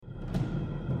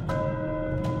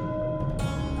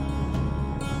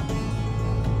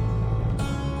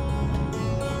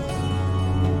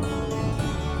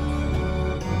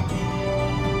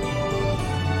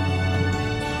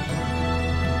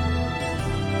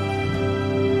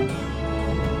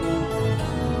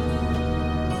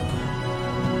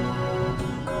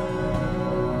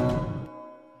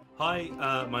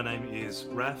Hi, my name is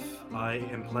Raf. I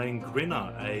am playing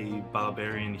Grinner, a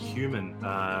barbarian human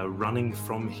running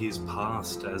from his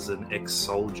past as an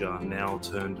ex-soldier, now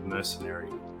turned mercenary.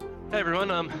 Hey everyone,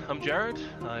 I'm Jared.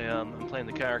 I'm playing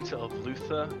the character of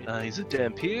Luther. He's a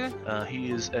Dampier.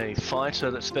 He is a fighter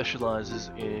that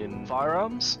specializes in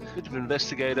firearms, a bit of an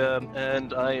investigator,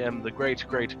 and I am the great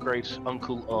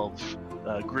uncle of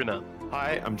Grinner.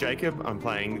 Hi, I'm Jacob. I'm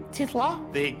playing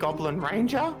Tithla, the Goblin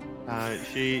Ranger.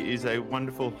 She is a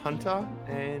wonderful hunter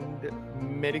and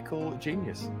medical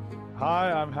genius.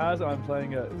 Hi, I'm Haz. I'm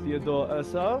playing Theodore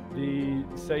Ursa, the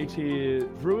satyr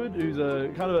druid, who's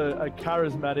a kind of a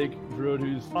charismatic druid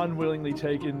who's unwillingly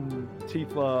taken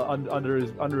Tithla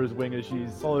under his wing as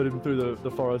she's followed him through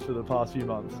the forest for the past few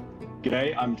months.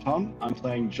 G'day, I'm Tom. I'm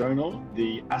playing Jonal,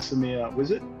 the Asimir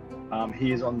wizard.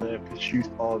 He is on the pursuit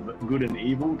of good and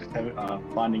evil,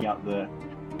 finding out the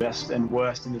best and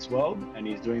worst in this world, and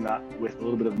he's doing that with a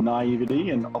little bit of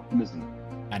naivety and optimism.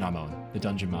 And I'm Owen, the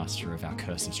Dungeon Master of our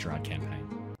Curse of Strahd campaign.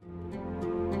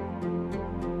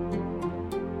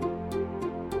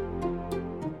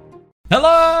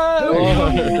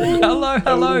 Hello!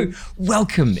 Hello!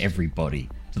 Welcome, everybody,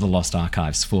 to the Lost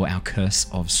Archives for our Curse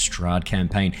of Strahd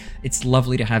campaign. It's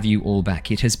lovely to have you all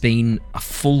back. It has been a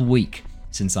full week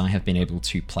since I have been able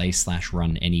to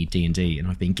play/run any D&D, and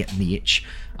I've been getting the itch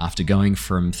after going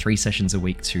from 3 sessions a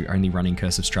week to only running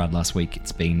Curse of Strahd last week.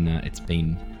 It's been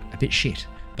a bit shit,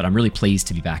 but I'm really pleased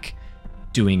to be back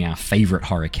doing our favourite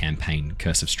horror campaign,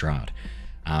 Curse of Strahd.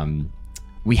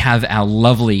 We have our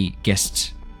lovely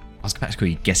guest, I was about to call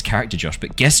you guest character Josh,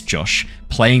 but guest Josh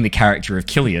playing the character of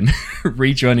Killian,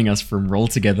 rejoining us from Roll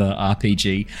Together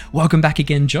RPG. Welcome back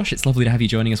again, Josh. It's lovely to have you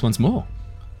joining us once more.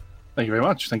 Thank you very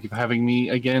much. Thank you for having me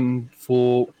again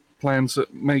for plans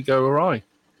that may go awry.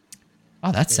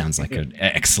 Oh, that sounds like an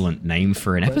excellent name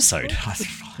for an episode. I have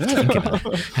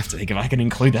to think if I can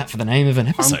include that for the name of an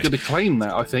episode. I'm going to claim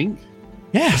that, I think.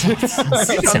 Yeah,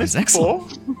 that sounds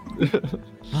excellent. Oh,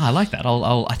 I like that.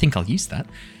 I think I'll use that.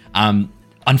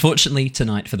 Unfortunately,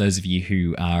 tonight, for those of you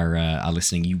who are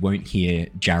listening, you won't hear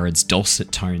Jared's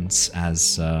dulcet tones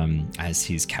as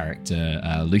his character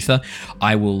Luther.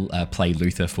 I will play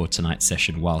Luther for tonight's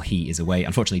session while he is away.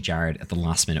 Unfortunately, Jared at the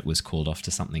last minute was called off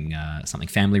to something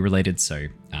family related, so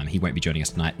he won't be joining us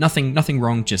tonight. Nothing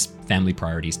wrong, just family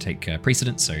priorities take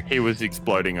precedence. So He was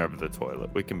exploding over the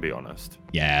toilet. We can be honest.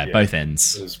 Yeah, both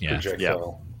ends. It was Yeah.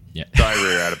 projectile. Yeah.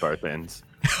 Diarrhea out of both ends.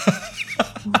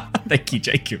 Thank you,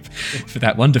 Jacob, for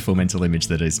that wonderful mental image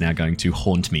that is now going to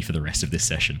haunt me for the rest of this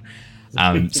session.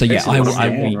 So yeah, I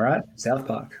will. Right? South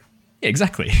Park. Yeah,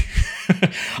 exactly.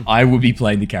 I will be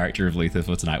playing the character of Luther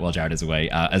for tonight while Jared is away.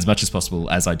 As much as possible,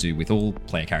 as I do with all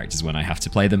player characters when I have to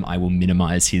play them, I will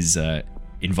minimize his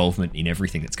involvement in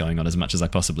everything that's going on as much as I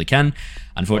possibly can.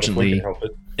 Unfortunately,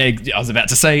 I was about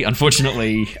to say,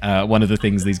 unfortunately, one of the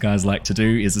things these guys like to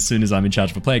do is as soon as I'm in charge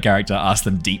of a player character, ask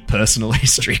them deep personal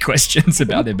history questions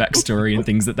about their backstory and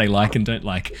things that they like and don't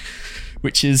like,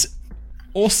 which is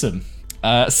awesome.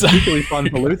 So Equally fun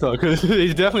for Luther, because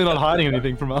he's definitely not hiding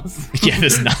anything from us. yeah,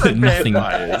 there's nothing.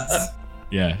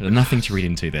 Yeah, nothing to read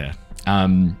into there.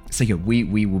 So yeah,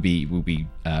 we will be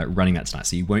running that tonight.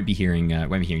 So you won't be hearing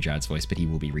Jared's voice, but he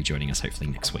will be rejoining us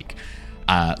hopefully next week.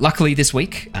 Luckily this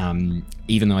week,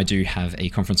 even though I do have a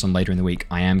conference on later in the week,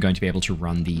 I am going to be able to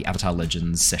run the Avatar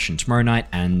Legends session tomorrow night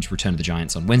and Return of the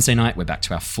Giants on Wednesday night. We're back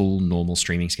to our full normal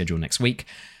streaming schedule next week.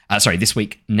 This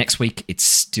week. Next week, it's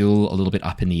still a little bit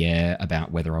up in the air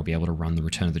about whether I'll be able to run the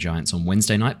Return of the Giants on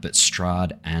Wednesday night, but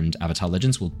Strahd and Avatar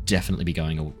Legends will definitely be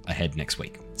going ahead next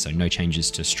week. So no changes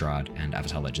to Strahd and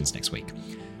Avatar Legends next week.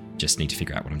 Just need to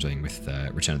figure out what I'm doing with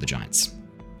Return of the Giants.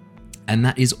 And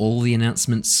that is all the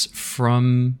announcements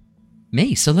from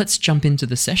me. So let's jump into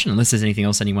the session, unless there's anything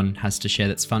else anyone has to share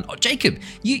that's fun. Oh, Jacob,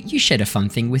 you shared a fun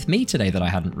thing with me today that I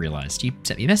hadn't realised. You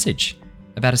sent me a message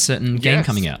about a certain game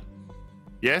coming out.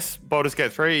 Yes, Baldur's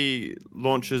Gate 3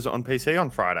 launches on PC on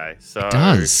Friday. So It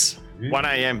does. 1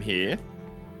 a.m. here.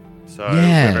 So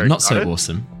Yeah, we're very not excited. so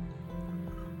awesome.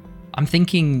 I'm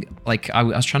thinking, like, I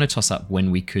was trying to toss up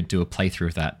when we could do a playthrough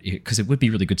of that, because it would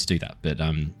be really good to do that, but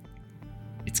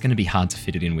it's going to be hard to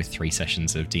fit it in with 3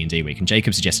 sessions of D&D week. And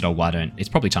Jacob suggested, it's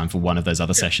probably time for one of those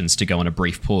other sessions to go on a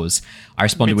brief pause. I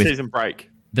responded with, Mid-season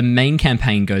break. the main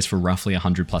campaign goes for roughly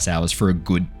 100 plus hours for a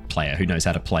good player who knows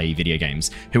how to play video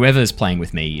games. Whoever's playing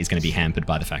with me is going to be hampered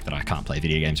by the fact that I can't play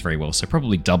video games very well, so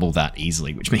probably double that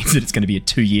easily, which means that it's going to be a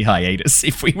 2-year hiatus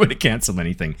if we were to cancel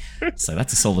anything. So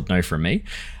that's a solid no from me.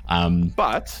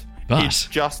 But it's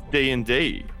just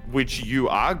D&D, which you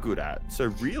are good at, so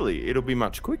really it'll be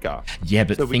much quicker. Yeah,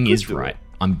 but So the we thing could is, do right, it.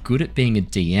 I'm good at being a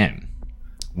DM,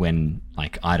 when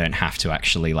like I don't have to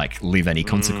actually like live any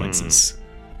consequences.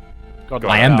 God,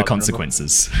 I am the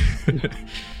consequences.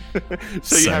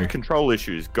 So you have control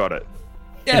issues. Got it.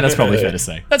 Yeah, that's probably fair to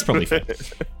say. That's probably fair.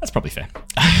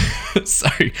 So,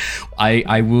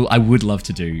 I would love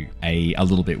to do a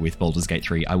little bit with Baldur's Gate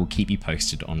 3. I will keep you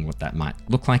posted on what that might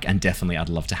look like, and definitely I'd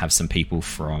love to have some people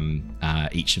from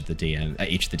each of the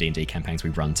D&D campaigns we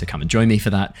run to come and join me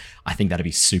for that. I think that'd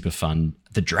be super fun.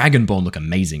 The Dragonborn look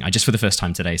amazing. I just for the first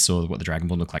time today saw what the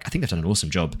Dragonborn look like. I think they've done an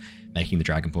awesome job making the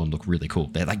Dragonborn look really cool.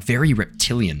 They're like very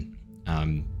reptilian.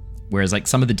 Whereas like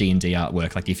some of the D&D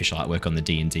artwork, like the official artwork on the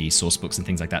D&D source books and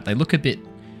things like that, they look a bit,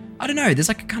 I don't know, there's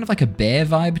like kind of like a bear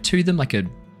vibe to them, like a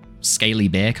scaly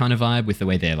bear kind of vibe with the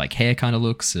way their like hair kind of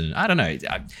looks. And I don't know,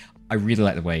 I really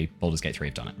like the way Baldur's Gate 3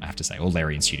 have done it, I have to say. All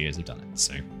Larian Studios have done it.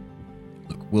 So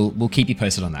look, we'll keep you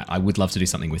posted on that. I would love to do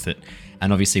something with it.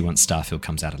 And obviously once Starfield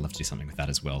comes out, I'd love to do something with that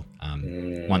as well.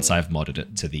 Once I've modded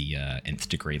it to the nth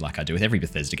degree, like I do with every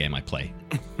Bethesda game I play.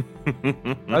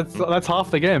 That's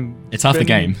half the game. It's half the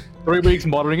game. 3 weeks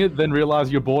modding it, then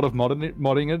realize you're bored of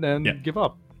modding it and give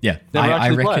up. Yeah, I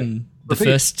reckon the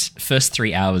first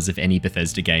 3 hours of any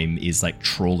Bethesda game is like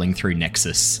trawling through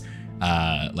Nexus,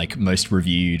 like most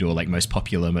reviewed or like most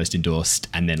popular, most endorsed,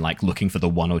 and then like looking for the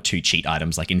 1 or 2 cheat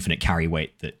items like infinite carry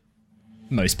weight that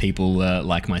most people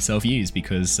like myself use,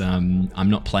 because I'm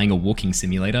not playing a walking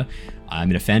simulator. I'm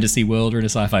in a fantasy world or in a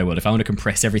sci-fi world. If I want to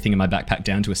compress everything in my backpack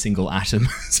down to a single atom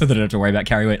so that I don't have to worry about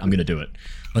carry weight, I'm going to do it.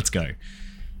 Let's go.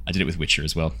 I did it with Witcher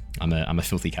as well. I'm a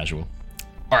filthy casual.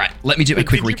 All right, let me do a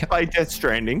quick recap. Did you play Death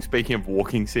Stranding? Speaking of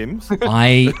walking sims,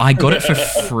 I got it for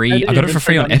free. I got it for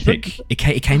free on Epic. It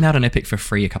came out on Epic for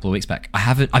free a couple of weeks back.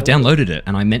 I've downloaded it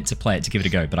and I meant to play it to give it a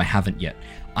go, but I haven't yet.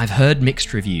 I've heard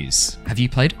mixed reviews. Have you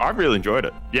played? I really enjoyed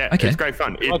it. Yeah, okay. It's great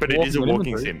fun. But it is a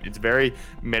walking sim. It's very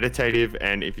meditative,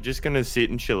 and if you're just going to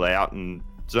sit and chill out and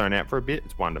zone out for a bit,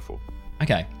 it's wonderful.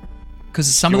 Okay. Because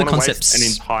some of the concepts... Waste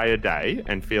an entire day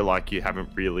and feel like you haven't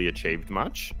really achieved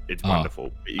much, it's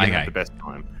wonderful. You're going to have the best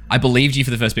time. I believed you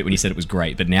for the first bit when you said it was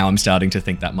great, but now I'm starting to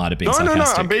think that might have been sarcastic.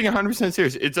 No, I'm being 100%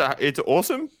 serious. It's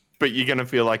awesome, but you're going to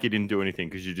feel like you didn't do anything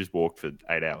because you just walked for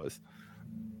 8 hours.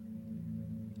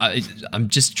 I'm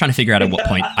just trying to figure out at what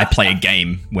point I play a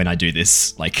game when I do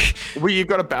this. Like, well, you've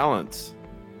got to balance.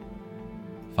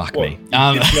 Fuck me. It's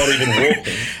not even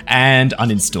walking. And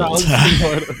uninstalled.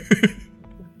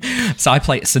 So I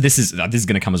play. So this is going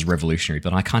to come as revolutionary,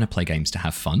 but I kind of play games to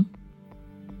have fun.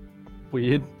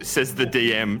 Weird. Says the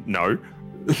DM. No.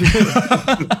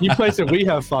 You play so we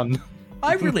have fun.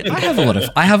 I have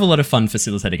a lot of fun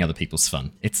facilitating other people's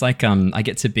fun. It's like I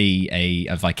get to be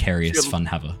a vicarious fun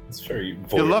haver. It's very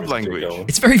your love language.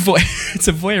 It's very it's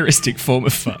a voyeuristic form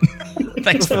of fun.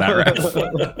 Thanks for that,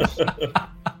 Raph.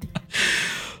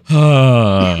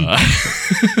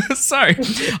 So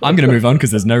I'm going to move on because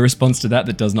there's no response to that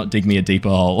does not dig me a deeper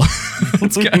hole.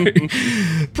 Let's go.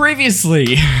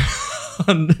 Previously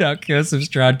on our Curse of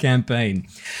Strahd campaign,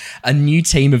 a new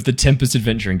team of the Tempest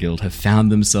Adventuring Guild have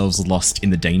found themselves lost in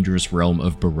the dangerous realm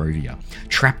of Barovia.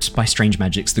 Trapped by strange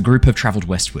magics, the group have travelled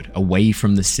westward, away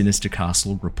from the sinister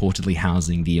castle reportedly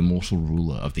housing the immortal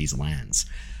ruler of these lands.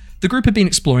 The group have been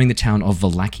exploring the town of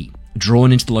Vallaki,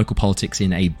 drawn into the local politics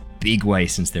in a big way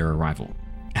since their arrival.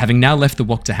 Having now left the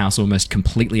Wachter house almost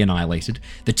completely annihilated,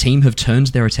 the team have turned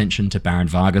their attention to Baron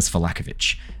Vargas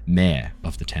Valakovich, mayor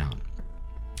of the town.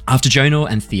 After Jonor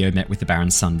and Theo met with the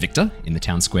Baron's son Victor in the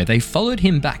town square, they followed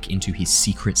him back into his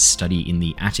secret study in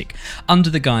the attic,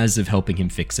 under the guise of helping him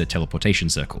fix a teleportation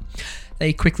circle.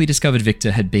 They quickly discovered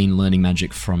Victor had been learning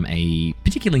magic from a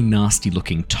particularly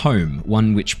nasty-looking tome,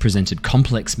 one which presented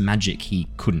complex magic he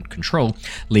couldn't control,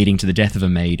 leading to the death of a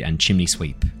maid and chimney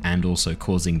sweep, and also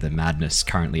causing the madness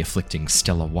currently afflicting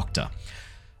Stella Wachter.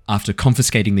 After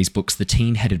confiscating these books, the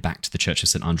team headed back to the Church of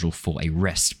St. Andrel for a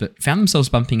rest, but found themselves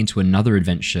bumping into another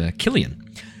adventurer, Killian.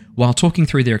 While talking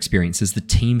through their experiences, the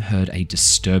team heard a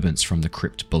disturbance from the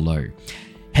crypt below.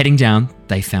 Heading down,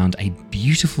 they found a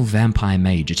beautiful vampire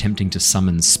mage attempting to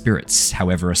summon spirits.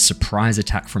 However, a surprise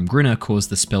attack from Grinner caused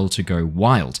the spell to go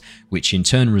wild, which in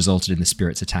turn resulted in the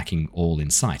spirits attacking all in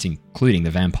sight, including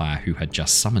the vampire who had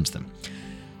just summoned them.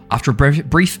 After a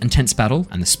brief and tense battle,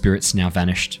 and the spirits now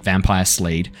vanished, vampire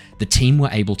slayed, the team were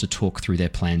able to talk through their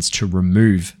plans to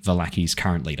remove Vallaki's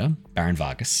current leader, Baron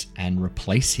Vargas, and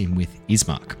replace him with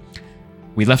Ismark.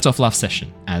 We left off last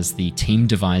session as the team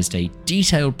devised a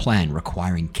detailed plan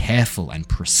requiring careful and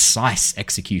precise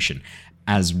execution,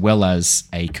 as well as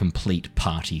a complete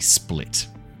party split.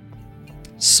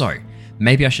 So,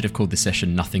 maybe I should have called this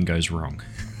session Nothing Goes Wrong.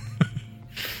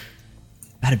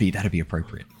 That'd be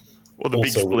appropriate. Or the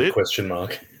also big split? Question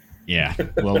mark. Yeah.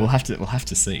 Well, we'll have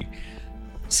to see.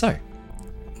 So,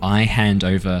 I hand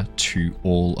over to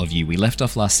all of you. We left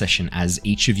off last session as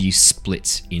each of you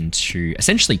split into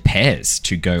essentially pairs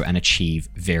to go and achieve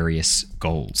various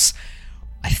goals.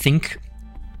 I think...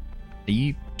 Are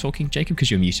you talking, Jacob, because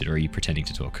you're muted, or are you pretending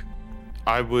to talk?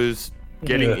 I was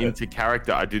getting into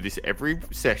character. I do this every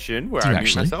session where I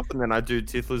mute myself, and then I do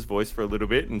Tifla's voice for a little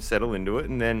bit and settle into it,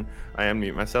 and then I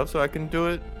unmute myself so I can do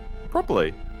it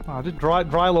properly. Just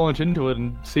dry launch into it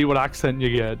and see what accent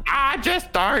you get. I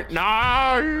just don't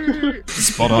know.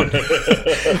 Spot on.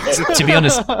 To be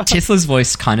honest, Tifla's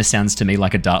voice kind of sounds to me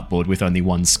like a dartboard with only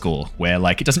one score, where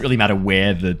like it doesn't really matter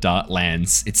where the dart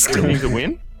lands. It's still needs a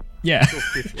win. Yeah.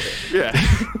 Yeah.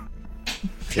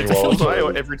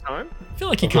 Every time. I feel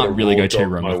like you can't really go too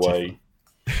wrong with way.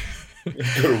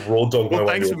 Got a raw dog my way.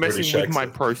 Thanks for messing with my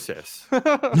process. No,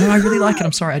 I really like it.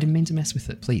 I'm sorry. I didn't mean to mess with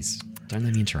it. Please, don't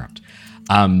let me interrupt.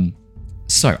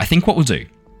 So I think what we'll do,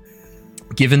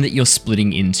 given that you're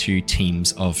splitting into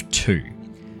teams of 2,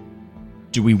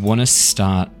 do we want to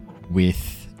start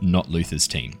with not Luther's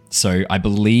team? So I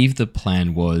believe the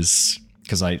plan was...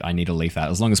 because I need to leave out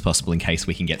as long as possible in case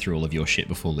we can get through all of your shit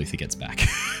before Luther gets back,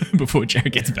 before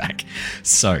Jared gets back.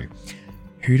 So,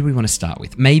 who do we want to start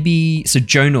with? Maybe, so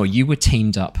Jonor, you were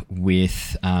teamed up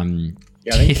with... I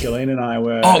think Killian and I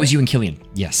were... Oh, it was you and Killian,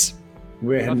 yes.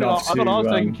 I thought I was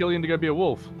taking Killian to go be a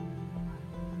wolf.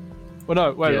 Well,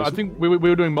 no, wait, I think we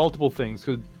were doing multiple things,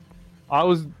 because I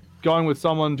was going with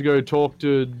someone to go talk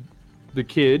to the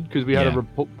kid, because we had a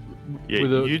report... Yeah,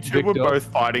 you two were both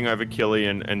fighting over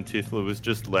Killian, and Tifla was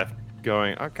just left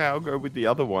going, okay, I'll go with the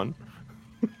other one.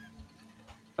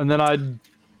 And then I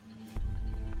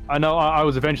know I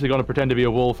was eventually going to pretend to be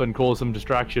a wolf and cause some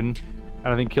distraction,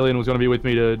 and I think Killian was going to be with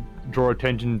me to draw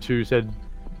attention to said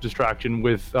distraction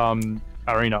with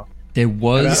Arena. There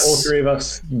was... all 3 of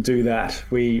us do that.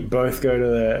 We both go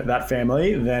to that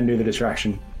family, then do the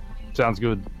distraction. Sounds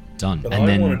good. Done. But and I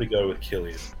then... wanted to go with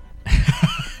Killian.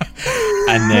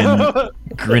 And then,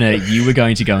 Grinner, you were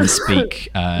going to go and speak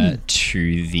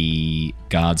to the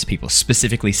guards people,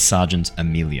 specifically Sergeant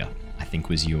Amelia, I think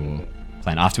was your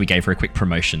plan. After we gave her a quick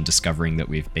promotion, discovering that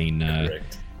we've been,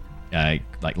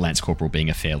 like Lance Corporal being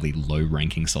a fairly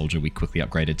low-ranking soldier, we quickly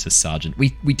upgraded to Sergeant.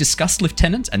 We discussed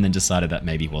Lieutenant and then decided that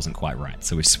maybe wasn't quite right,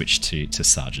 so we switched to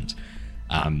Sergeant.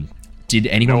 Did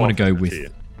anyone want to go with...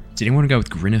 Did anyone want to go with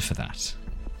Grinner for that?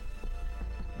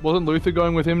 Wasn't Luther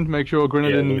going with him to make sure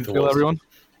Grinner didn't kill everyone?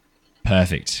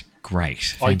 Perfect. Great.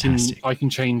 Fantastic. I can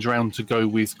change round to go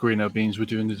with Grinner, being we're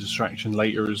doing the distraction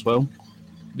later as well.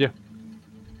 Yeah.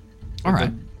 All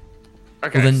right.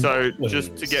 Okay, well, then, so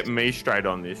just to get me straight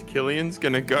on this, Killian's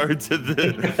gonna go to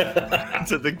the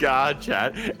to the guard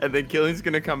chat, and then Killian's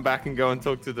gonna come back and go and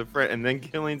talk to the friend, and then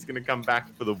Killian's gonna come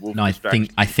back for the wolf. No, I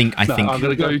think. I'm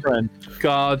gonna go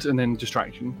guard and then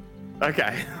distraction.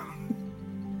 Okay.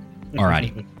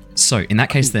 Alrighty. So in that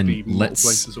case, then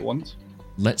places at once.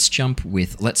 Let's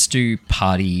do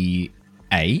party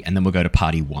A, and then we'll go to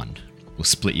party 1. We'll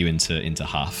split you into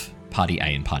half. Party A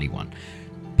and party 1.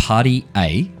 Party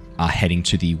A are heading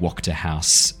to the Wachter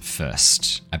house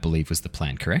first, I believe was the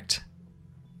plan, correct?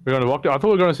 We're going to Wachter? I thought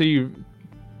we were going to see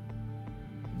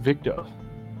Victor.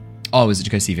 Oh, is it to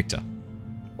go see Victor?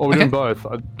 Or we're doing both.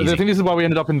 I think this is why we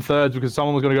ended up in thirds, because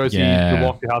someone was going to go see the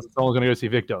Wachter house and someone was going to go see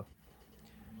Victor.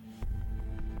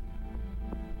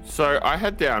 So I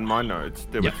had down my notes,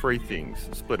 there were 3 things.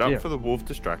 Split up for the wolf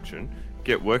distraction,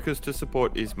 get workers to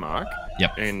support Ismark,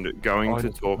 and going to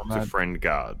talk to friend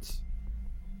guards.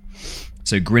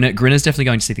 So Grinner's definitely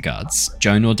going to see the guards.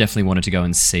 Jonor definitely wanted to go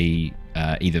and see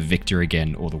either Victor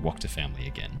again or the Wachter family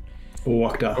again. Or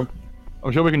Wachter.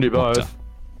 I'm sure we can do both.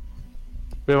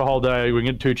 We have a whole day. We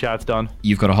can get 2 chats done.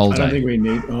 You've got a whole day. I don't think we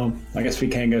need... I guess we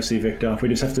can go see Victor. We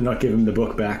just have to not give him the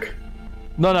book back.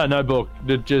 No book.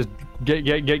 Just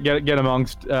get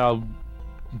amongst our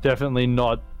definitely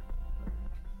not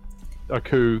a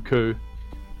coup.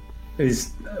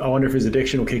 I wonder if his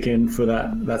addiction will kick in for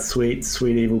that sweet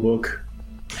evil book.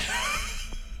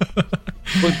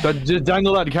 Look, just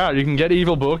dangle that carrot. You can get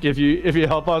evil book if you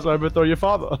help us overthrow your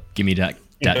father. Give me that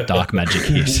dark magic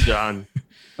hit. Done.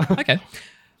 Okay.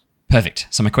 Perfect.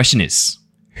 So my question is,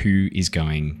 who is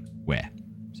going where?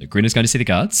 So Grinner's going to see the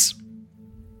guards.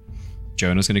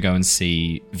 Jonor's going to go and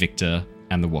see Victor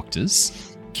and the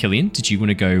Wachters. Killian, did you want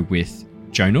to go with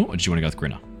Jonor or did you want to go with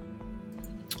Grinner?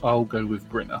 I'll go with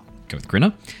Grinner. Go with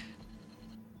Grinner.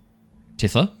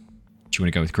 Tifla, do you want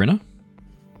to go with Grinner?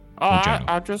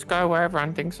 I'll just go where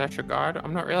everyone thinks I should go.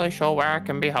 I'm not really sure where I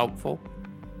can be helpful.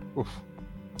 Oof.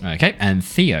 Okay, and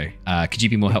Theo, could you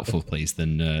be more helpful, please,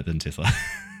 than Tifla?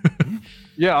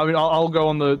 Yeah, I mean, I'll go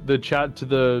on the chat to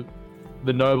the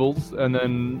the nobles, and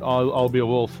then I'll be a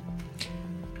wolf.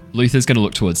 Luther's going to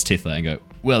look towards Tithla and go,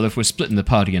 well, if we're splitting the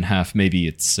party in half, maybe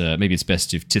it's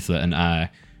best if Tithla and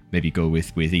I maybe go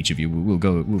with each of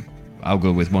you. I'll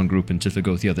go with one group and Tithla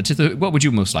go with the other. Tithla, what would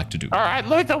you most like to do? All right,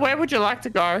 Luther, where would you like to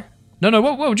go? No,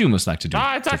 what would you most like to do?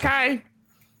 Oh, it's Tithla? okay.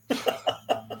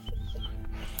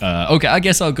 Okay, I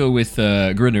guess I'll go with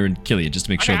Grinner and Killian just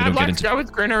to make sure they don't get into. I'd like to go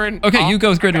with Grinner and. Okay, you go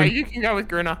with Grinner. Okay, you can go with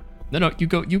Grinner. No, you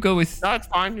go with. No, it's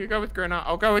fine. You go with Grinner.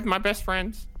 I'll go with my best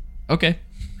friends. Okay,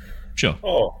 sure.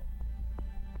 Oh.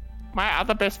 My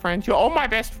other best friends. You're all my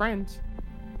best friends.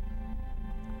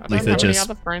 I don't Luther have any just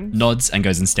other friends. nods and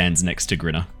goes and stands next to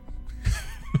Grinner.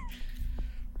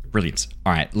 Brilliant.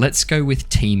 All right, let's go with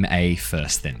Team A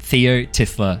first then. Theo,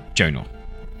 Tithla, Jonor.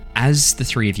 As the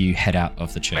three of you head out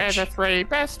of the church... We're the three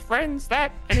best friends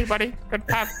that anybody could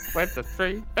have. We're the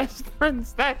three best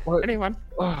friends that anyone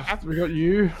have. We got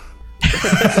you.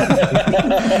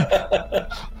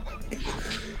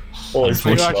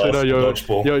 Actually,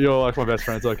 no, you're like my best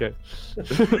friends. Okay.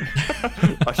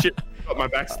 I should have got my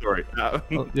backstory.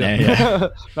 Yeah.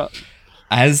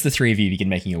 As the three of you begin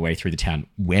making your way through the town,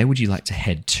 where would you like to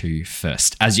head to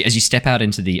first? As you step out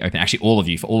into the open, actually all of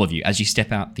you, as you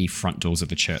step out the front doors of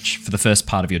the church, for the first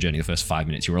part of your journey, the first 5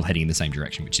 minutes, you're all heading in the same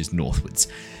direction, which is northwards.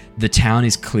 The town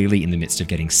is clearly in the midst of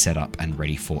getting set up and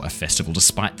ready for a festival,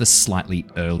 despite the slightly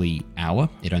early hour,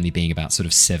 it only being about sort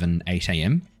of 7, 8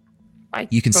 a.m.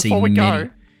 You can see before we many... go,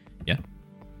 Yeah?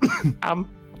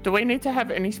 do we need to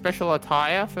have any special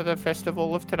attire for the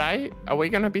festival of today? Are we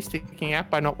going to be sticking out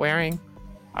by not wearing,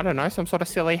 I don't know, some sort of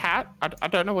silly hat? I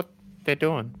don't know what they're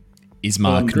doing.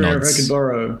 Ismark nods. If I could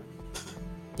borrow...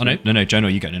 Oh, no,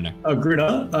 Jonor, you go, no.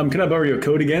 Grinner, can I borrow your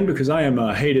coat again? Because I am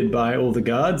hated by all the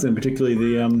guards, and particularly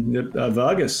the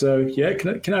Vargas. So, yeah,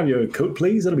 can I have your coat,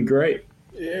 please? That'll be great.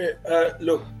 Yeah,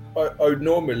 look, I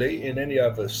normally, in any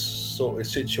other sort of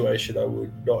situation, I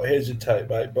would not hesitate,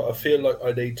 mate, but I feel like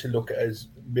I need to look at it as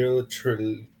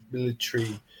military.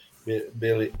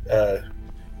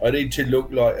 I need to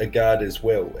look like a guard as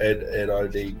well, and I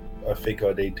think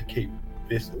I need to keep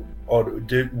this on.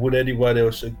 Would anyone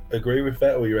else agree with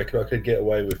that, or you reckon I could get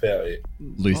away without it?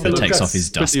 Luther takes off his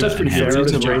duster and hands it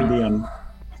to Jonor.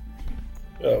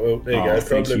 Oh, well, there you go.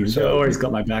 Thank you. You always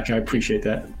got my back. I appreciate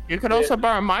that. You could also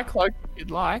borrow my cloak if you'd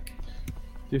like.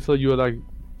 You thought you were like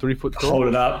 3 foot tall? Hold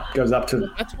it up. Goes up to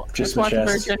just my That's a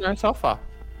very chest. generous offer.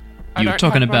 You were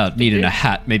talking about needing a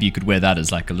hat. Maybe you could wear that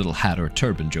as like a little hat or a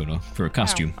turban, Jonor, for a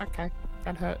costume. Oh, okay,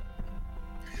 that hurt.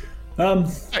 I'm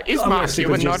gonna stick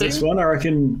with just this one. I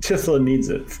reckon Tithla needs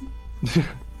it.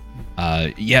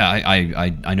 Yeah,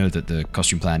 I know that the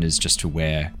costume plan is just to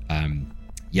wear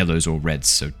yellows or reds.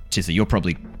 So Tithla, you're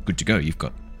probably good to go. You've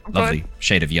got lovely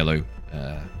shade of yellow.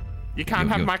 You can't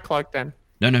have my cloak then.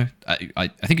 No. I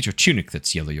think it's your tunic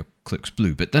that's yellow. Your cloak's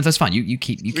blue, but that's fine. You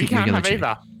keep your yellow tunic.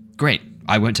 Either. Great.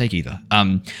 I won't take either.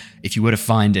 If you were to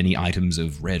find any items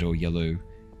of red or yellow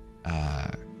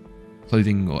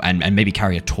clothing, and maybe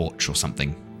carry a torch or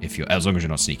something, as long as you're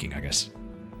not sneaking, I guess.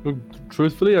 Look,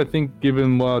 truthfully, I think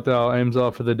given what our aims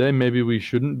are for the day, maybe we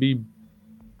shouldn't be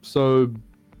so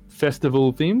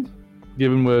festival themed,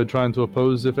 given we're trying to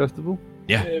oppose the festival.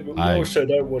 Yeah, but we also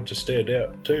don't want to stand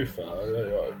out too far.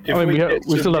 If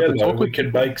we still have to talk. We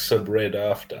can make some red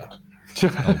after.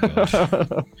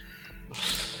 Oh,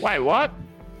 wait, what?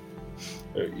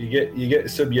 You get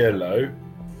some yellow,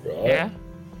 right? Yeah.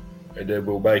 And then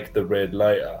we'll make the red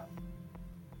later.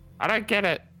 I don't get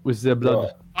it. With their blood.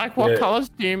 Right. Like, what colors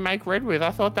do you make red with?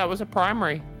 I thought that was a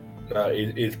primary. No,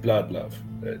 it's blood, love.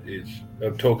 That is.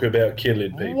 I'm talking about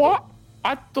killing people. What?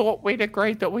 I thought we'd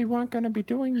agreed that we weren't going to be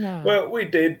doing that. Well, we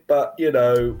did, but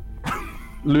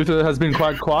Luther has been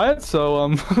quite quiet,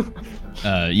 so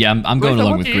yeah, I'm going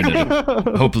along with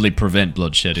Grinner. Hopefully prevent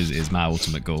bloodshed is my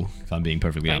ultimate goal, if I'm being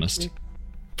perfectly honest.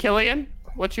 Killian,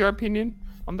 what's your opinion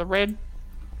on the red?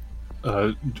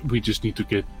 We just need to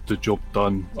get the job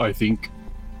done, I think.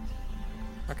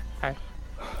 Okay.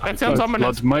 That sounds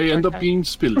ominous. Blood may end up being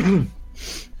spilled.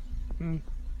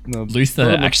 No,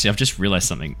 Luther, actually, I've just realized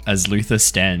something. As Luther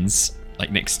stands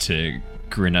like next to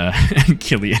Grinner and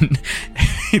Killian,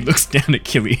 he looks down at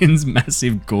Killian's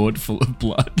massive gourd full of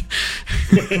blood.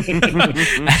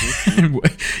 And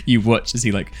you watch as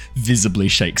he like visibly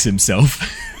shakes himself.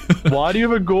 Why do you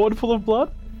have a gourd full of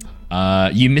blood?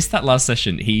 You missed that last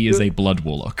session. He is a blood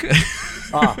warlock.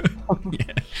 Yeah.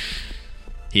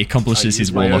 He accomplishes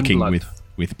his warlocking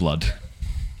with blood.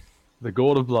 The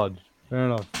gourd of blood. Fair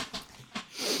enough.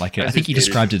 Like I think he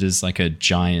described it as like a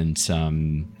giant,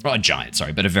 not a giant,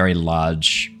 sorry, but a very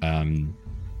large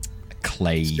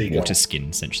clay water skin,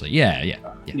 essentially. Yeah,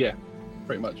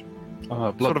 pretty much.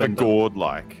 Blood sort of a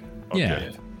gourd-like.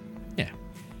 object. Yeah.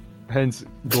 Hence,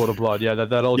 God of Blood. Yeah,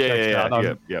 that all checks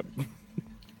out. Yep.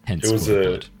 Hence, It was Gore of a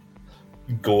Blood.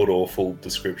 god awful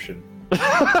description.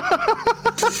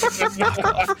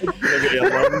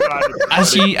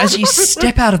 As you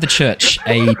step out of the church,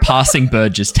 a passing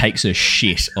bird just takes a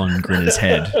shit on Grinner's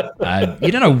head.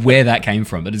 You don't know where that came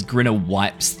from, but as Grinner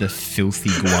wipes the filthy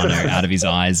guano out of his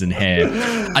eyes and hair,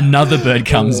 another bird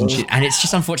comes and shit. And it's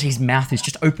just unfortunate his mouth is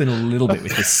just open a little bit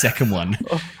with the second one.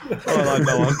 I like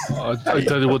that one. I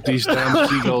tell you what, these damn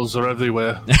seagulls are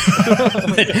everywhere.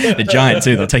 They're giant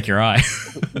too, they'll take your eye.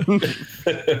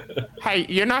 Hey,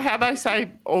 you know how they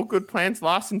say all good plans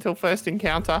last until first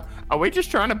encounter? Are we just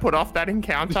trying to put off that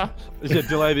encounter? Yeah,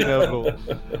 delay the inevitable.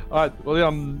 All right.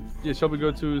 Well, shall we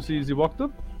go to see the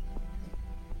Wakta?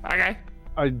 Okay.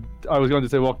 I was going to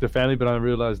say Wakta family, but I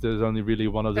realized there's only really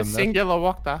one of The them left. singular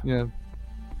Wakta. Yeah.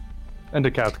 And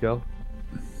a cat girl.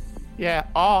 Yeah.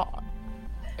 Oh.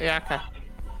 Yeah. Okay.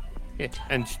 Yeah.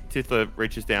 And Tithla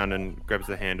reaches down and grabs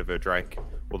the hand of her Drake,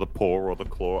 or the paw, or the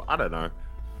claw. I don't know.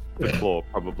 The claw,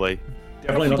 probably.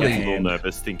 Definitely not I'm the a little hand.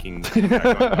 nervous thinking going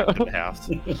back to the house.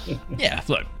 Yeah,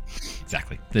 look,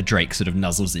 exactly. The Drake sort of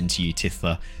nuzzles into you,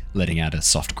 Tithla, letting out a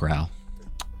soft growl.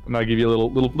 And I give you a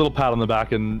little pat on the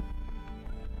back and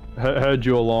heard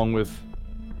you along with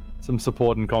some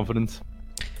support and confidence.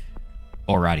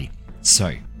 Alrighty,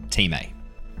 so Team A.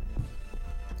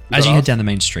 As you head down the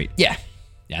main street, yeah,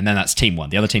 and then that's Team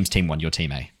 1. The other team's Team 1. You're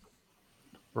Team A.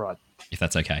 Right. If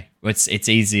that's okay. It's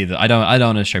easier that I don't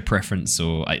want to show preference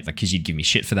or because you'd give me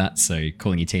shit for that. So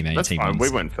calling you Team A, That's Team fine. 1's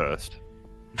We went first.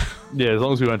 Yeah, as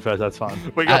long as we went first, that's fine.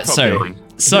 We got top billing.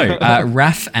 So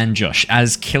Raph and Josh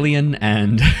as Killian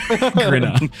and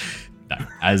Grinner, no,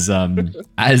 as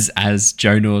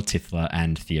Jonor, Tithla,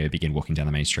 and Theo begin walking down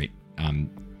the main street,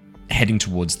 heading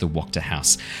towards the Wakta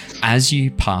house. As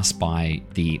you pass by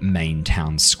the main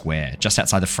town square, just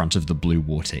outside the front of the Blue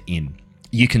Water Inn,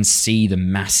 you can see the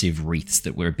massive wreaths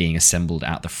that were being assembled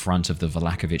out the front of the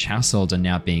Vlakovic household are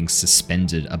now being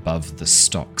suspended above the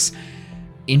stocks.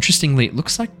 Interestingly, it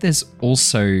looks like there's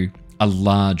also a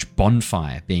large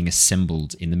bonfire being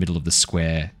assembled in the middle of the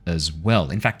square as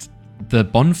well. In fact, the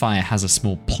bonfire has a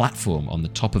small platform on the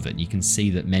top of it. You can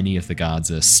see that many of the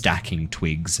guards are stacking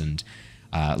twigs and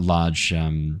large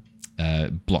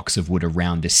blocks of wood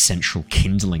around this central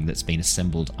kindling that's been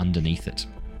assembled underneath it.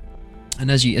 And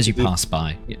as you pass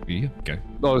by, yeah, go.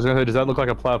 I was going to say, does that look like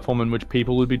a platform in which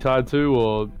people would be tied to,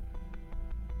 or?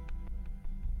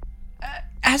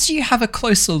 As you have a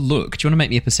closer look, do you want to make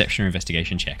me a perception or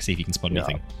investigation check? See if you can spot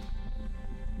anything.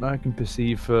 I can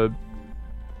perceive for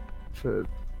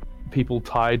people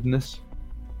tiedness.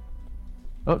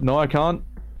 Oh no, I can't.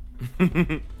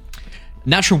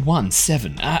 Natural 1,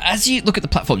 7. As you look at the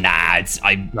platform,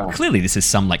 clearly this is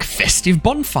some like festive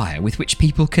bonfire with which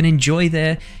people can enjoy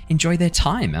their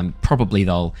time, and probably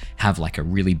they'll have like a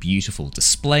really beautiful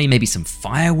display, maybe some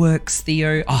fireworks.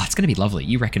 Theo, it's going to be lovely.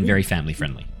 You reckon very family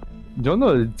friendly? Don't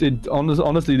know.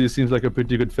 Honestly, this seems like a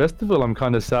pretty good festival. I'm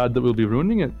kind of sad that we'll be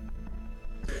ruining it.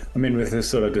 I mean, with this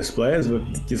sort of displays,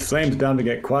 with the flames bound to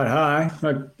get quite high.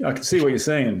 I can see what you're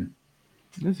saying.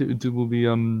 Yes, it will be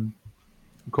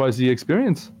quite the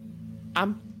experience.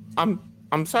 I'm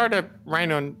sorry to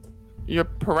rain on your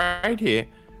parade here,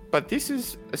 but this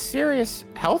is a serious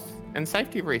health and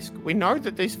safety risk. We know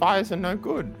that these fires are no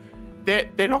good.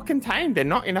 They're not contained. They're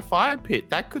not in a fire pit.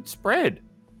 That could spread.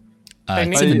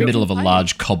 It's in the middle of a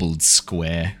large cobbled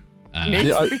square. Needs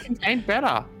to be contained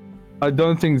better. I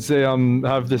don't think they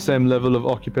have the same level of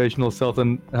occupational health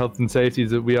and safety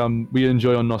that we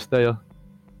enjoy on Nostea.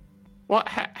 What?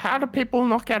 How do people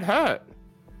not get hurt?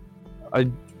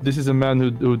 This is a man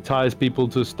who ties people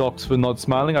to stocks for not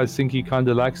smiling. I think he kind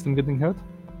of likes them getting hurt.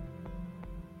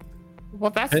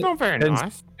 Well, that's not very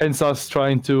nice. Hence us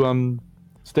trying to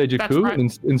stage a coup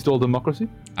and install democracy.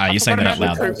 You're saying that out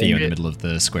loud, Theo, in the middle of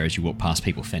the square as you walk past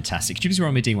people. Fantastic. Could you please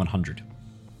roll me D100?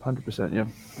 100%, yeah.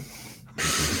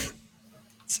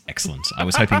 It's excellent. I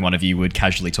was hoping one of you would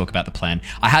casually talk about the plan.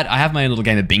 I have my own little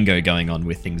game of bingo going on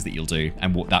with things that you'll do,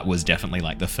 and that was definitely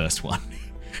like the first one.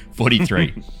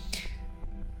 43.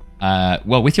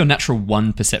 Well, with your natural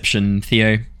 1 perception,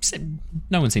 Theo,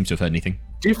 no one seems to have heard anything.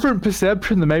 Different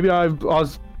perception. Maybe I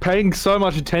was paying so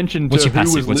much attention to who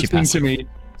was listening to me.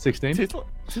 16.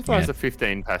 Tithla has a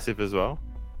 15 passive as well.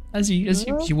 As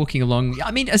you're walking along,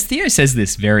 I mean, as Theo says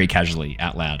this very casually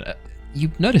out loud, you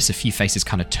notice a few faces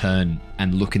kind of turn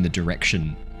and look in the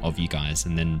direction of you guys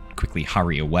and then quickly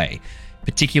hurry away.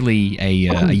 Particularly a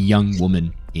young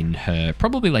woman in her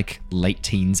probably like late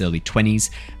teens, early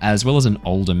 20s, as well as an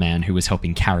older man who was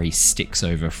helping carry sticks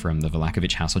over from the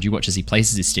Vlakovic household. You watch as he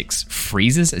places his sticks,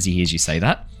 freezes as he hears you say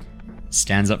that,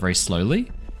 stands up very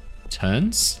slowly,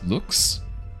 turns, looks,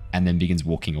 and then begins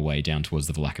walking away down towards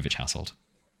the Vlakovic household.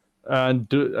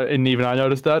 And even I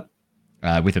noticed that?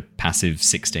 With a passive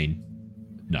 16.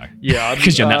 No. Yeah.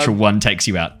 Because your natural 1 takes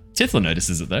you out. Tithla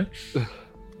notices it, though.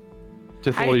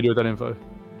 Tithla, what do you do with that info?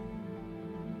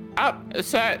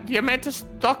 Sir, you're meant to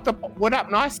stock the wood up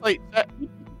nicely. You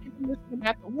didn't listen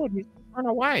about the wood. He's run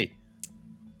away.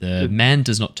 The man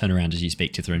does not turn around as you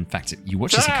speak, Tithla. In fact, you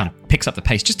watch as he kind of picks up the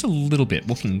pace just a little bit,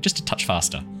 walking just a touch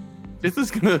faster. This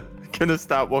is gonna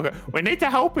start walking. We need to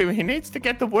help him. He needs to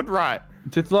get the wood right.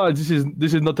 Tithla,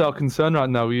 this is not our concern right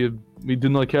now. We do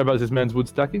not care about this man's wood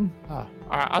stacking. Oh, all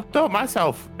right, I'll do it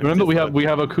myself. Remember, we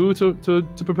have a coup to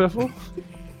prepare for.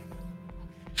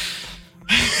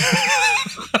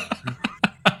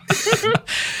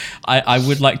 I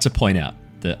would like to point out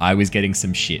that I was getting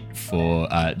some shit for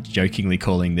jokingly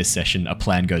calling this session A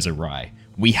Plan Goes Awry.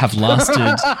 We have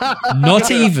lasted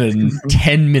not even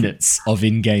 10 minutes of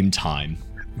in-game time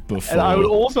before. And I would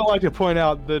also like to point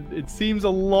out that it seems a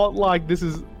lot like this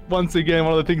is, once again,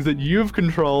 one of the things that you've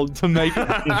controlled to make to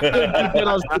get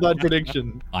us to that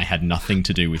prediction. I had nothing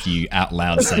to do with you out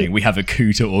loud saying we have a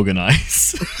coup to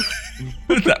organize.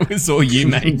 That was all you,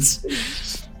 mate.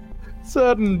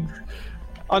 Certain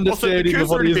understanding of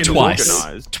what is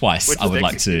twice. I would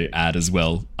like to add as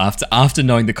well. After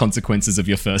knowing the consequences of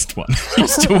your first one, you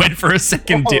still went for a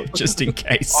second dip just in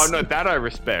case. Oh no, that I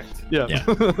respect. Yeah.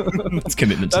 It's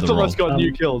commitment to That's the role. almost gotten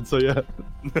you killed. So yeah.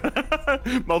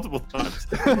 Multiple times.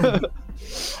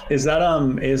 Is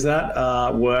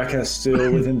that worker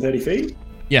still within 30 feet?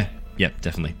 Yeah,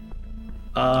 definitely.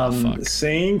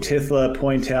 Seeing Tithla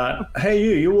point out,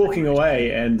 "Hey, you're walking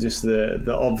away," and just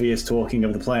the obvious talking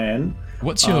of the plan.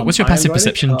 What's your passive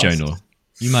perception, Jonor?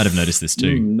 You might have noticed this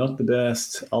too. Not the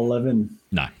best. 11.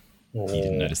 No, you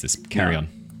didn't notice this. Carry on.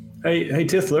 Hey,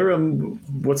 Tithla.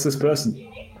 What's this person?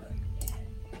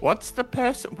 What's the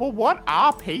person? Well, what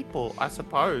are people? I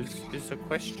suppose is the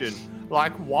question.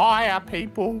 Like, why are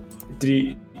people?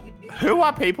 Who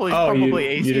are people? Is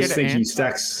probably easier to answer. You just think he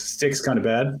stacks sticks kind of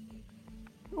bad?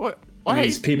 What?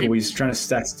 These people, he's trying to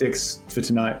stack sticks for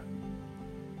tonight.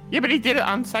 Yeah, but he did it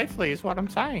unsafely, is what I'm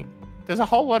saying. There's a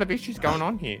whole lot of issues going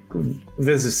on here.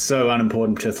 This is so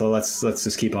unimportant, Tithla. Let's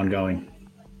just keep on going.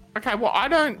 Okay, well, I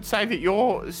don't say that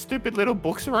your stupid little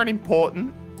books are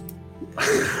unimportant.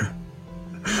 I'm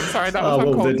sorry, that was well,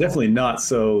 uncalled they're for. definitely not.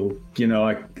 So,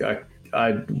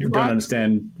 I don't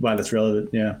understand why that's relevant.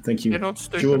 Yeah, thank you. They're not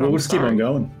stupid. Sure, we'll I'm just keep on sorry.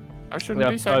 going. I shouldn't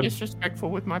be so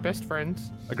disrespectful with my best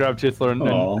friends. I grabbed Tithla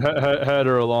and heard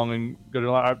her along and got her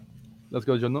like, let's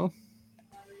go, John. All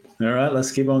right,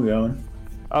 let's keep on going.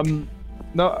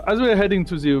 Now, as we're heading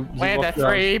to the we're the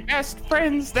three best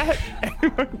friends that.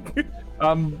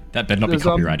 That better not be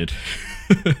copyrighted.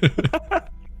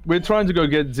 We're trying to go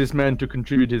get this man to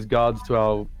contribute his guards to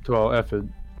our effort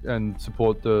and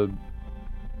support the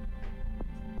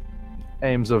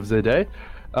aims of the day.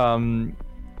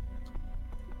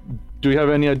 Do we have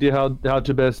any idea how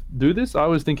to best do this? I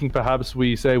was thinking perhaps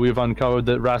we say we've uncovered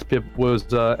that Raspip was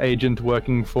the agent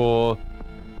working for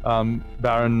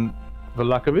Baron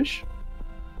Vlakovic.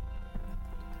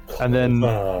 And then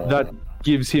that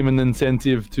gives him an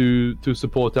incentive to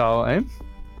support our aim.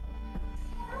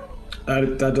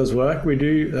 That does work. We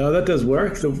do. That does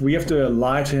work. We have to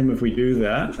lie to him if we do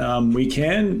that. We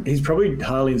can. He's probably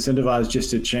highly incentivized just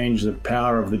to change the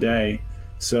power of the day.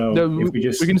 So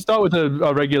if we can start with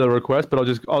a regular request, but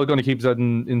I'm going to keep that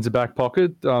in the back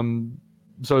pocket.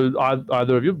 So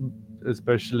either of you,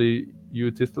 especially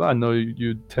you, Tithla, I know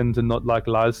you tend to not like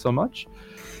lies so much,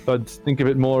 but think of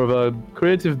it more of a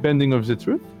creative bending of the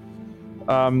truth.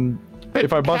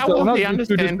 If I bust that, you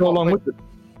could just go along with it.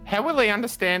 How will he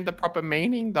understand the proper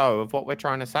meaning, though, of what we're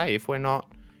trying to say if we're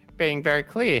not being very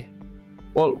clear?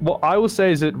 Well, what I will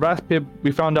say is that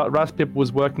we found out Raspip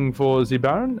was working for the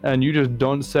Baron, and you just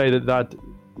don't say that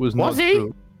was not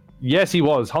true. Yes, he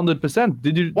was, 100%.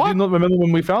 Did you not remember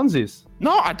when we found this?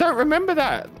 No, I don't remember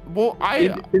that. Well,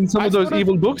 in some of those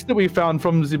evil books that we found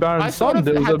from the Baron's son,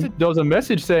 there was a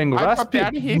message saying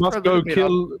Raspip must go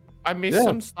kill. I missed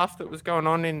some stuff that was going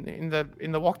on in the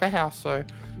Wachter house, so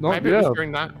maybe it was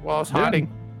during that while I was hiding.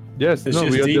 Yes, it's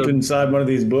just deep inside one of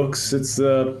these books. It's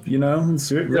it's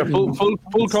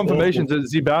full confirmation that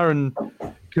the Baron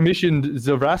commissioned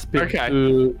the Raspip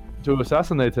to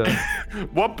assassinate her.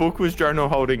 What book was Jonor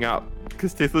holding up?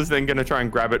 Because Tithla's then going to try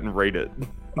and grab it and read it.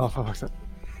 Oh, for fuck's sake.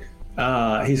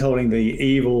 He's holding the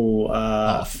evil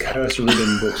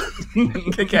curse-ridden book.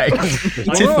 Okay.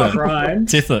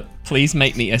 Tithla, please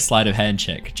make me a sleight of hand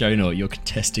check. Jonor, you're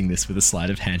contesting this with a sleight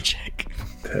of hand check.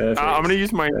 Perfect. I'm going to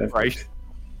use my inspiration.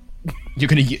 You're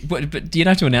gonna, but you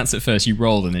don't have to announce it first. You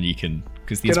roll and then you can,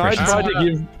 because the Can I inspirations. try to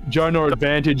give Jonah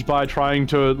advantage by trying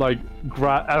to like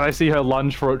grab? And I see her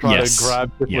lunge for it, trying to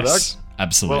grab the Yes,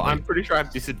 absolutely. Well, I'm pretty sure I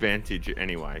have disadvantage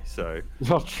anyway, so.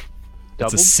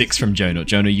 That's a 6 from Jonah.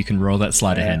 Jonah, you can roll that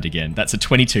sleight of hand again. That's a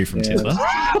 22 from Tithla.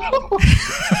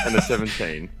 And a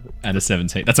 17. And a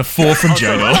 17. That's a 4 from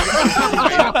Jonah.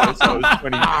 So it was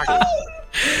 22.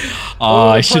 Oh,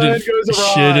 I should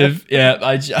have.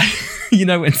 Yeah, you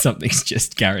know when something's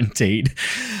just guaranteed.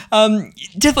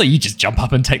 Definitely, you just jump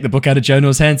up and take the book out of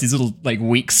Jonah's hands. His little, like,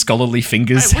 weak, scholarly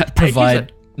fingers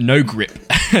provide no grip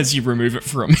as you remove it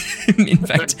from him. In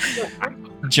fact,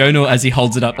 Jonah, as he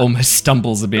holds it up, almost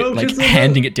stumbles a bit, like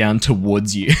handing it down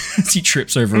towards you as he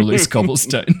trips over a loose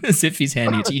cobblestone, as if he's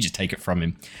handing it to you. You just take it from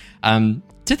him.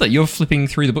 Tithla, you're flipping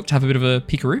through the book to have a bit of a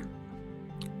peekaroo.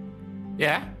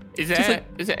 Yeah. Is there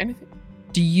anything?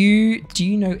 Do you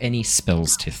know any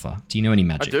spells, Tithla? Do you know any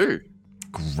magic? I do.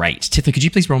 Great. Tithla, could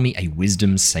you please roll me a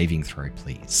wisdom saving throw,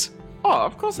 please? Oh,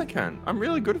 of course I can. I'm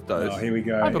really good at those. Oh, here we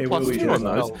go. I have a +2 on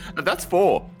those. That's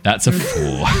 4. That's a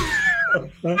 4.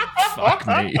 Fuck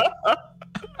me.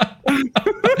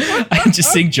 I'm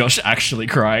just seeing Josh actually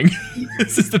crying.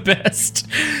 This is the best.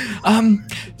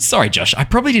 Sorry, Josh. I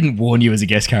probably didn't warn you as a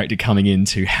guest character coming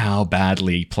into how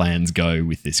badly plans go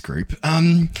with this group.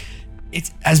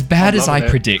 It's as bad as I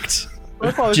predict.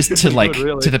 Just to like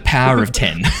to the power of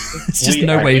 10. It's just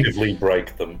no way. We actively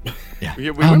break them. Yeah,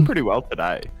 we went pretty well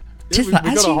today. Tithla,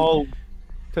 we got a whole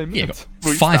 10 minutes.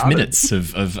 Yeah, 5 minutes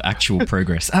of actual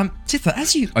progress. Tithla,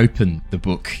 as you open the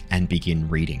book and begin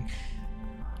reading,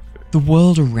 the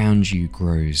world around you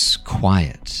grows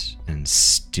quiet and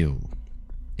still.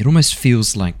 It almost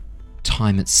feels like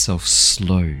time itself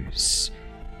slows.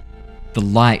 The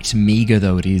light, meager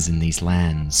though it is in these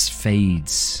lands,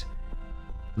 fades,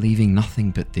 leaving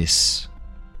nothing but this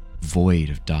void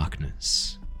of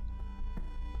darkness.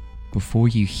 Before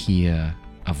you hear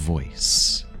a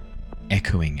voice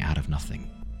echoing out of nothing.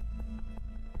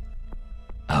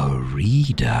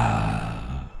 Awry.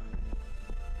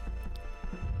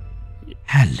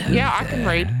 Hello. Yeah, I can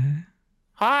read.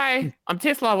 Hi, I'm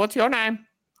Tithla. What's your name?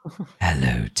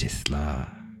 Hello, Tithla.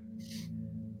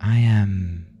 I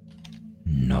am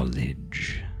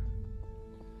knowledge.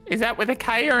 Is that with a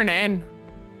K or an N?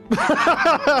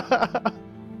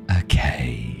 A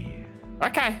K.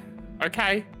 Okay.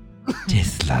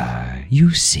 Tithla,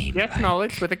 you seem Yes, like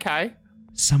knowledge with a K.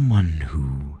 someone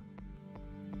who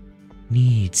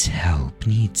needs help,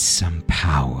 needs some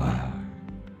power.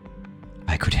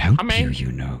 I could help you,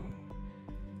 you know.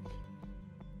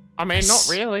 I mean, not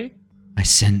really. I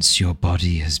sense your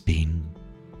body has been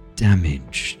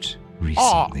damaged recently.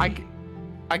 Oh,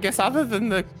 I guess other than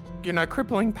the,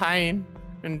 crippling pain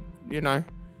and,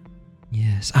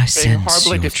 Yes, I sense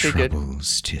horribly your disfigured.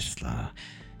 troubles, Tithla.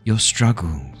 Your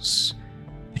struggles.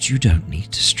 But you don't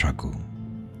need to struggle.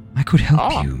 I could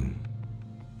help you.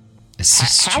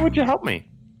 Assist How would you help me?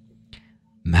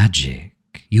 Magic.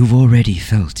 You've already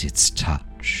felt its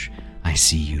touch. I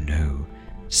see you know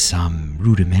some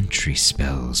rudimentary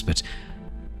spells, but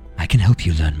I can help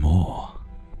you learn more.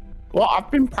 Well,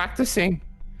 I've been practicing.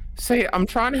 See, I'm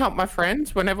trying to help my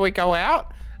friends whenever we go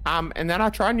out, and then I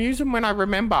try and use them when I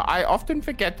remember. I often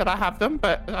forget that I have them,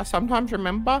 but I sometimes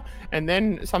remember, and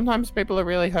then sometimes people are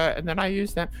really hurt, and then I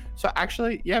use them. So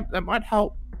actually, yeah, that might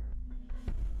help.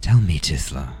 Tell me,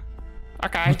 Tithla.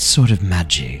 Okay. What sort of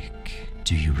magic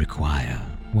do you require?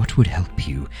 What would help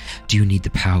you? Do you need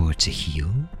the power to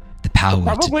heal? The power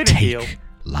Probably to to take heal.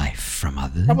 life from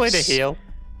others? Probably to heal.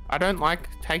 I don't like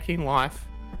taking life.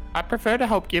 I prefer to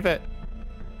help give it.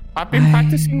 I've been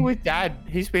practicing with Dad.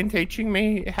 He's been teaching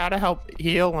me how to help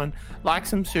heal and like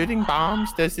some soothing balms.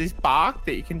 There's this bark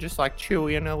that you can just like chew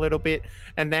in a little bit,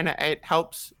 and then it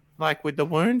helps like with the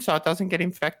wound so it doesn't get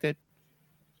infected.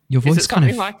 Your voice Is it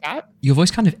something like that? Your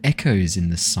voice kind of echoes in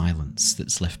the silence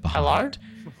that's left behind.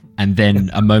 Hello? And then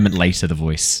a moment later, the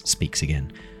voice speaks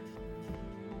again.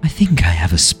 I think I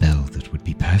have a spell that would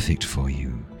be perfect for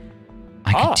you.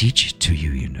 I could teach it to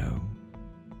you, you know.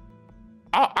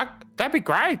 That'd be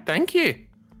great. Thank you.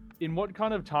 In what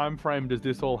kind of time frame does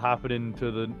this all happen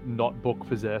into the not book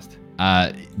possessed?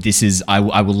 This is. I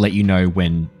will let you know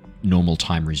when normal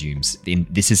time resumes.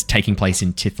 This is taking place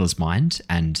in Tithla's mind,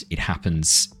 and it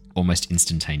happens almost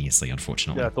instantaneously,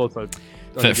 unfortunately. Yeah, I thought so.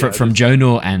 From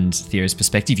Jonor and Theo's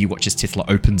perspective, you watch as Tithla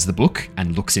opens the book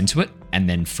and looks into it, and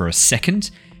then for a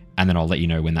second, and then I'll let you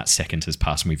know when that second has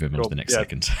passed and we move on to the next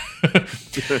second. I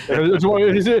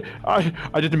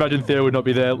didn't imagine Thea would not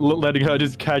be there, letting her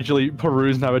just casually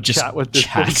peruse and have a chat with this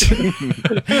person.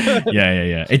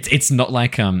 Yeah. It's not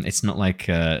like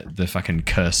the fucking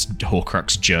cursed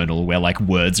Horcrux journal where like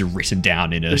words are written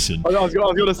down in it. And... I was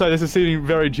going to say this is seeming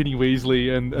very Ginny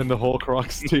Weasley and the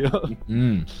Horcrux to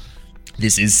you.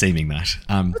 This is seeming that.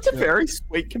 That's a very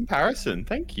sweet comparison.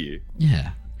 Thank you.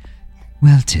 Yeah.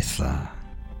 Well, Tithla.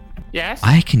 Yes?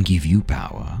 I can give you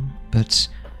power, but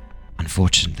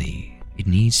unfortunately, it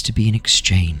needs to be in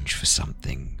exchange for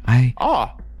something. I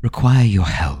require your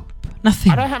help.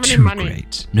 Nothing I don't have any too money.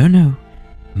 great. No.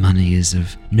 Money is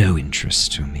of no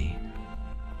interest to me.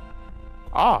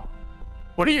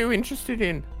 What are you interested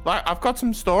in? Like, I've got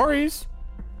some stories.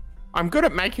 I'm good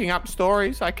at making up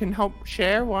stories. I can help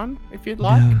share one if you'd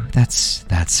like. No, that's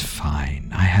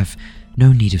fine. I have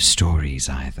no need of stories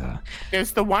either.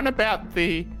 There's the one about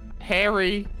the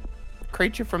hairy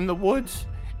creature from the woods.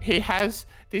 He has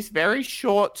this very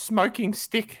short smoking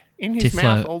stick in his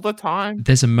mouth all the time.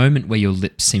 There's a moment where your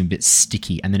lips seem a bit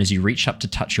sticky, and then as you reach up to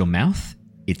touch your mouth,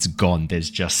 it's gone. There's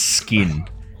just skin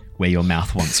where your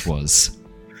mouth once was.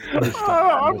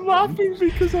 I'm laughing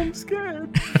because I'm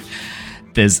scared.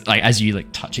 There's like, as you like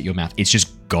touch at your mouth, it's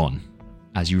just gone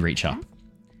as you reach up.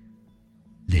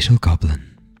 Little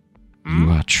goblin, you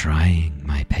are trying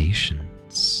my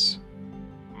patience.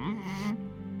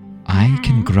 I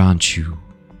can grant you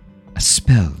a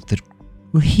spell that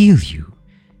will heal you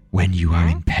when you are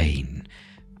in pain,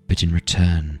 but in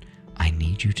return, I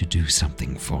need you to do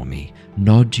something for me.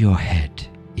 Nod your head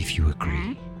if you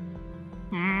agree.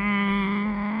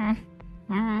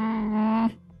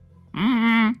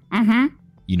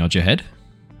 You nod your head?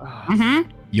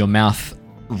 Your mouth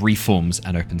reforms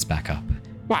and opens back up.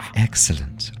 Wow.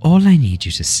 Excellent. All I need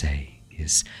you to say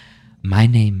is, my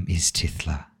name is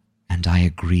Tithla, and I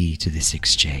agree to this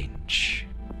exchange.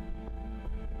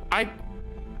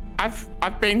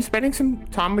 I've been spending some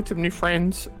time with some new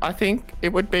friends. I think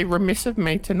it would be remiss of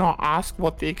me to not ask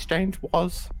what the exchange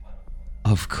was.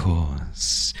 Of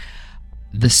course.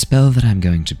 The spell that I'm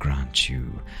going to grant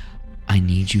you, I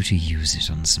need you to use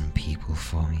it on some people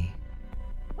for me.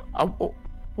 Well,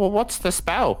 what's the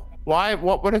spell?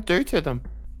 What would it do to them?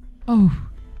 Oh,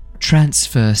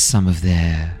 transfer some of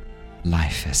their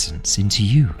life essence into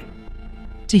you.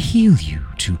 To heal you,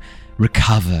 to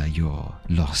recover your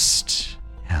lost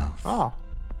health. Oh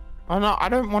no, I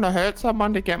don't want to hurt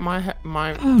someone to get my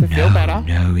to feel better.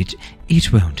 No, it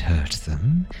won't hurt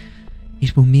them.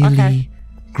 It will merely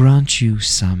grant you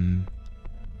some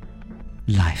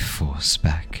life force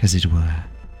back, as it were.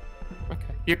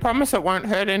 Okay. You promise it won't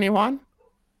hurt anyone?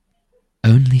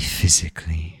 Only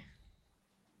physically.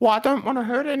 Well, I don't want to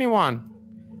hurt anyone.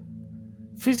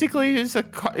 Physically is a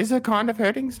kind of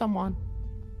hurting someone.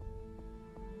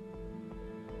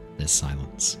 There's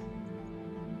silence.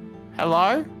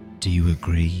 Hello? Do you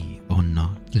agree or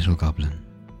not, little goblin?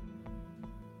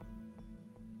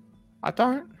 I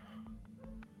don't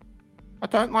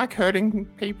like hurting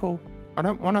people. I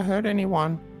don't want to hurt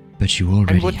anyone. But you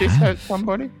already and would this hurt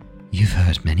somebody? You've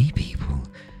hurt many people.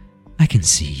 I can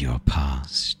see your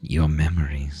past, your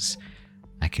memories.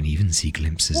 I can even see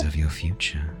glimpses of your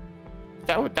future.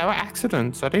 They were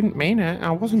accidents. I didn't mean it.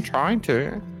 I wasn't trying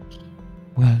to.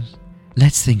 Well,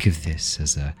 let's think of this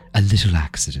as a little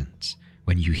accident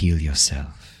when you heal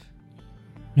yourself.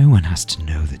 No one has to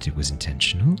know that it was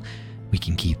intentional. We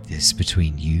can keep this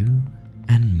between you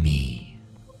and me.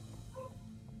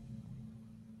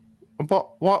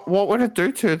 But what would it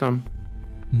do to them?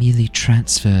 Merely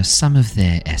transfer some of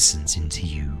their essence into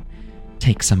you.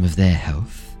 Take some of their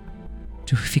health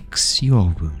to fix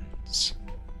your wounds.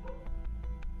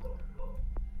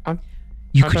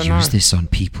 You could use this on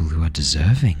people who are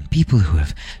deserving, people who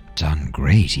have done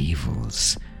great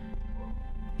evils.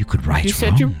 You could right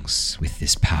wrongs with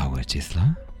this power,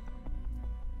 Tithla.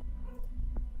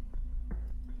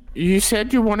 You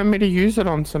said you wanted me to use it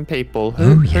on some people.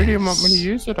 Who do you want me to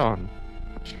use it on?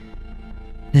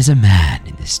 There's a man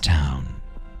in this town,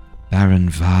 Baron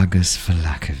Vargas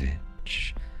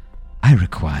Valakovich. I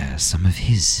require some of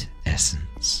his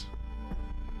essence.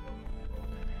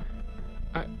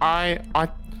 I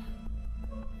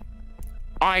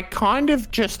kind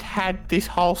of just had this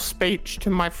whole speech to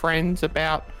my friends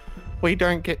about we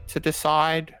don't get to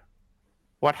decide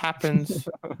what happens.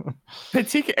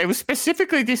 It was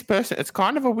specifically this person. It's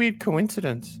kind of a weird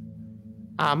coincidence.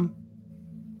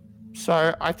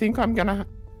 So I think I'm gonna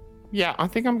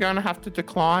have to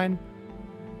decline.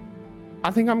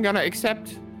 I think I'm gonna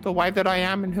accept the way that I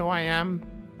am and who I am.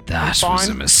 That was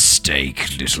a mistake.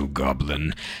 mistake, little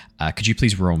goblin. Could you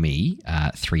please roll me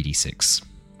 3d6?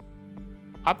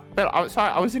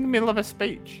 Sorry, I was in the middle of a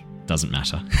speech. Doesn't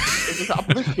matter. It was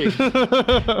uplifting.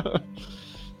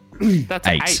 That's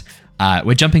 8.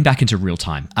 We're jumping back into real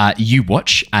time. You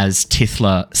watch as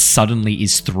Tithla suddenly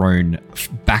is thrown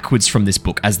backwards from this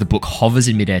book. As the book hovers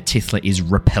in midair, Tithla is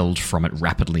repelled from it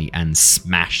rapidly and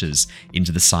smashes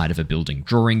into the side of a building,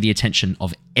 drawing the attention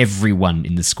of everyone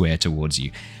in the square towards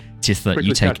you. Tithla,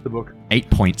 you take 8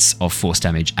 points of force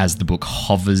damage as the book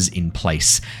hovers in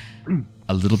place.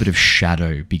 A little bit of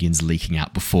shadow begins leaking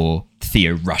out before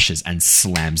Theo rushes and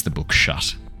slams the book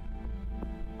shut.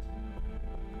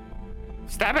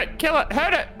 Stab it, kill it,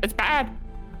 hurt it. It's bad.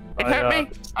 It hurt me.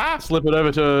 Slip it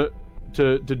over to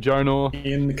Jonor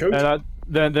in the coat, and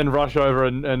then rush over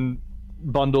and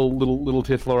bundle little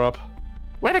Tithla up.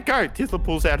 Where'd it go? Tithla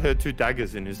pulls out her 2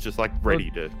 daggers and is just like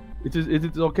ready to. It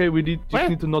is okay. We just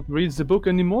need to not read the book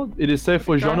anymore. It is safe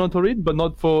for Jonor to read, but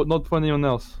not for anyone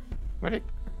else. Where'd it?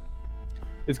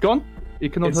 It's gone.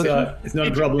 It cannot hurt you. It's not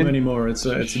a problem anymore. It's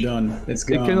done. It's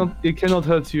gone. It cannot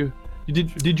hurt you.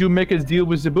 Did you make a deal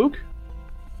with the book?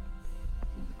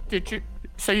 Did you?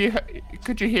 So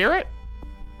could you hear it?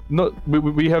 No,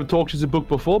 we have talked to the book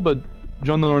before, but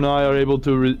Jonor and I are able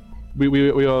to.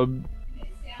 We are.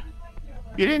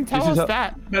 You didn't tell us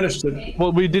that. Understood.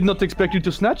 Well, we did not expect you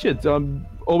to snatch it.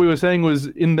 All we were saying was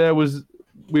in there was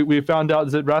we found out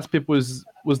that Raspip was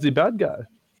the bad guy.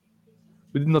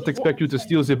 We did not expect you to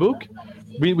steal the book.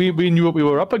 We knew what we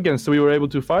were up against, so we were able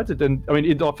to fight it. And I mean,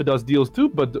 it offered us deals too,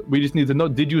 but we just need to know: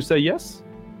 did you say yes?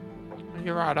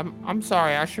 You're right. I'm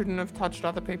sorry. I shouldn't have touched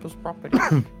other people's property.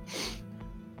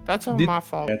 That's all my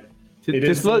fault. It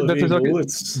is illegal.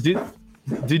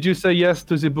 Did you say yes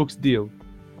to the book's deal?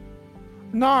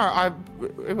 No,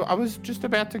 I was just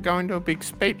about to go into a big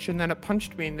speech, and then it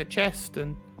punched me in the chest.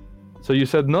 And so you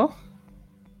said no?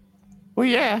 Well,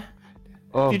 yeah.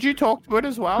 Oh. Did you talk to it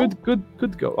as well?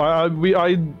 Good go.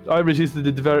 I resisted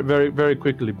it very, very, very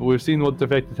quickly, but we've seen what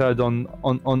effect it had on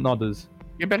others.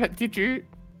 Yeah, but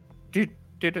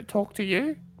did it talk to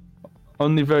you?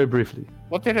 Only very briefly.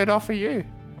 What did it offer you?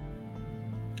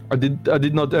 I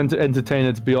did not entertain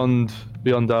it beyond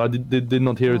that. I did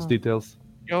not hear its details.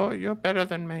 You're better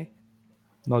than me.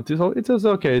 No, it is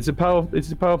okay. It's a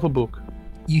powerful book.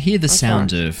 You hear the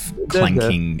sound of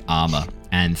clanking armor,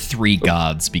 and 3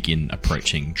 guards begin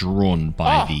approaching, drawn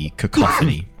by the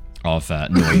cacophony of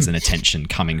noise and attention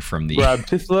coming from the. Grab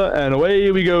Tithla and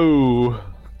away we go.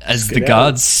 As the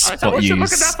guards spot you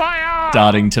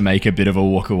starting to make a bit of a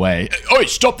walk away. Oi,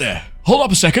 stop there! Hold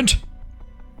up a second!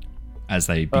 As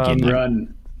they begin.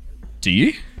 Run. Do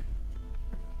you?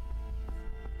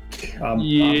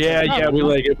 Yeah, we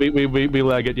lag it. We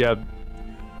lag it, yeah.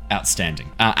 Outstanding.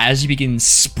 As you begin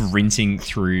sprinting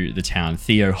through the town,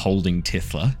 Theo holding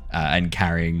Tithla and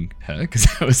carrying her, because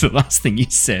that was the last thing you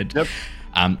said. Yep.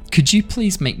 Could you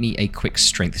please make me a quick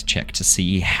strength check to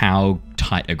see how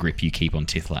tight a grip you keep on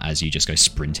Tithla as you just go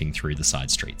sprinting through the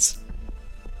side streets?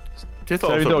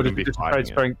 Tithla also wouldn't be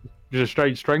fighting just a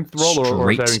straight strength roll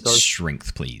or straight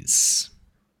strength, please.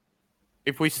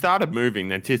 If we started moving,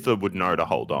 then Tithla would know to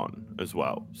hold on as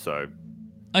well. So,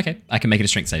 okay, I can make it a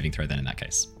strength saving throw then in that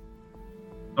case.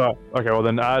 Oh, okay. Well,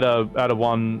 then add a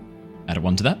 1. Add a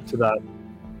 1 to that.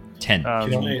 10.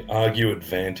 Can I argue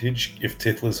advantage if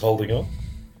Tithla's holding on?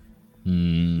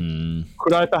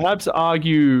 Could I perhaps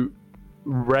argue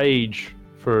rage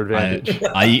for advantage?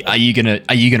 Are you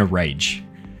gonna rage?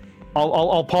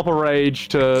 I'll pop a rage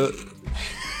to.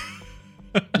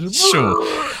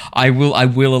 Sure, I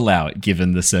will allow it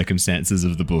given the circumstances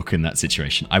of the book in that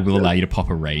situation. I will allow you to pop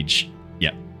a rage.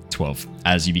 Yep, 12.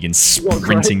 As you begin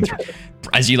sprinting through,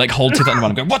 as you like hold Tithla on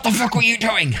one and go, "What the fuck were you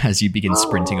doing?" As you begin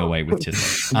sprinting away with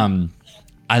Tithla.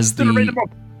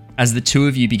 As the two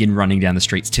of you begin running down the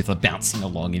streets, Tithla bouncing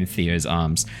along in Theo's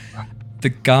arms, the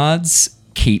guards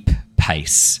keep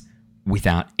pace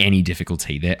without any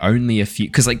difficulty. They're only a few,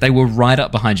 because like they were right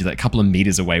up behind you, like a couple of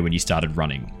meters away when you started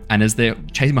running. And as they're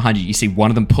chasing behind you, you see one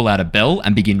of them pull out a bell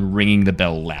and begin ringing the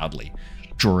bell loudly,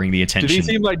 drawing the attention. Do these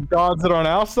seem like guards that are on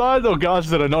our side or guards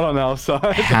that are not on our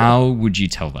side? How would you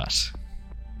tell that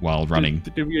while running?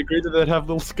 Did we agree that they'd have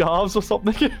little scarves or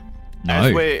something? No.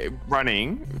 As we're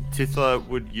running, Tithla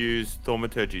would use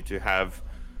thaumaturgy to have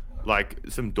like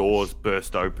some doors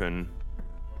burst open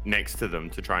next to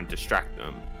them to try and distract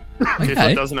them. Okay.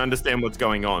 Tithla doesn't understand what's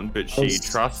going on, but she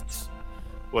trusts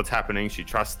what's happening. She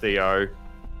trusts Theo.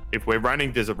 If we're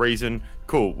running, there's a reason.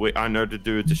 Cool. I know to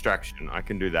do a distraction. I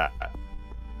can do that.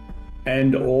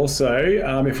 And also,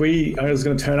 I was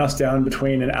going to turn us down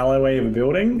between an alleyway of a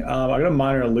building. I got a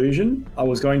minor illusion. I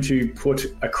was going to put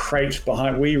a crate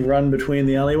behind. We run between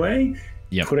the alleyway.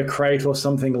 Yep. Put a crate or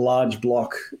something large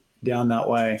block down that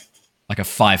way. Like a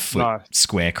 5-foot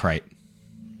square crate.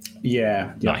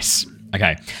 Yeah. Nice.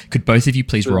 Okay. Could both of you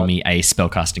please roll me a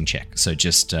spellcasting check? So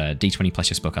just d20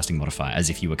 plus your spellcasting modifier, as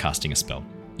if you were casting a spell.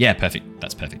 Yeah, perfect.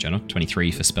 That's perfect, Jonah.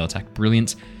 23 for spell attack.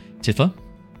 Brilliant. Tiffler?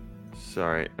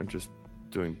 Sorry, I'm just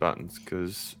doing buttons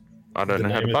because I don't know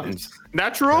how to buttons.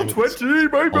 Natural 20,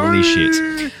 baby! Holy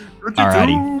shit.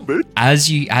 Alrighty. As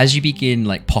you begin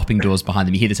like popping doors behind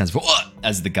them, you hear the sounds of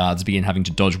as the guards begin having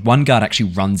to dodge. One guard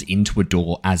actually runs into a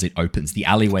door as it opens. The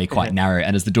alleyway quite narrow,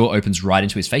 and as the door opens right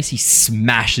into his face, he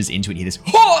smashes into it. You hear this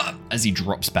as he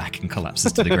drops back and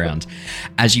collapses to the ground.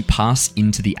 As you pass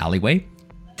into the alleyway,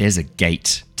 there's a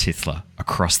gate, Tiffler,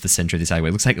 across the center of this alleyway.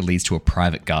 It looks like it leads to a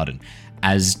private garden.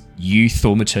 As you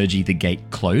thaumaturgy the gate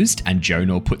closed and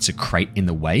Jonor puts a crate in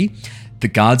the way, the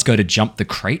guards go to jump the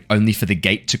crate only for the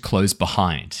gate to close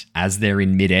behind. As they're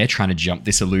in midair trying to jump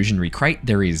this illusionary crate,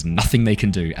 there is nothing they can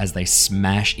do. As they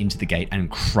smash into the gate and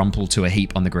crumple to a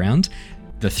heap on the ground,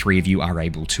 the three of you are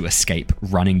able to escape,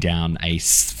 running down a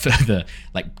further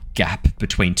gap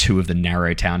between two of the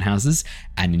narrow townhouses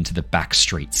and into the back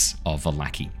streets of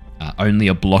Vallaki, only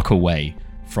a block away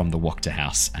from the Wachter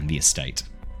house and the estate.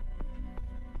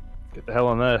 Get the hell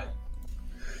on there.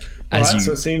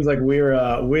 So it seems like we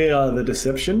are the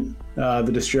deception, the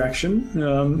distraction.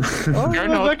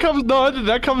 That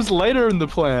comes later in the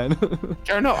plan.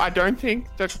 No, I don't think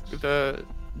the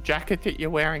jacket that you're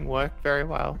wearing worked very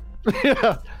well.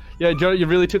 Yeah, Joe, you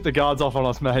really tipped the guards off on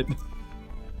us, mate.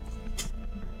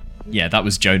 Yeah, that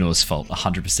was Jonor's fault,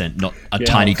 100%. Not a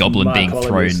tiny goblin being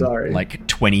thrown like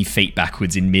 20 feet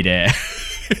backwards in midair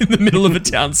in the middle of a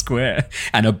town square,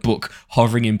 and a book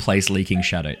hovering in place, leaking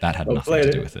shadow. That had nothing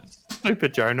to do with it.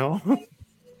 Stupid Jonor.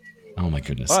 Oh my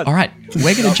goodness! All right,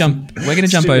 we're gonna jump. We're gonna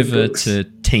jump over to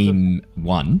Team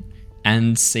 1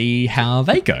 and see how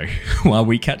they go while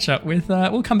we catch up with.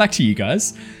 We'll come back to you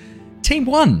guys. Team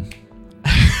 1,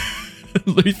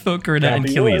 Luther, Grinna, and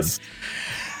Killian.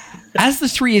 As the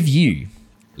three of you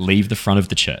leave the front of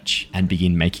the church and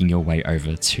begin making your way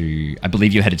over to, I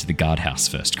believe you're headed to the guardhouse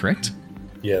first, correct?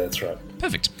 Yeah, that's right.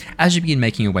 Perfect. As you begin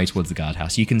making your way towards the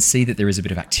guardhouse, you can see that there is a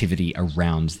bit of activity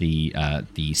around the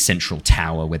central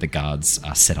tower where the guards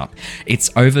are set up. It's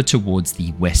over towards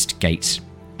the west gate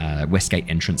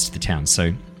entrance to the town.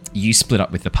 So you split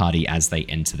up with the party as they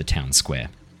enter the town square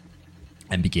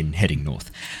and begin heading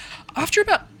north. After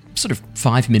about sort of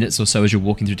 5 minutes or so as you're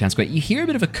walking through town square, you hear a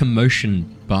bit of a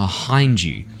commotion behind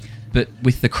you. But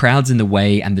with the crowds in the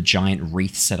way and the giant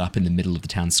wreath set up in the middle of the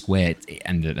town square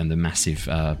and the massive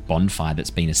bonfire that's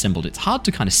been assembled, it's hard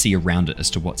to kind of see around it as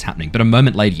to what's happening. But a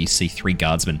moment later, you see 3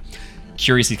 guardsmen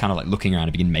curiously kind of like looking around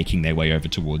and begin making their way over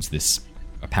towards this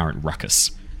apparent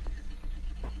ruckus.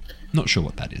 Not sure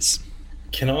what that is.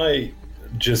 Can I,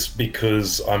 just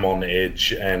because I'm on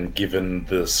edge and given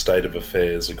the state of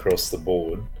affairs across the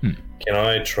board, can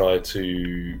I try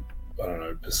to, I don't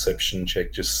know, perception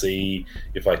check, just see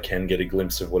if I can get a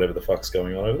glimpse of whatever the fuck's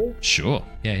going on over there? Sure.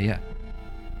 Yeah.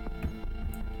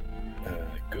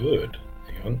 Good.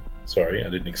 Hang on. Sorry, I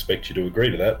didn't expect you to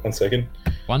agree to that. 1 second.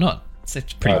 Why not? It's a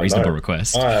pretty reasonable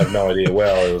request. I have no idea.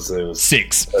 Well, it was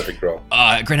 6. Perfect roll.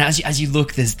 Granted, as you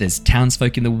look, there's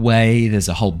townsfolk in the way. There's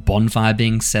a whole bonfire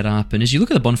being set up, and as you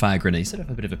look at the bonfire, Granted, you sort of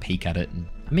have a bit of a peek at it. And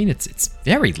I mean, it's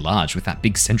very large with that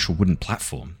big central wooden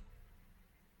platform.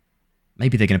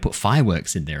 Maybe they're going to put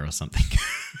fireworks in there or something.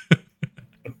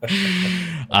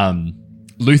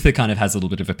 Luther kind of has a little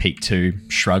bit of a peek too,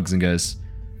 shrugs and goes,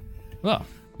 "Well,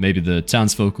 maybe the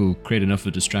townsfolk will create enough of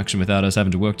a distraction without us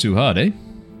having to work too hard, eh?"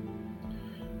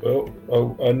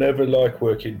 Well, I never like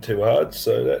working too hard,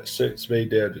 so that suits me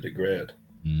down to the ground.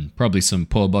 Probably some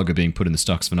poor bugger being put in the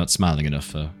stocks for not smiling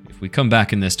enough. If we come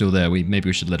back and they're still there, maybe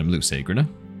we should let them loose, eh, Grinna?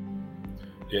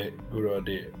 Yeah, good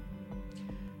idea.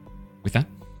 With that,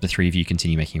 the three of you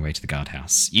continue making your way to the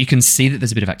guardhouse. You can see that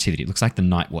there's a bit of activity. It looks like the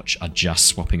Night Watch are just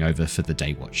swapping over for the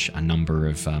Day Watch. A number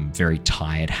of very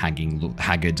tired,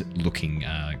 haggard-looking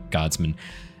guardsmen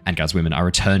and guardswomen are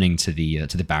returning to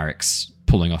the barracks,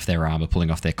 pulling off their armor, pulling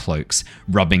off their cloaks,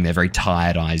 rubbing their very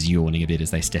tired eyes, yawning a bit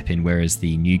as they step in, whereas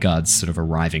the new guards sort of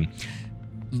arriving,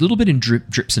 a little bit in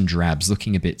drips and drabs,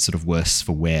 looking a bit sort of worse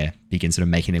for wear, begin sort of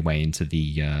making their way into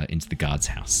the guard's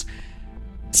house.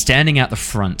 Standing out the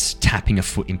front, tapping a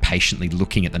foot impatiently,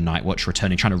 looking at the Night Watch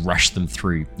returning, trying to rush them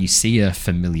through, you see a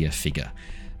familiar figure.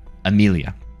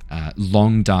 Amelia.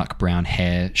 Long, dark brown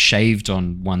hair, shaved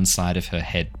on one side of her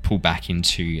head, pulled back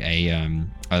into a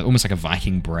almost like a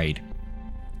Viking braid.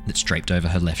 that's draped over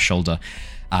her left shoulder,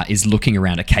 is looking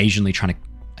around, occasionally trying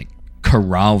to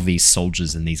corral these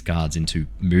soldiers and these guards into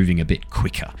moving a bit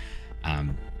quicker.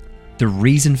 The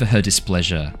reason for her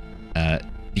displeasure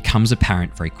becomes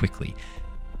apparent very quickly.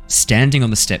 Standing on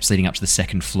the steps leading up to the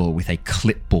second floor with a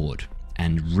clipboard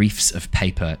and reefs of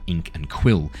paper, ink, and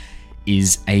quill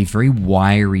is a very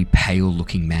wiry,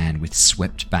 pale-looking man with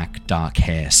swept-back dark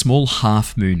hair, small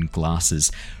half-moon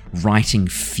glasses, writing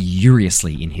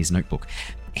furiously in his notebook.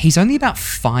 He's only about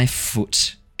 5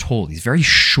 foot tall. He's very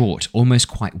short, almost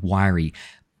quite wiry,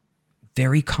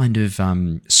 very kind of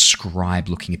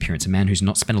scribe-looking appearance, a man who's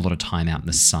not spent a lot of time out in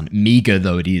the sun, meager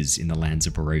though it is in the lands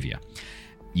of Barovia.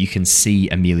 You can see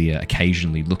Amelia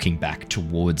occasionally looking back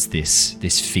towards this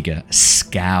figure, a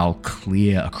scowl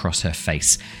clear across her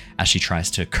face as she tries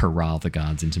to corral the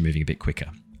guards into moving a bit quicker.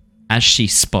 As she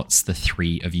spots the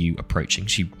 3 of you approaching,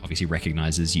 she obviously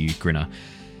recognizes you, Grinner.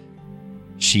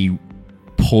 She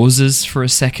pauses for a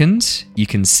second. You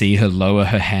can see her lower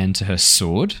her hand to her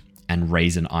sword and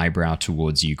raise an eyebrow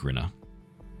towards you, Grinner.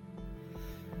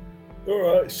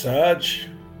 All right, Sarge.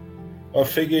 I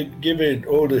figured, given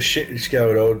all the shit that's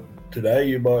going on today,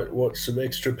 you might want some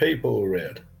extra people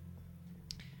around.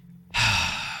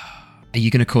 Are you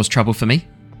going to cause trouble for me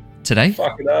today?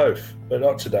 Fucking oath, but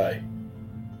not today.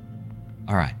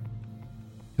 All right.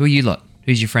 Who are you lot?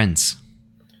 Who's your friends?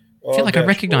 I feel like I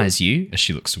recognize you, as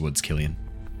she looks towards Killian.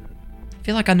 I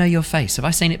feel like I know your face. Have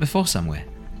I seen it before somewhere?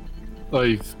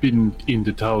 I've been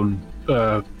into town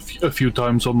a few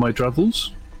times on my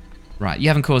travels. Right, you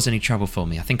haven't caused any trouble for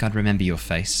me. I think I'd remember your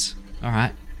face. All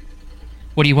right.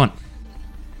 What do you want?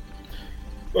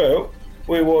 Well,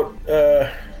 we want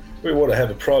to have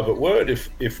a private word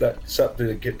if that's something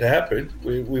that get to happen.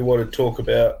 We want to talk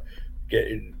about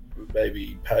getting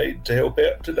maybe paid to help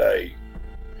out today.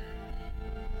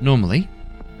 Normally,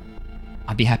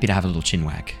 I'd be happy to have a little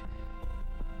chinwag.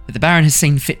 But the Baron has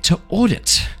seen fit to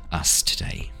audit us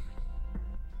today.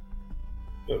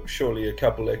 Well, surely a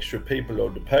couple extra people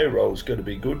on the payroll is going to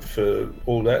be good for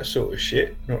all that sort of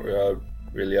shit. Not really, I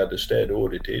really understand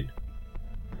auditing.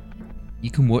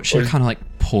 You can watch her kind of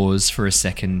like pause for a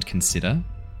second, consider.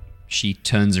 She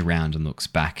turns around and looks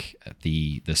back at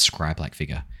the scribe-like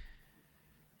figure.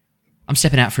 I'm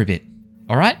stepping out for a bit,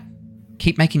 all right?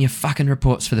 Keep making your fucking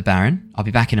reports for the Baron. I'll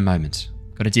be back in a moment.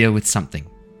 Got to deal with something.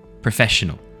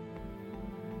 Professional.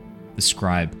 The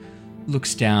scribe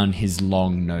looks down his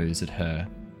long nose at her,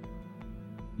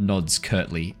 nods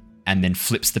curtly, and then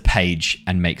flips the page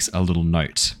and makes a little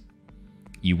note.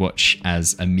 You watch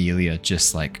as Amelia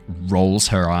just like rolls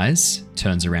her eyes,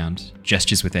 turns around,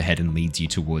 gestures with her head, and leads you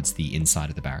towards the inside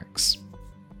of the barracks.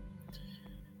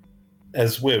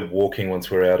 As we're walking,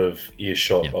 once we're out of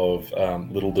earshot of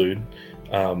little dude,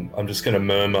 I'm just going to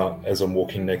murmur as I'm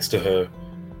walking next to her,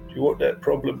 do you want that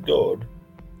problem gone?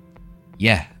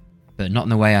 Yeah, but not in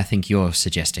the way I think you're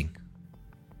suggesting.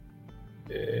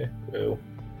 Yeah, well,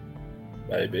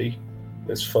 maybe.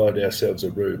 Let's find ourselves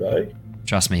a room, eh?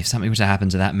 Trust me, if something were to happen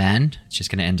to that man, it's just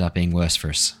going to end up being worse for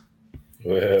us.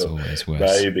 Well, it's always worse.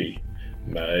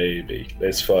 Maybe.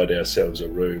 Let's find ourselves a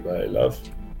room, eh, love?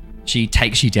 She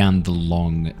takes you down the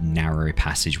long, narrow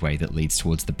passageway that leads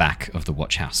towards the back of the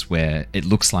watch house, where it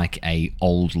looks like a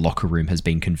old locker room has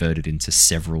been converted into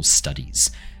several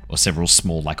studies, or several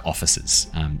small, like,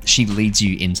 offices. She leads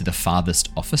you into the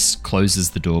farthest office, closes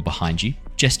the door behind you,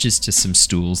 gestures to some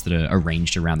stools that are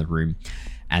arranged around the room,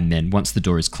 and then once the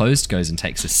door is closed, goes and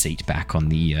takes a seat back on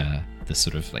the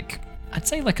sort of, like, I'd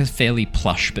say like a fairly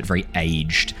plush but very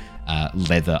aged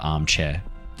leather armchair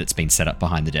that's been set up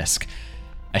behind the desk.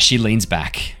 As she leans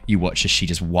back, you watch as she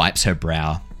just wipes her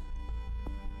brow,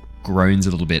 groans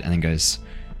a little bit, and then goes,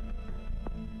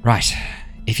 right,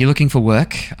 if you're looking for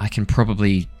work, I can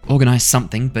probably organize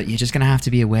something, but you're just going to have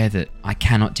to be aware that I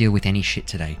cannot deal with any shit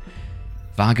today.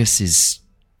 Vargas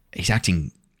he's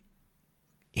acting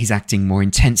more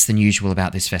intense than usual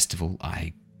about this festival.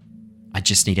 I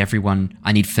just need everyone,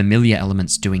 I need familiar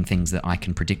elements doing things that I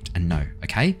can predict and know,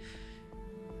 okay?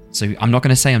 So I'm not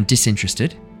going to say I'm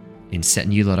disinterested in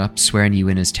setting you lot up, swearing you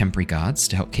in as temporary guards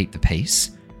to help keep the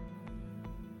peace.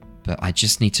 But I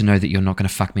just need to know that you're not going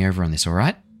to fuck me over on this, all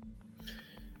right?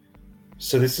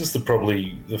 So this is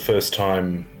probably the first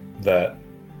time that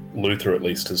Luther at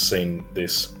least has seen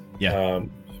this. Yeah.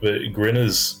 But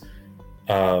Grinner's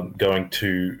going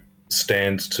to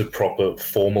stand to proper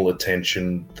formal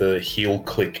attention, the heel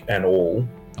click and all.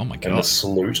 Oh my God. And the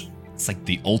salute. It's like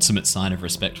the ultimate sign of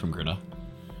respect from Grinner.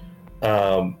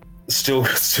 Still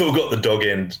got the dog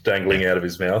end dangling out of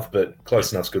his mouth, but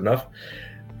close enough's good enough.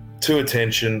 To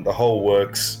attention, the whole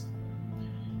works.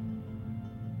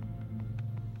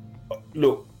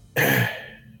 Look,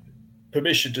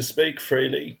 permission to speak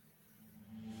freely?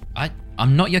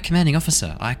 I'm not your commanding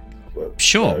officer.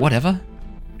 Sure, whatever.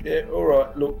 Yeah, all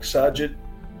right. Look, Sergeant.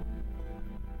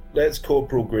 That's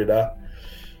Corporal Grinner.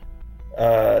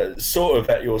 Sort of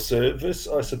at your service,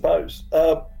 I suppose.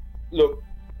 Look.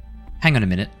 Hang on a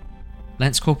minute.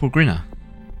 Lance Corporal Grinner.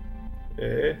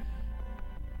 Yeah?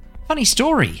 Funny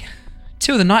story.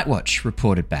 2 of the Night Watch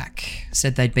reported back.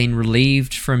 Said they'd been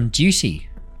relieved from duty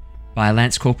by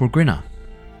Lance Corporal Grinner.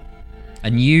 A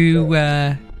new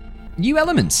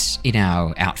element in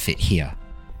our outfit here.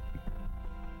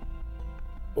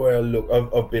 Well,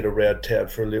 look, I've been around town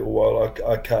for a little while.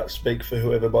 I can't speak for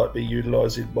whoever might be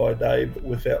utilising my name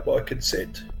without my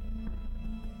consent.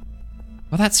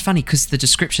 Well, that's funny, because the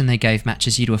description they gave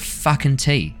matches you to a fucking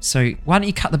T. So why don't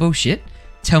you cut the bullshit?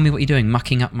 Tell me what you're doing,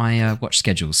 mucking up my watch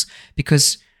schedules.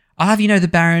 Because I'll have you know the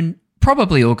Baron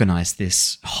probably organised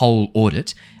this whole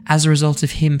audit as a result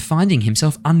of him finding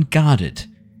himself unguarded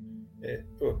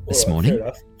this morning.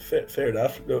 Fair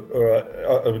enough. Look, all right,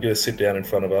 I'm going to sit down in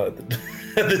front of her at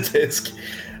the desk.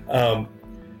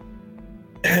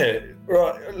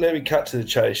 Right, let me cut to the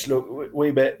chase. Look,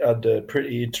 we met under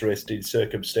pretty interesting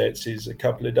circumstances a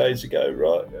couple of days ago,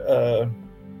 right?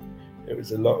 There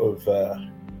was a lot of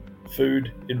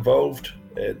food involved,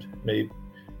 and me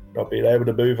not being able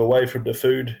to move away from the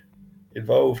food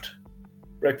involved,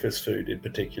 breakfast food in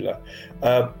particular.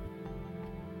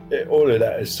 All of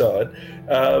that aside,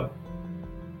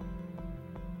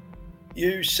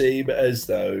 you seem as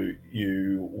though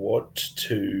you want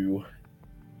to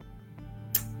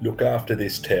look after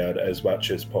this town as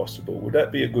much as possible. Would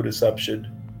that be a good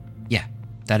assumption? Yeah,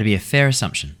 that'd be a fair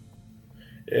assumption.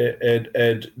 And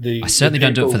I certainly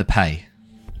don't do it for the pay.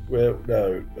 Well,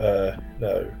 no.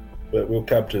 But we'll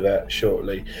come to that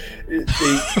shortly.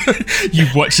 You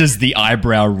watch as the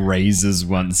eyebrow raises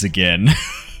once again.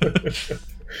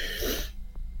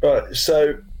 Right,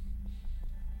 so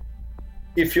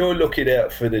if you're looking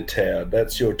out for the town,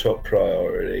 that's your top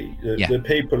priority. The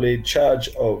people in charge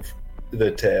of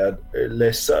the town,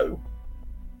 less so.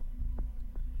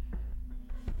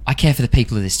 I care for the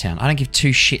people of this town. I don't give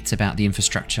 2 shits about the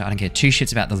infrastructure. I don't care 2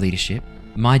 shits about the leadership.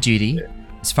 My duty,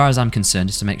 as far as I'm concerned,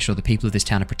 is to make sure the people of this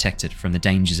town are protected from the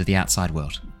dangers of the outside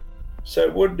world.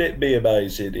 So wouldn't it be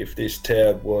amazing if this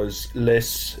town was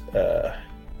less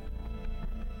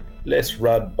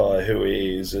run by who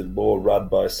he is and more run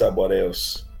by someone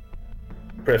else,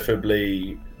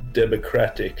 preferably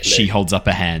democratically? She holds up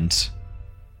a hand,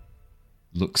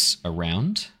 looks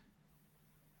around,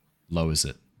 lowers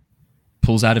it,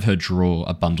 pulls out of her drawer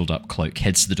a bundled up cloak,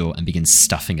 heads to the door and begins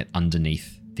stuffing it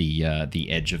underneath the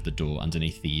edge of the door,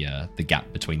 underneath the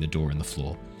gap between the door and the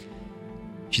floor.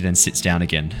 She then sits down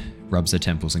again, rubs her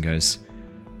temples and goes,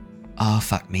 "Oh,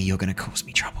 fuck me, you're going to cause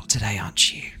me trouble today,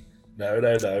 aren't you?" No.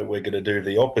 We're going to do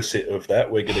the opposite of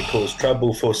that. We're going to cause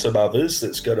trouble for some others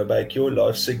that's going to make your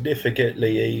life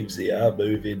significantly easier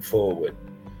moving forward.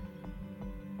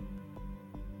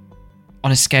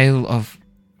 On a scale of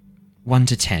 1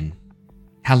 to 10,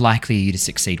 how likely are you to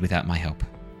succeed without my help?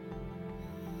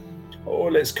 Oh,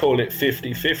 let's call it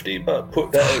 50-50, but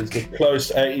put that as a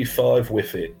close 85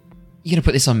 with it. You're going to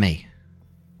put this on me?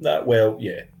 No, well,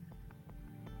 yeah.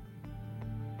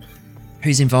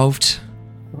 Who's involved?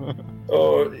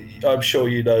 Oh, I'm sure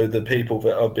you know the people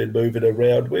that I've been moving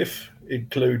around with,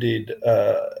 including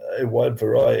a wide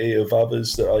variety of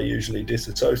others that I usually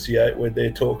disassociate when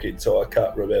they're talking, so I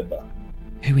can't remember.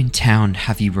 Who in town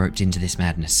have you roped into this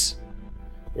madness?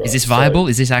 Right, is this viable?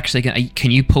 Is this actually going to... Can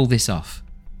you pull this off?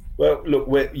 Well,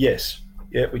 look, yes.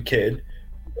 Yeah, we can.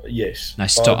 Yes. No,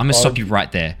 stop. I'm going to stop you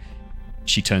right there.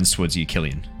 She turns towards you,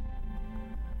 Killian.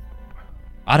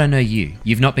 I don't know you.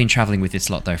 You've not been travelling with this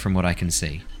lot, though, from what I can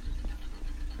see.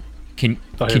 Can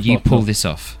you pull this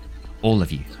off? All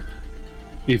of you?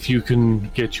 If you can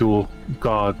get your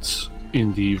guards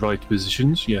in the right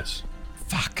positions, yes.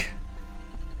 Fuck.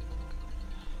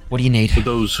 What do you need? For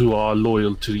those who are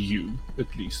loyal to you,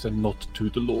 at least, and not to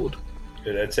the Lord.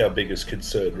 Yeah, that's our biggest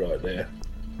concern right now.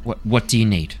 What do you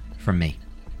need from me?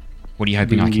 What are you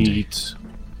hoping I can do?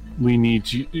 We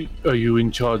need you. Are you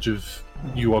in charge of...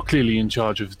 You are clearly in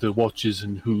charge of the watches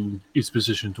and who is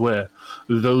positioned where.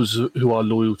 Those who are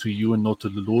loyal to you and not to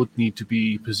the Lord need to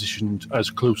be positioned as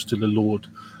close to the Lord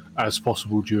as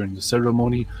possible during the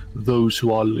ceremony. Those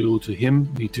who are loyal to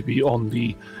him need to be on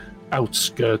the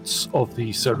outskirts of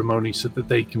the ceremony so that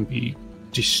they can be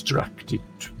distracted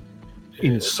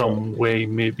in some way,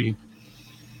 maybe.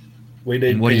 We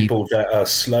need people that are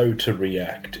slow to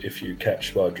react, if you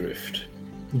catch my drift.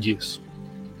 Yes.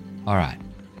 All right.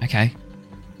 Okay.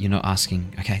 You're not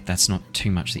asking... Okay, that's not too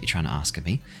much that you're trying to ask of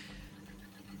me.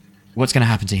 What's going to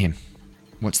happen to him?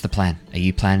 What's the plan? Are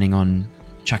you planning on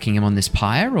chucking him on this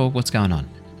pyre, or what's going on?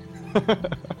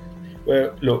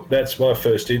 Well, look, that's my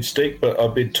first instinct, but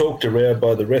I've been talked around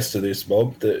by the rest of this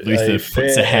mob. That Luther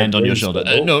puts a hand on your shoulder.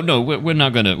 No, we're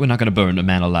not gonna burn a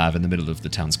man alive in the middle of the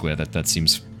town square. That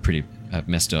seems pretty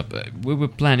messed up. We're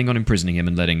planning on imprisoning him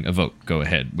and letting a vote go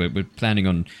ahead. We're planning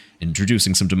on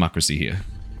introducing some democracy here.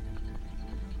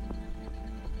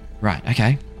 Right.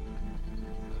 Okay.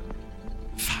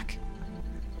 Fuck.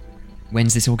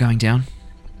 When's this all going down?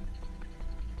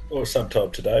 Or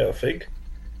sometime today, I think.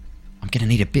 I'm going to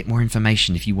need a bit more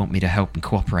information if you want me to help and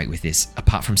cooperate with this,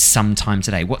 apart from sometime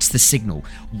today. What's the signal?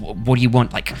 What do you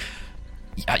want? Like,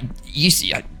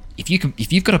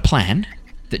 if you've got a plan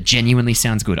that genuinely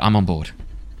sounds good, I'm on board.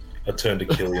 I turned to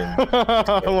Killian.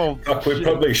 Fuck, we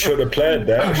probably should have planned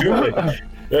that, shouldn't we?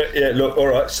 Yeah, look, all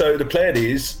right. So the plan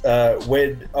is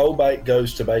when old mate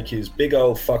goes to make his big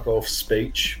old fuck off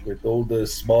speech with all the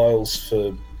smiles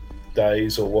for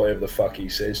days or whatever the fuck he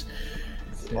says.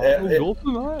 When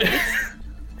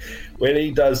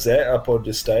he does that up on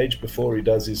the stage before he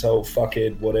does his whole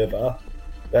fuckhead whatever,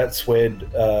 that's when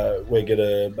we're going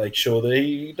to make sure that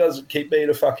he doesn't keep being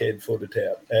a fuckhead for the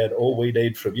town. And all we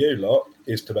need from you lot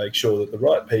is to make sure that the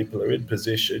right people are in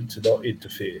position to not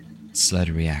interfere. Slow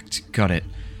to react. Got it.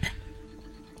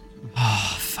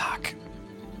 Oh, fuck.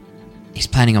 He's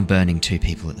planning on burning 2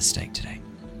 people at the stake today.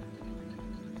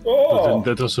 But then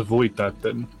let us avoid that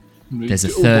then. There's a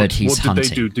third he's hunting.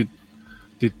 What did they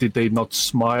do? Did they not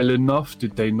smile enough?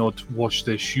 Did they not wash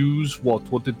their shoes?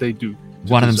 What did they do?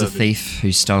 One of them's a thief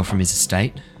who stole from his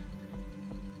estate.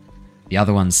 The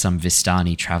other one's some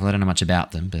Vistani traveller. I don't know much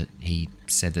about them, but he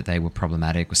said that they were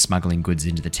problematic, were smuggling goods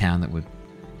into the town that were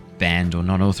banned or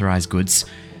non-authorised goods.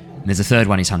 And there's a third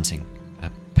one he's hunting. A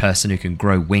person who can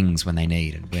grow wings when they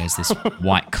need and wears this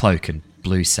white cloak and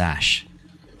blue sash.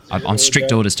 I'm on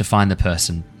strict orders to find the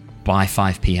person by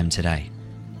 5 p.m. today.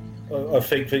 I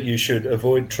think that you should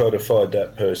avoid trying to find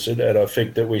that person, and I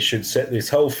think that we should set this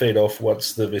whole thing off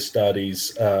once the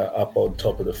Vistani's up on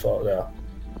top of the fire.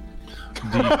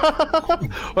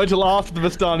 Wait till after the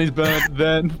Vistani's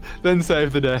burnt, then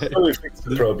save the day.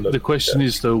 The question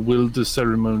is, though, will the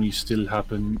ceremony still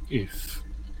happen if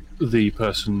the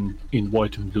person in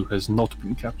white and blue has not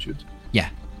been captured? Yeah.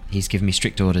 He's given me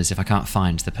strict orders. If I can't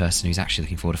find the person who's actually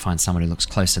looking for, to find someone who looks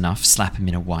close enough, slap him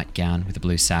in a white gown with a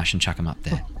blue sash and chuck him up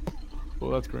there.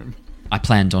 Well, that's grim. I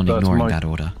planned on ignoring that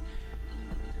order.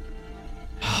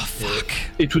 Oh, fuck.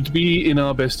 It would be in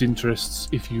our best interests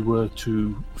if you were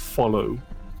to follow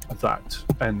that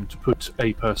and put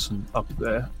a person up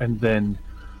there, and then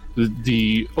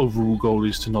the overall goal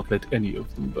is to not let any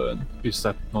of them burn. Is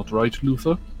that not right,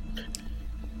 Luther?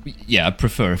 Yeah, I'd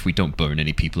prefer if we don't burn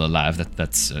any people alive.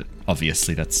 That's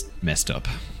obviously that's messed up.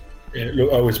 Yeah,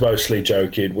 look, I was mostly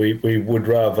joking. We would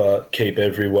rather keep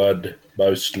everyone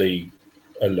mostly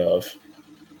alive.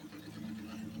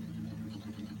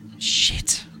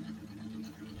 Shit.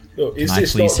 Look, is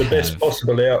this not the best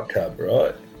possible outcome,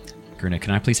 right? Grinner,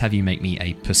 can I please have you make me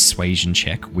a persuasion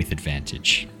check with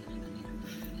advantage?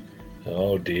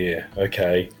 Oh dear.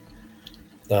 Okay.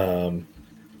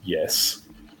 Yes.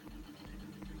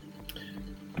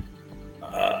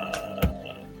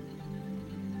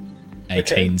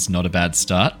 18's not a bad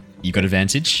start. You got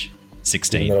advantage.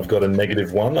 16. And I've got a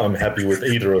 -1. I'm happy with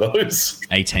either of those.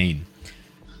 18.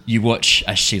 You watch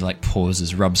as she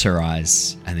pauses, rubs her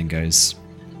eyes, and then goes,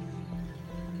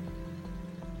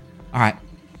 "All right,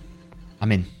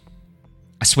 I'm in.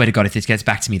 I swear to God, if this gets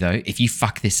back to me though, if you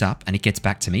fuck this up and it gets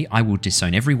back to me, I will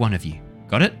disown every one of you.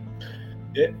 Got it?"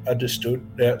 Yeah, understood.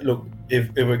 Now, look, if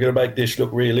we're going to make this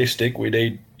look realistic, we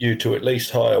need you to at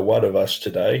least hire one of us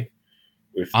today.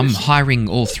 I'm hiring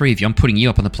all 3 of you. I'm putting you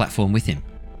up on the platform with him.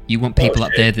 You want people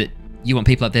up there that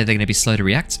they're going to be slow to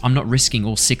react? I'm not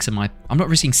risking 6 of my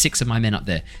men up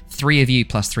there. 3 of you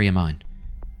plus 3 of mine.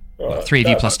 3 of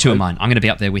you plus 2 of mine. I'm going to be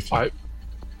up there with you.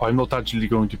 I'm not actually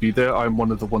going to be there. I'm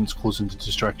one of the ones causing the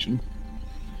distraction.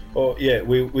 Oh yeah,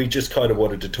 we just kind of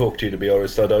wanted to talk to you, to be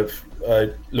honest.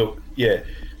 Look, yeah.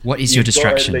 What is your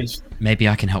distraction? Maybe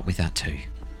I can help with that too.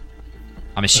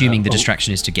 I'm assuming the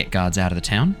distraction is to get guards out of the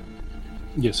town?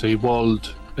 Yes, a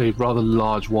rather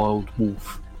large wild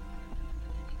wolf.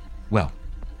 Well,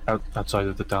 outside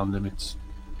of the town limits.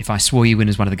 If I swore you in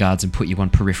as one of the guards and put you on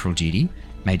peripheral duty,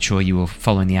 made sure you were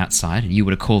following the outside, and you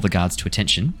were to call the guards to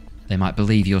attention, they might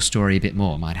believe your story a bit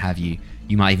more.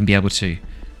 You might even be able to...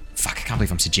 Fuck, I can't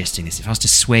believe I'm suggesting this. If I was to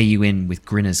swear you in with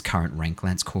Grinner's current rank,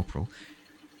 Lance Corporal...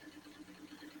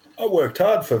 I worked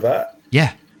hard for that.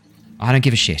 Yeah. I don't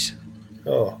give a shit.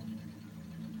 Oh.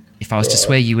 If I was to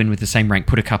swear you in with the same rank,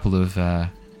 put a couple of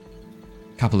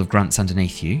couple of grunts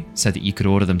underneath you so that you could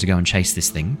order them to go and chase this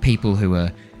thing. People who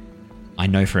are, I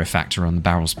know for a fact, are on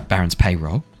the Baron's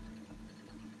payroll.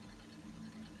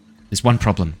 There's one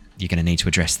problem you're going to need to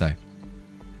address, though.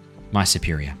 My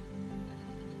superior.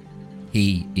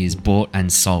 He is bought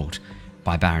and sold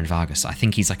by Baron Vargas. I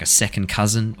think he's like a second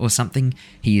cousin or something.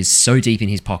 He is so deep in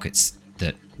his pockets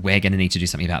that we're going to need to do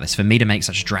something about this. For me to make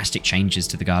such drastic changes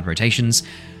to the guard rotations,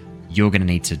 you're going to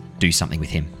need to do something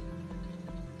with him.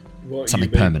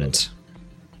 Something permanent.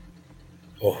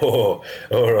 Oh,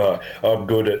 all right. I'm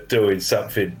good at doing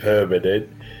something permanent.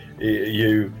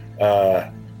 You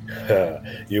want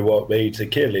me to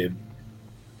kill him?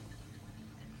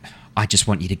 I just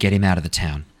want you to get him out of the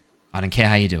town. I don't care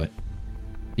how you do it.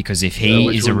 Because if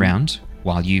he is around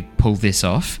while you pull this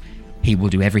off, he will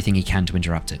do everything he can to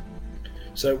interrupt it.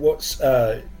 So what's...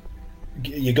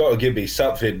 you got to give me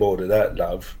something more than that,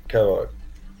 love. Come on.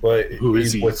 Well, who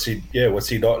is he? What's he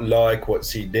not like?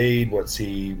 What's he need? What's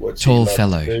he tall like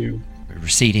fellow, to do?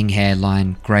 receding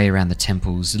hairline, grey around the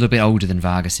temples, a little bit older than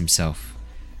Vargas himself.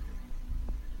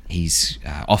 He's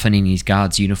often in his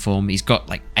guard's uniform. He's got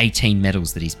like 18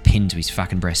 medals that he's pinned to his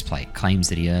fucking breastplate. Claims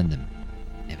that he earned them.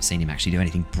 Never seen him actually do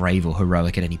anything brave or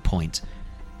heroic at any point.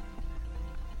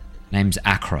 Name's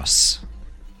Akros.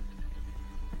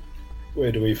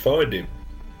 Where do we find him?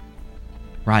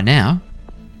 Right now,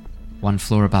 one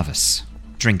floor above us.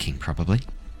 Drinking, probably.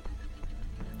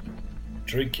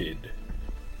 Drinking.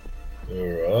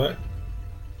 Alright.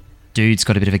 Dude's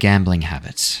got a bit of a gambling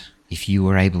habit. If you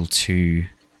were able to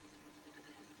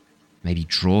maybe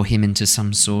draw him into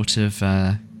some sort of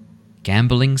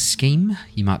gambling scheme,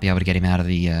 you might be able to get him out of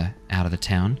the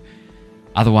town.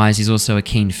 Otherwise, he's also a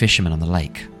keen fisherman on the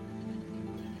lake.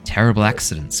 Terrible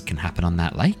accidents can happen on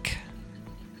that lake.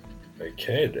 They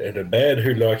can. And a man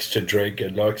who likes to drink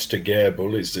and likes to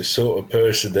gamble is the sort of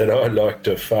person that I like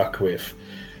to fuck with.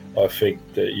 I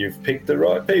think that you've picked the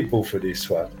right people for this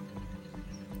one.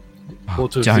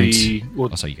 What of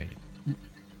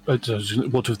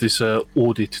what of this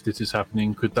audit that is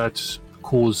happening? Could that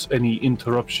cause any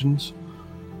interruptions?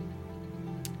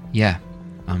 Yeah,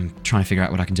 I'm trying to figure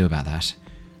out what I can do about that.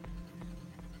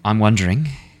 I'm wondering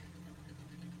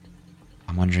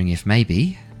if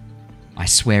maybe I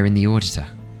swear in the auditor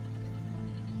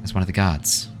as one of the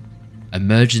guards.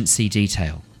 Emergency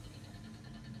detail.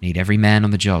 Need every man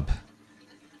on the job.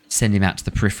 Send him out to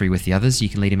the periphery with the others. You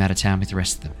can lead him out of town with the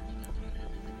rest of them.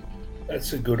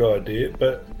 That's a good idea,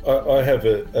 but I have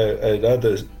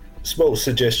another small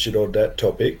suggestion on that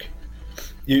topic.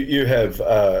 You have,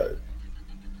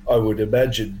 I would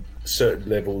imagine, certain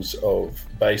levels of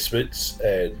basements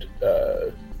and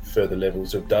further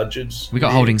levels of dungeons. We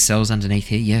got holding cells underneath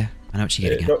here, yeah. I know what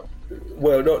you're getting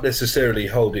at. Not necessarily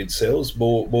holding cells,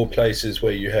 more places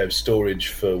where you have storage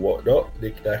for whatnot,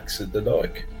 knickknacks and the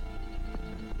like.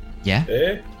 Yeah?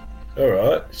 Yeah?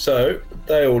 Alright, so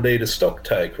they all need a stock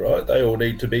take, right? They all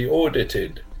need to be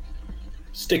audited.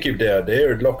 Stick him down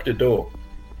there and lock the door.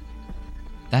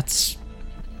 That's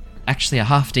actually a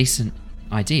half-decent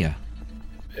idea.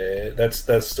 Yeah,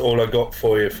 that's all I got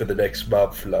for you for the next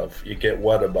month, love. You get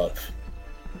one a month.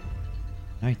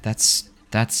 No, that's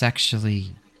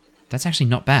actually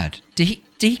not bad. Did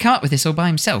he come up with this all by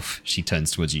himself? She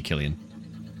turns towards you, Killian.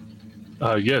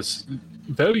 Yes.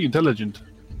 Very intelligent.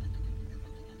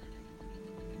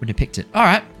 Wouldn't have picked it.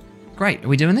 Alright. Great. Are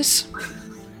we doing this?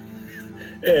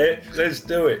 Yeah, let's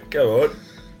do it. Go on.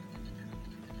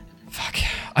 Fuck.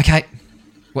 Okay.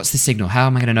 What's the signal? How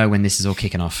am I going to know when this is all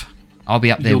kicking off? I'll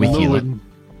be up there with you.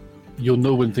 You'll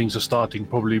know when things are starting,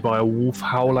 probably by a wolf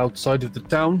howl outside of the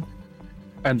town,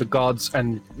 and the guards,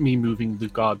 and me moving the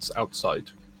guards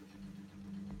outside.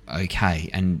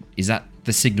 Okay, and is that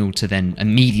the signal to then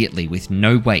immediately, with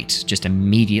no wait, just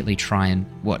immediately try and...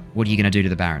 What are you going to do to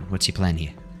the Baron? What's your plan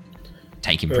here?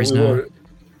 Take him prisoner?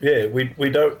 We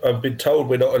don't... I've been told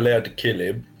we're not allowed to kill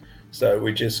him, so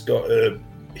we just got to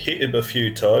hit him a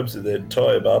few times and then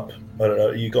tie him up. I don't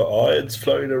know, you got irons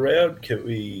floating around? Can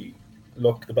we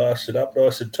lock the bastard up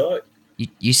nice and tight?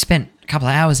 You spent a couple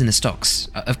of hours in the stocks.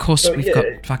 Of course we've got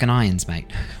fucking irons,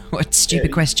 mate. What a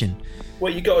stupid question.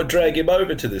 Well, you got to drag him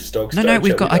over to the stocks. No,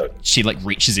 we've got... She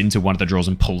reaches into one of the drawers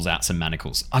and pulls out some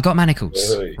manacles. I got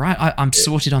manacles, right? I'm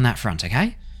sorted on that front,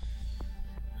 okay?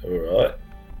 All right.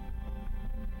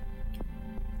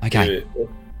 Okay.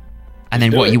 And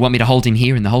then what, you want me to hold him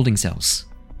here in the holding cells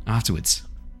afterwards?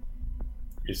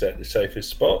 Is that the safest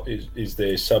spot? Is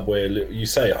there somewhere... You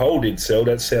say a holding cell,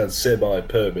 that sounds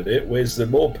semi-permanent. Where's the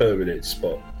more permanent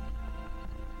spot?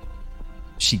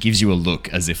 She gives you a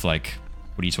look as if what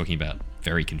are you talking about?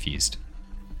 Very confused.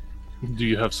 Do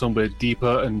you have somewhere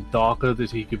deeper and darker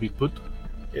that he could be put?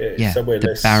 Yeah, somewhere the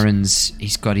less. Baron's.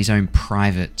 He's got his own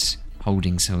private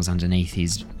holding cells underneath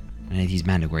his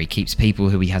manor where he keeps people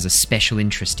who he has a special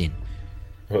interest in.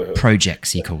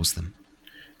 Projects, he calls them.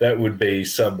 That would be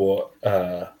somewhat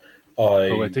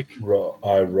poetic.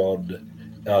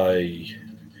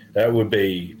 That would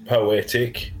be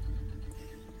poetic.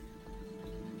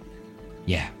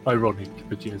 Yeah. Ironic,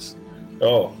 but yes.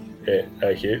 Oh, yeah,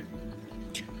 thank you.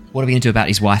 What are we going to do about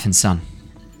his wife and son?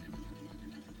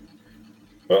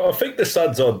 Well, I think the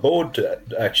son's on board,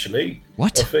 actually.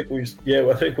 What? I think we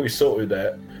sorted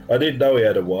that. I didn't know he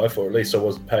had a wife, or at least I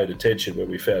wasn't paying attention when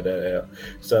we found that out.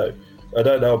 So, I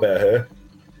don't know about her.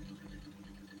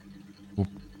 Well,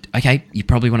 okay, you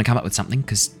probably want to come up with something,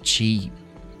 because she's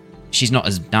not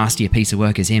as nasty a piece of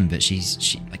work as him, but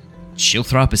she'll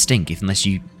throw up a stink unless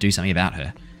you do something about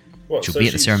her. What, She'll be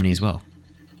at the ceremony as well.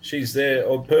 She's there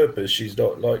on purpose. She's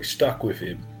not like stuck with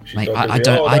him. She's Mate, not I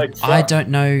don't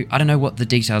know what the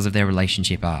details of their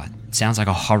relationship are. It sounds like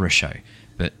a horror show,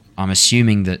 but I'm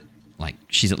assuming that like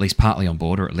she's at least partly on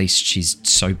board, or at least she's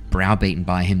so browbeaten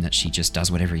by him that she just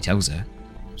does whatever he tells her.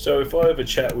 So if I have a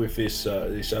chat with this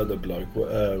other bloke,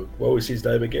 what was his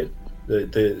name again?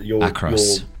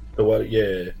 Akros. The one,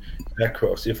 yeah,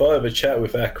 Akros. If I have a chat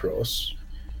with Akros,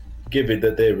 given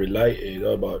that they're related,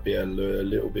 I might be able to learn a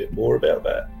little bit more about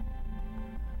that.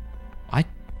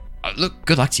 Look,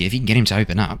 good luck to you. If you can get him to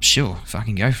open up, sure,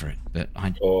 fucking go for it. But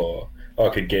I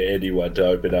could get anyone to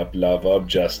open up, love. I'm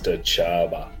just a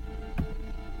charmer.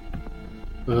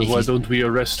 Why don't we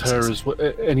arrest her as well?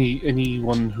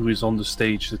 Anyone who is on the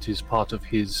stage that is part of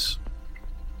his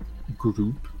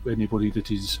group, anybody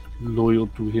that is loyal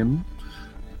to him,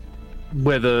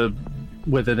 whether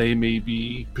they may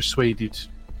be persuaded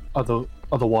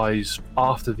otherwise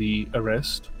after the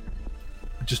arrest,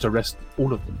 just arrest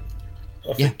all of them.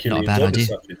 I think not a bad idea.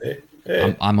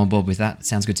 Yeah. I'm on board with that.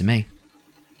 Sounds good to me.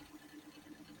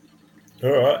 All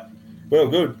right. Well,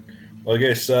 good. I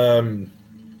guess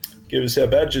give us our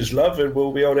badges, love, and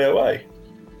we'll be on our way.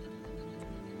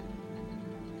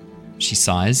 She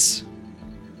sighs,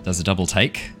 does a double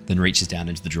take, then reaches down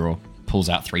into the drawer, pulls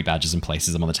out 3 badges and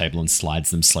places them on the table and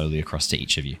slides them slowly across to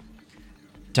each of you.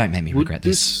 Don't make me regret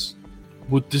this.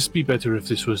 Would this be better if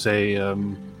this was a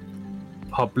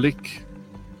public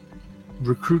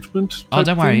recruitment? Oh,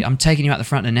 don't worry. thing? I'm taking you out the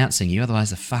front and announcing you,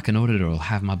 otherwise the fucking auditor will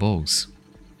have my balls.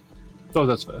 Oh,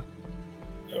 that's fair.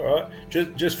 All right.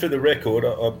 Just for the record,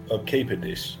 I'm keeping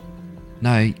this.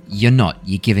 No, you're not.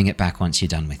 You're giving it back once you're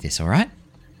done with this, all right?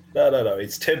 No.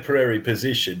 It's temporary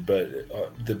position, but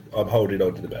I'm holding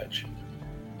on to the badge.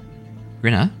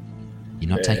 Grinner, you're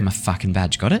not taking my fucking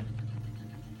badge, got it?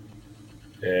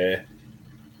 Yeah.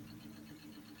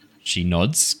 She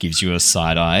nods, gives you a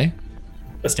side eye,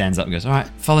 stands up and goes, all right,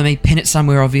 follow me, pin it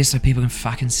somewhere obvious so people can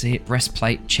fucking see it.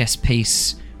 Breastplate, chest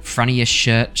piece, front of your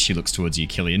shirt. She looks towards you,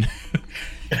 Killian.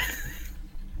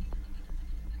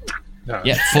 No.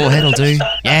 Yeah, forehead will do.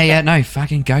 Yeah, no,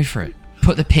 fucking go for it.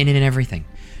 Put the pin in and everything.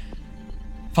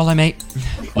 Follow me.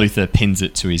 Luther pins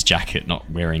it to his jacket, not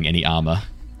wearing any armor,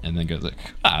 and then goes, look,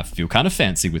 I feel kind of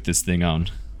fancy with this thing on.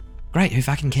 Great, who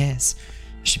fucking cares?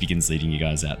 She begins leading you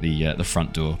guys out the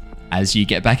front door. As you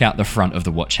get back out the front of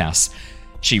the watch house,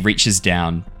 she reaches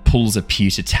down, pulls a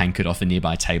pewter tankard off a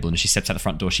nearby table, and as she steps out the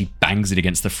front door, she bangs it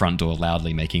against the front door,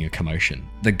 loudly making a commotion.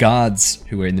 The guards,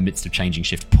 who are in the midst of changing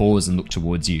shift, pause and look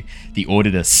towards you. The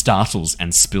auditor startles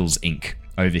and spills ink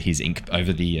over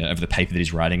the paper that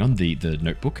he's writing on, the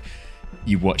notebook.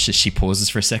 You watch as she pauses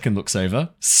for a second, looks over,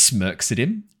 smirks at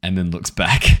him, and then looks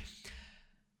back.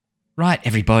 Right,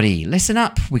 everybody, listen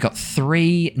up. We got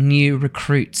 3 new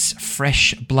recruits,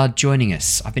 fresh blood joining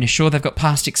us. I've been assured they've got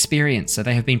past experience, so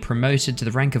they have been promoted to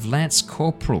the rank of Lance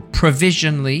Corporal,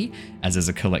 provisionally, as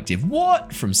a collective.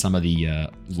 What? From some of the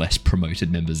less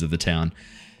promoted members of the town.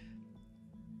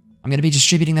 I'm going to be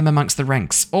distributing them amongst the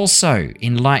ranks. Also,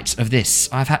 in light of this,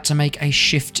 I've had to make a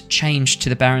shift change to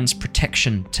the Baron's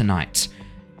protection tonight.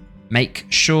 Make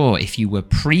sure, if you were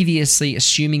previously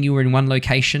assuming you were in one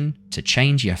location, to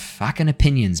change your fucking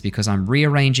opinions, because I'm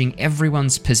rearranging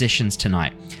everyone's positions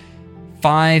tonight.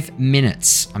 5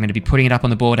 minutes. I'm going to be putting it up on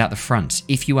the board out the front.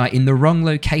 If you are in the wrong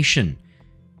location,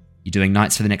 you're doing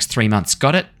nights for the next 3 months.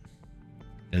 Got it?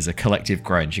 There's a collective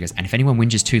groan. She goes, and if anyone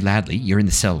whinges too loudly, you're in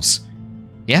the cells.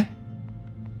 Yeah?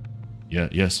 Yeah,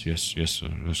 yes, Sergeant,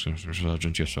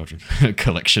 yes, Sergeant. A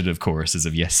collection of choruses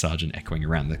of yes, Sergeant, echoing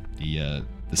around the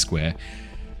square.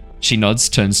 She nods,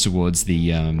 turns towards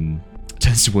the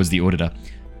auditor.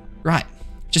 Right,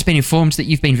 just been informed that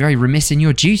you've been very remiss in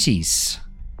your duties.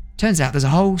 Turns out there's a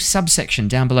whole subsection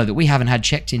down below that we haven't had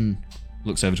checked in.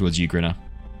 Looks over towards you, Grinner.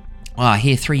 I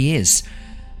hear 3 years.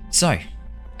 So,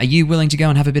 Are you willing to go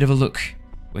and have a bit of a look?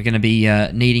 We're going to be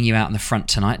needing you out in the front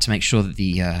tonight to make sure that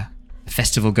the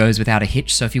festival goes without a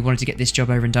hitch, so if you wanted to get this job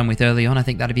over and done with early on, I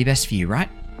think that'd be best for you, right?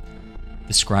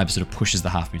 The scribe sort of pushes the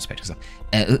half-moon spectacles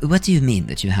up. What do you mean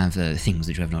that you have things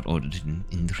that you have not ordered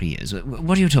in 3 years?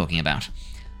 What are you talking about?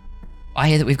 I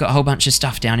hear that we've got a whole bunch of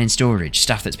stuff down in storage,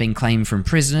 stuff that's been claimed from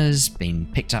prisoners, been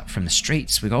picked up from the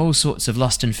streets. We've got all sorts of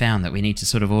lost and found that we need to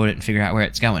sort of audit and figure out where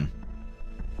it's going.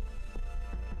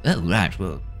 Oh, right,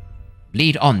 well,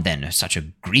 lead on then. Such a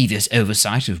grievous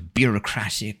oversight of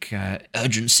bureaucratic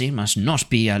urgency must not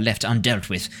be left undealt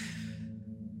with.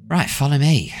 Right, follow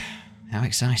me. How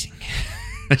exciting.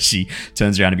 She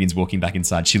turns around and begins walking back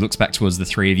inside. She looks back towards the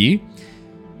three of you,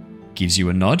 gives you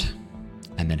a nod,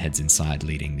 and then heads inside,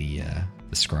 leading the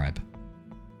scribe.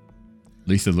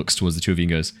 Luther looks towards the two of you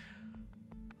and goes,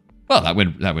 well, that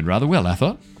went rather well, I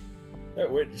thought.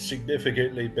 That went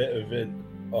significantly better than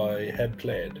I had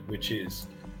planned, which is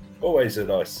always a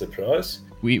nice surprise.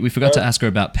 We forgot to ask her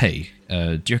about pay.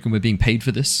 Do you reckon we're being paid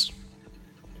for this?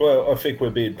 Well, I think we're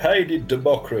being paid in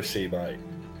democracy, mate.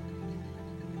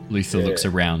 Luther looks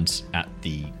around at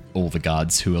all the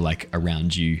guards who are like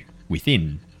around you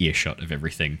within earshot of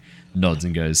everything, nods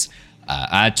and goes,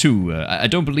 I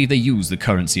don't believe they use the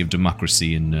currency of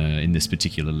democracy in this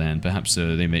particular land. Perhaps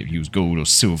they may use gold or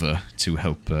silver to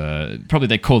help. Probably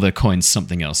they call their coins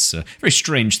something else. Very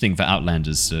strange thing for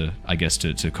outlanders, I guess,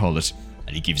 to call it.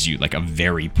 And he gives you like a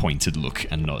very pointed look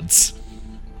and nods.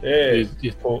 Yeah,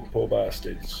 poor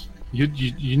bastards.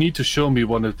 You need to show me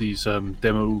one of these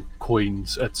demo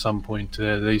coins at some point.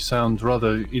 They sound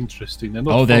rather interesting. They're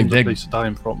not from the place that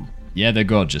I'm from. Yeah, they're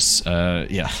gorgeous.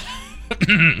 Yeah.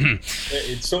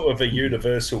 It's sort of a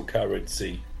universal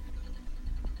currency.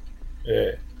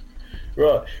 Yeah.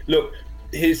 Right. Look,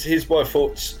 here's my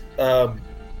thoughts.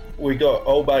 We got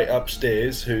old mate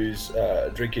upstairs who's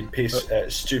drinking piss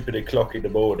at stupid o'clock in the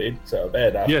morning. So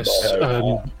bad after my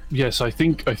home. Yes. I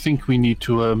think we need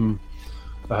to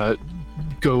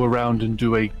go around and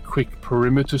do a quick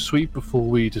perimeter sweep before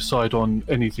we decide on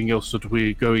anything else that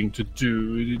we're going to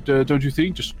do. Don't you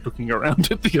think? Just looking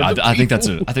around at the other I think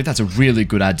that's a really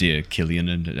good idea, Killian.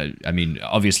 And I mean,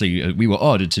 obviously, we were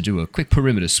ordered to do a quick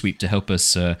perimeter sweep to help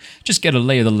us just get a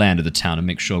lay of the land of the town and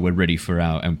make sure we're ready for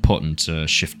our important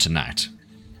shift tonight.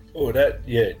 Oh,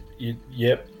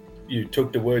 you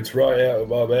took the words right out of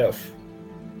my mouth.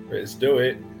 Let's do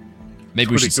it.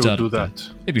 Maybe we should start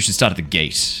at the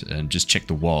gate and just check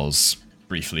the walls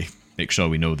briefly. Make sure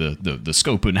we know the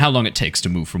scope and how long it takes to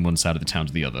move from one side of the town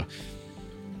to the other.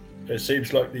 It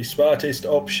seems like the smartest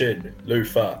option,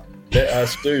 Lufa. Let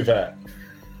us do that.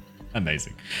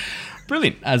 Amazing.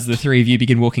 Brilliant. As the three of you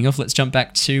begin walking off, let's jump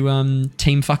back to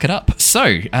Team Fuck It Up.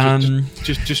 So,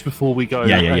 just before we go,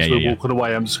 as we're walking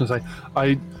away, I'm just going to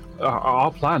say,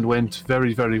 our plan went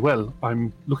very, very well.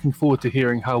 I'm looking forward to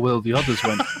hearing how well the others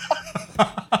went.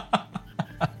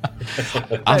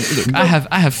 Look,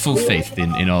 I have full faith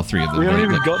in all three of them. We haven't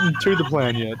even gotten to the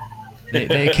plan yet.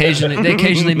 They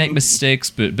occasionally make mistakes,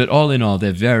 but all in all,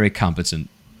 they're very competent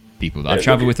people. I've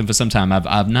traveled with them for some time.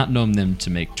 I've not known them to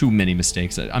make too many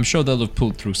mistakes. I'm sure they'll have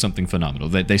pulled through something phenomenal.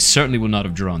 They certainly will not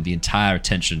have drawn the entire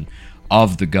attention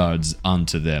of the guards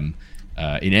onto them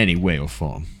in any way or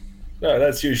form. No,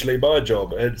 that's usually my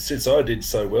job, and since I did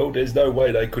so well, there's no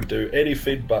way they could do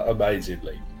anything but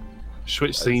amazingly.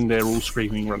 Switch scene, they're all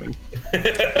screaming, running.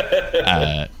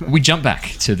 We jump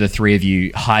back to the three of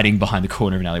you hiding behind the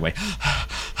corner of an alleyway,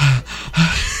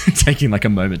 taking like a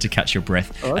moment to catch your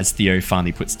breath as Theo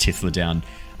finally puts Tithla down.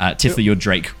 Tithla, your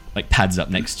Drake, like pads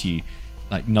up next to you,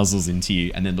 like nuzzles into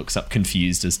you, and then looks up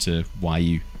confused as to why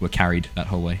you were carried that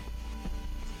whole way.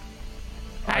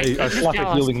 I slap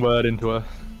a healing word into her.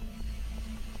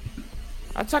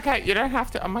 It's okay. You don't have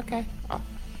to. I'm okay. Oh.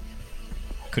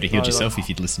 Could have healed yourself if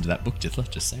you'd listened to that book, Tithla.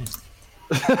 Just saying.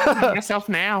 Yourself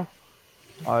now.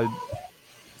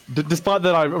 Despite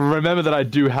that, I remember that I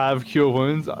do have cure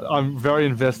wounds. I'm very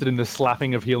invested in the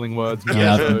slapping of healing words.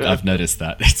 Yeah, I've noticed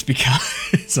that. It's become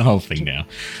it's a whole thing now.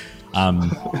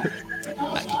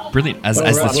 Brilliant.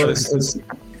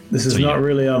 This is not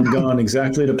really gone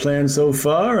exactly to plan so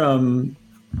far.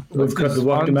 We've got the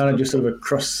walk out just sort of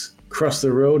across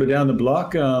the road or down the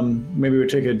block. Maybe we'll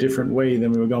take a different way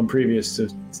than we were going previous to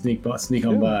sneak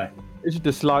on by. It's just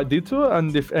a slight detour,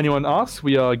 and if anyone asks,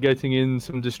 we are getting in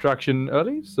some distraction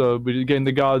early, so we're getting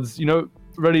the guards,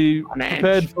 ready,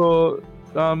 prepared for,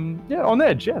 on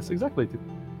edge. Yes, exactly.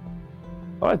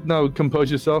 All right, now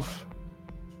compose yourself,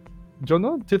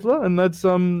 Jonah, Tithla, and let's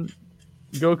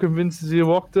go convince the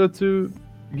Walker to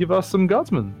give us some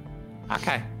guardsmen.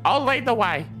 Okay, I'll lead the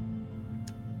way.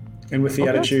 And with the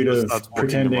attitude of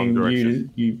pretending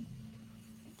you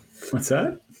What's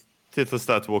that? Tithla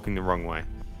starts walking the wrong way.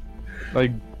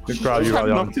 Like, grab you Got right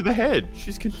knocked to the head.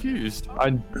 She's confused.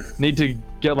 I need to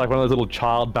get like one of those little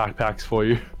child backpacks for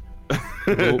you.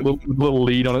 little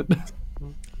lead on it.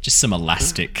 Just some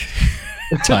elastic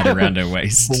tied around her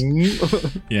waist.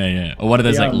 Yeah. Or one of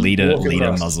those like leader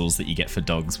muzzles that you get for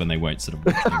dogs when they won't sort of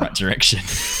walk in the right direction.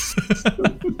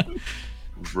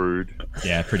 Rude.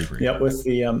 Yeah, pretty rude. Yep, with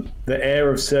the air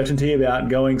of certainty about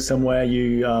going somewhere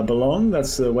you belong.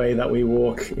 That's the way that we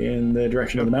walk in the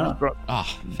direction of the manor.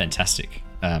 Ah, fantastic.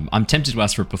 I'm tempted to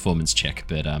ask for a performance check,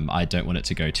 but I don't want it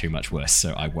to go too much worse,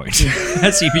 so I won't.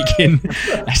 As you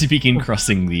begin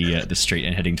crossing the street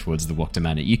and heading towards the Wachter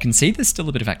Manor, you can see there's still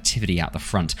a bit of activity out the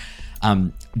front.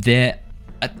 They're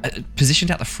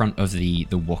positioned out the front of the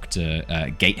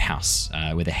Wachter gatehouse,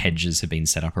 where the hedges have been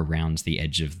set up around the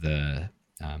edge of the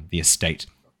estate.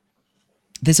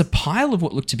 There's a pile of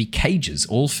what look to be cages,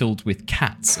 all filled with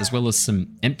cats, as well as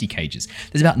some empty cages.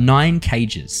 There's about 9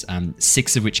 cages,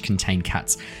 6 of which contain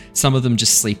cats. Some of them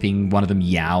just sleeping, one of them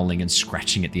yowling and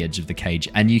scratching at the edge of the cage.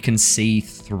 And you can see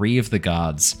 3 of the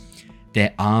guards,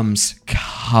 their arms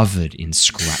covered in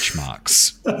scratch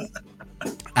marks.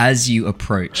 As you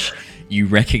approach, you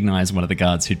recognize one of the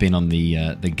guards who'd been on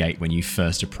the gate when you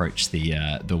first approached the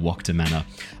Wachter Manor,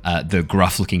 the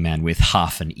gruff-looking man with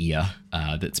half an ear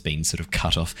that's been sort of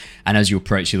cut off. And as you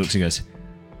approach, he looks and goes,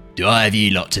 "Do I have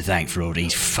you lot to thank for all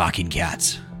these fucking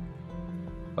cats?"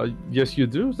 Yes, you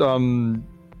do.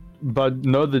 But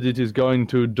know that it is going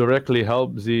to directly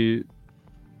help the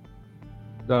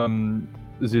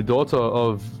daughter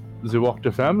of the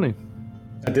Wachter family.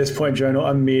 At this point, Jonah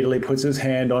immediately puts his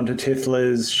hand onto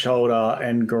Tithla's shoulder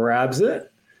and grabs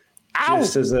it. Ow!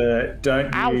 Just as a,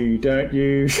 don't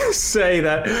you say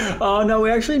that. Oh, no,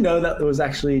 we actually know that it was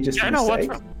actually just a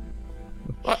mistake.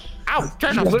 What? Ow!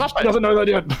 Jonah, stop it! She doesn't know that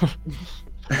yet.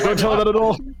 Don't tell her that at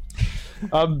all.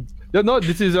 No,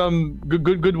 this is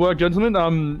good work,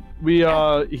 gentlemen. We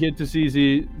are here to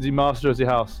see the master of the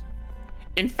house.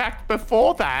 In fact,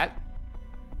 before that,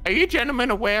 are you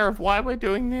gentlemen aware of why we're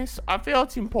doing this? I feel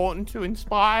it's important to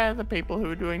inspire the people who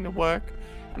are doing the work,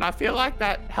 and I feel like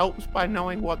that helps by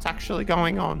knowing what's actually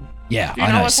going on. Yeah,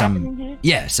 I know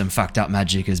some fucked up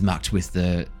magic is mucked with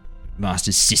the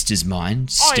master's sister's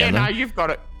mind, Stella. Oh yeah, no, you've got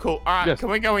it. Cool. All right, yes.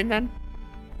 Can we go in then?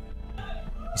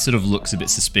 He sort of looks a bit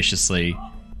suspiciously,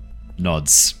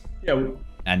 nods,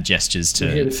 and gestures for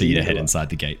you to head inside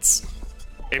the gates.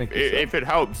 If it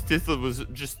helps, Tithla was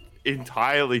just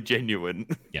entirely genuine.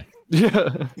 Yeah.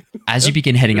 As you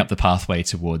begin heading up the pathway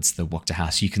towards the Wachter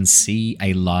house, you can see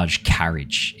a large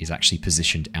carriage is actually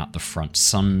positioned out the front.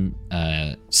 Some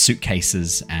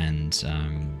suitcases and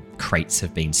crates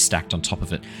have been stacked on top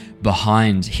of it.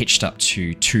 Behind, hitched up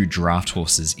to 2 draft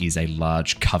horses, is a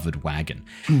large covered wagon.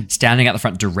 Standing out the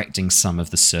front, directing some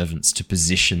of the servants to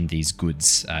position these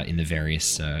goods in the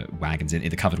various wagons, in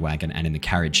the covered wagon and in the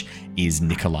carriage, is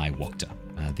Nikolai Wachter,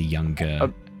 the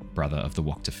younger brother of the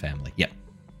Wachter family. Yep.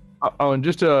 Oh, and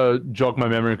just to jog my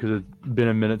memory, because it's been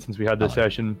a minute since we had this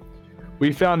session,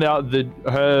 we found out that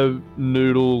her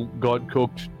noodle got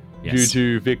cooked due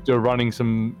to Victor running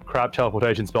some crap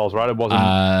teleportation spells, right? It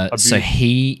wasn't. So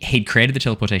he'd created the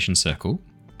teleportation circle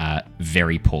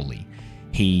very poorly.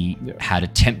 He had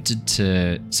attempted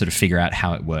to sort of figure out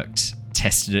how it worked,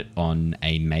 tested it on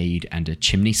a maid and a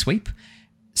chimney sweep.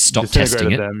 Stopped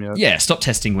testing it. Stopped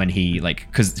testing when he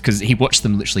because he watched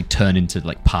them literally turn into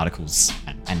like particles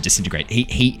and disintegrate.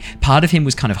 He part of him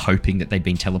was kind of hoping that they'd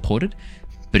been teleported,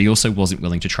 but he also wasn't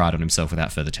willing to try it on himself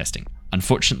without further testing.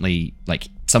 Unfortunately, like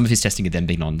some of his testing had then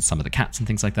been on some of the cats and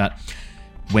things like that.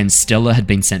 When Stella had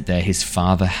been sent there, his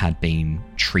father had been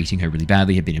treating her really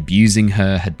badly, had been abusing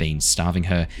her, had been starving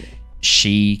her.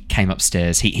 She came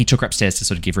upstairs. He took her upstairs to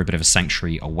sort of give her a bit of a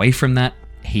sanctuary away from that.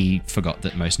 He forgot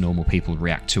that most normal people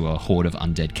react to a horde of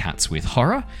undead cats with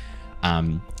horror.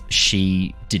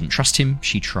 She didn't trust him.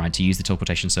 She tried to use the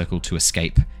teleportation circle to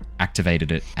escape,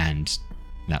 activated it, and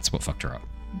that's what fucked her up.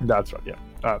 That's right,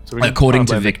 yeah. So according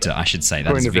to Victor, I should say.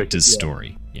 That's Victor's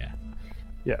story.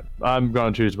 Yeah, I'm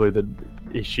going to choose to believe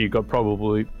that she got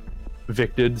probably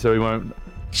victed, so we won't...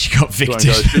 She got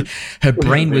victed. Her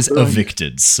brain was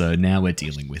evicted, so now we're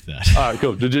dealing with that. All right,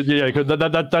 cool. Yeah,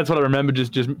 that's what I remember.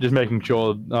 Just making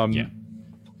sure.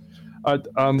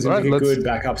 It's a good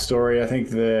backup story. I think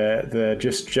the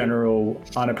just general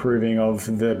unapproving of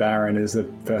the Baron is the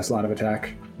first line of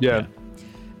attack. Yeah.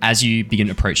 As you begin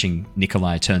approaching,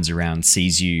 Nikolai turns around,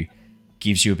 sees you,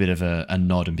 gives you a bit of a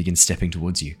nod, and begins stepping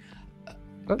towards you.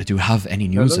 Do you have any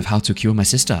news of how to cure my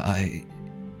sister?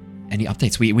 any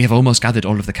updates? We have almost gathered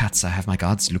all of the cats. I have my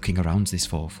guards looking around this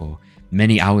for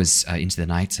many hours into the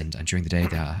night, and during the day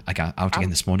I got out again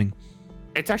this morning.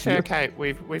 It's actually okay.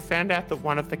 We've found out that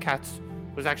one of the cats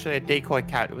was actually a decoy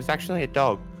cat. It was actually a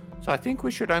dog. So I think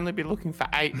we should only be looking for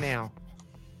 8 now.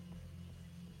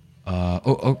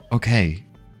 Okay.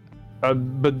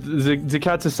 But the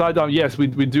cats aside, yes, we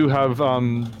do have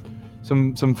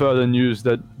some further news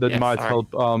that might help.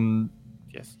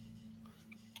 Yes.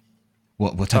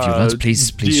 What have you learned?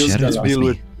 Please share it with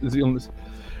me. The illness.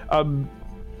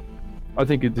 I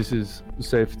think this is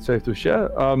safe to share.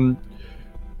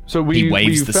 So he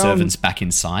waves the servants back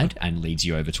inside and leads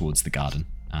you over towards the garden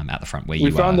at the front where you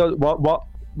are. We found out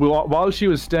while she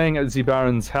was staying at the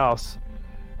Baron's house,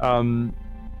 and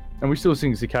we still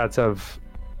think the cats are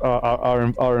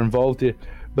involved here,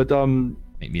 but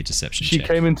make me a deception check. She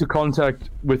came into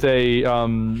contact with a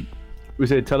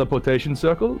teleportation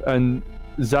circle, and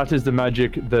that is the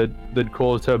magic that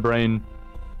caused her brain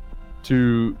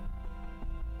to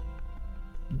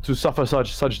suffer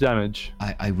such damage.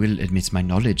 I will admit my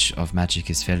knowledge of magic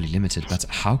is fairly limited, but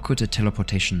how could a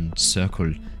teleportation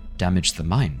circle damage the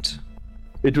mind?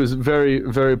 It was very,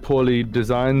 very poorly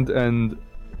designed and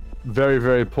very,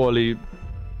 very poorly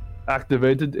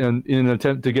activated, and in an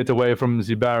attempt to get away from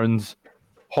the Baron's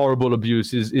horrible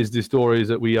abuse is the stories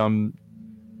that we have.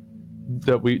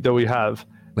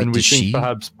 Wait, and we think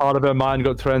perhaps part of her mind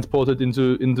got transported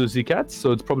into the cats,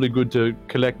 so it's probably good to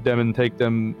collect them and take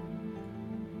them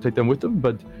with them.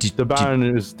 But the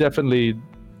Baron is definitely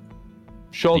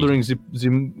shouldering the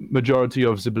majority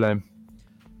of the blame.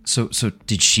 So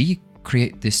did she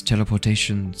create this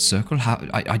teleportation circle? How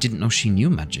I didn't know she knew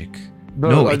magic.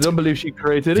 No, I don't believe she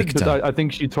created it, but I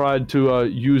think she tried to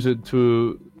use it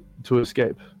to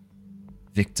escape.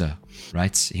 Victor,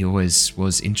 right? He always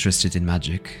was interested in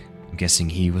magic. I'm guessing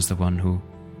he was the one who...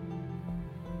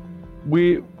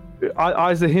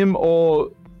 Either him or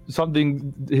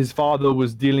something his father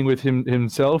was dealing with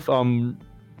himself.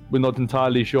 We're not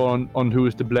entirely sure on who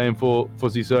is to blame for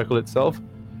the circle itself,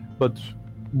 but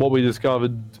what we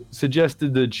discovered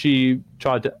suggested that she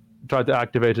tried to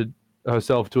activate it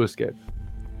herself to escape.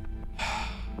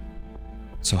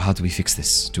 So how do we fix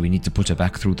this? Do we need to put her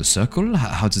back through the circle?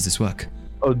 How does this work?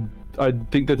 I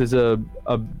think that is a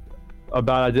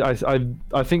bad idea.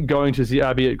 I think going to the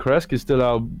Abbey at Kresk is still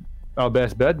our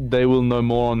best bet. They will know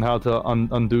more on how to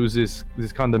undo this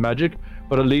kind of magic,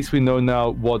 but at least we know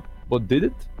now what did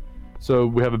it, so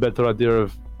we have a better idea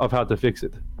of how to fix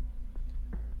it.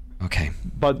 Okay.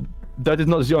 But that is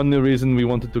not the only reason we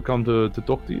wanted to come to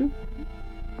talk to you.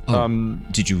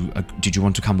 Did you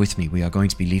want to come with me? We are going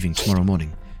to be leaving tomorrow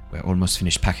morning. We're almost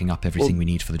finished packing up everything we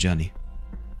need for the journey.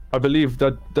 I believe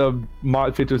that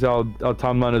might fit with our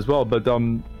timeline as well, but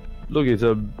look, it's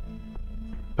a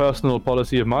personal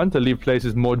policy of mine to leave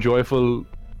places more joyful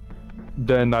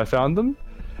than I found them,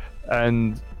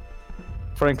 and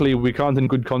frankly, we can't in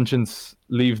good conscience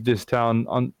leave this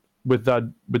town with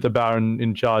the Baron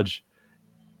in charge.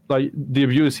 Like, the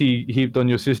abuse he heaped on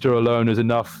your sister alone is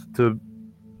enough to,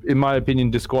 in my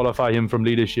opinion, disqualify him from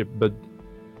leadership, but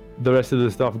the rest of the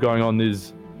stuff going on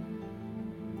is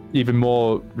even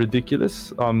more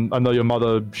ridiculous. I know your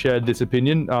mother shared this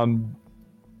opinion.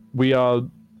 We are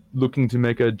looking to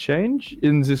make a change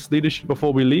in this leadership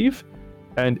before we leave,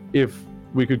 and if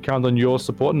we could count on your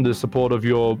support and the support of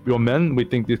your men, we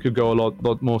think this could go a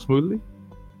lot more smoothly.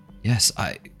 Yes,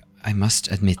 I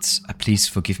must admit, please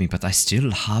forgive me, but I still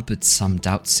harbored some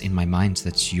doubts in my mind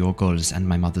that your goals and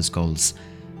my mother's goals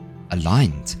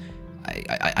aligned.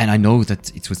 I know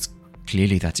that it was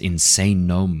clearly that insane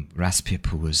gnome, Raspip,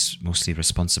 who was mostly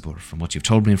responsible from what you've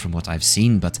told me and from what I've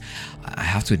seen, but I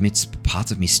have to admit,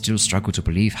 part of me still struggled to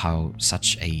believe how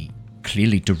such a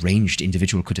clearly deranged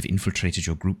individual could have infiltrated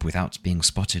your group without being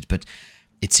spotted. But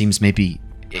it seems maybe,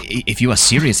 if you are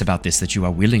serious about this, that you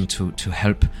are willing to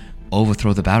help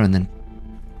overthrow the Baron, then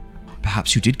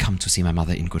perhaps you did come to see my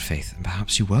mother in good faith, and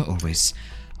perhaps you were always...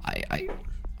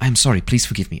 I'm sorry, please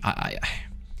forgive me. I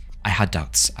had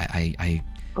doubts. I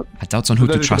had doubts on who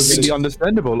to trust. That's completely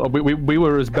understandable. We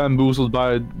were as bamboozled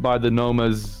by the gnome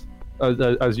as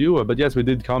you were, but yes, we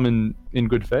did come in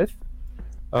good faith.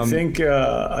 I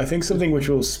think something which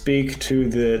will speak to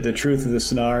the truth of the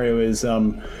scenario is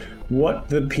what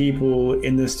the people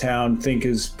in this town think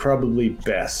is probably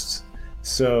best.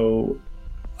 So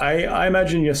I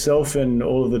imagine yourself and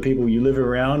all of the people you live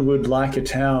around would like a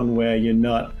town where you're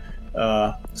not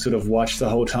sort of watched the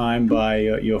whole time by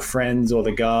your friends or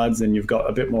the guards, and you've got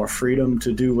a bit more freedom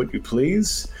to do what you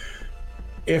please.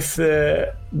 If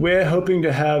we're hoping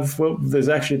to have, well, there's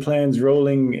actually plans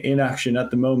rolling in action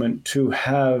at the moment to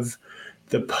have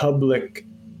the public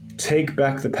take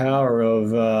back the power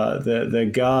of the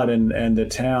guard and the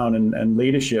town and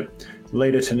leadership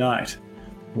later tonight.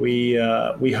 We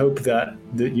hope that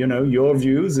your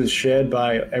views is shared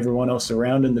by everyone else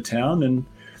around in the town, and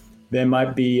there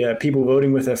might be people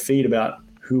voting with their feet about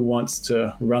who wants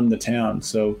to run the town.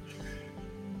 So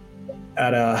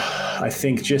I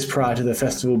think just prior to the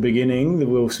festival beginning,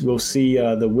 we'll see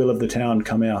the will of the town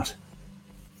come out.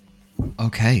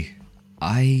 Okay,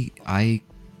 I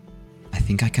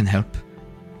think I can help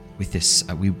with this.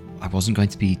 I wasn't going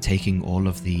to be taking all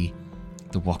of the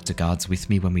Wakta guards with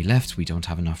me when we left. We don't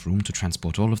have enough room to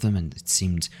transport all of them, and it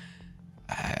seemed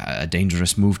a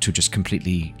dangerous move to just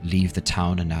completely leave the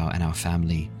town and our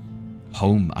family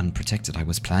home unprotected. I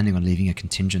was planning on leaving a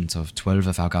contingent of 12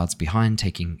 of our guards behind,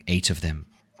 taking 8 of them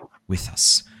with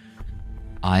us.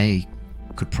 I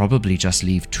could probably just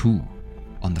leave 2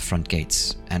 on the front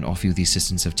gates and offer you the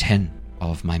assistance of 10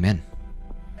 of my men.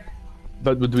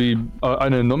 But would we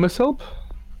an enormous help?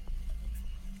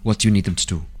 What do you need them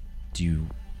to do?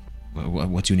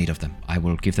 What do you need of them? I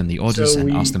will give them the orders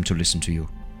and ask them to listen to you.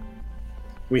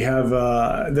 We have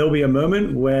there'll be a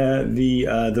moment where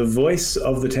the voice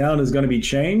of the town is going to be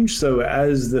changed. So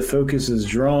as the focus is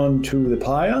drawn to the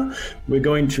pyre, we're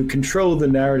going to control the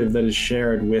narrative that is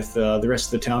shared with the rest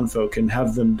of the town folk and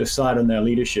have them decide on their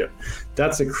leadership.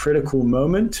 That's a critical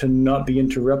moment to not be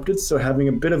interrupted. So having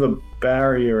a bit of a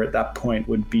barrier at that point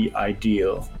would be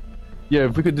ideal. Yeah,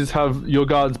 if we could just have your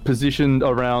guards positioned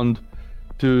around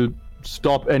to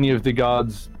stop any of the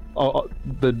guards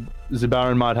that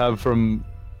Zibaran might have from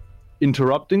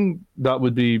interrupting, that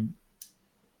would be...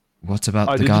 What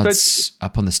about the guards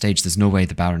up on the stage? There's no way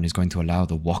the Baron is going to allow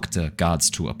the Wakta guards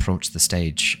to approach the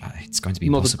stage. It's going to be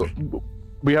impossible.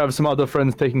 We have some other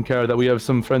friends taking care of that. We have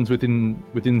some friends within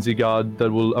the guard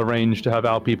that will arrange to have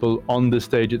our people on the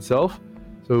stage itself.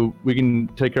 So we can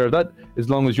take care of that. As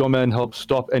long as your men help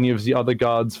stop any of the other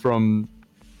guards from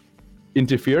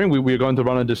interfering. We are going to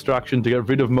run a distraction to get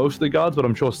rid of most of the guards, but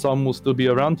I'm sure some will still be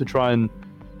around to try and,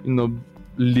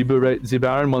 liberate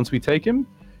Zibaran once we take him.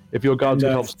 If your guards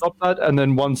can help stop that, and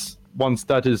then once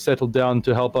that is settled down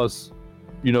to help us,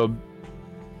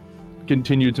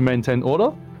 continue to maintain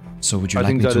order. So would you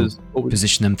like me to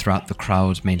position them throughout the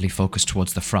crowd, mainly focused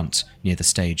towards the front, near the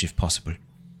stage, if possible?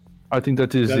 I think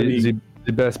that is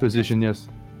the best position, yes.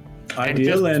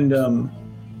 Ideal,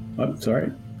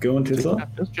 sorry, go on, Tizla.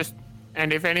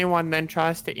 And if anyone then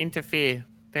tries to interfere,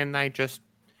 then they just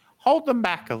hold them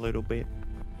back a little bit.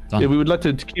 Done. Yeah, we would like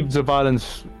to keep the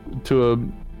violence to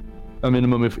a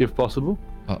minimum if possible.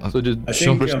 So just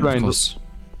restrain.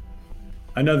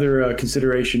 Another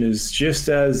consideration is just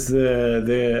as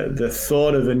the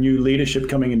thought of a new leadership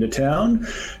coming into town,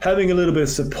 having a little bit of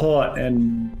support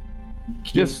and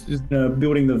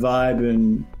building the vibe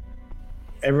and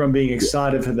everyone being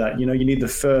excited for that. You need the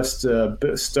first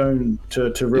stone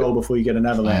to roll before you get an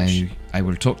avalanche. I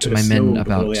will talk to my men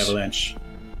about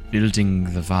building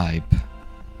the vibe.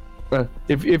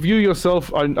 If you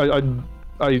yourself, and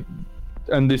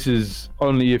this is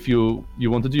only if you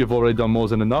wanted to, you've already done more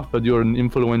than enough, but you're an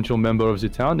influential member of the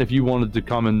town. If you wanted to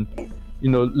come and,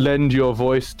 lend your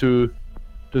voice to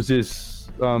this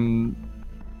vibe,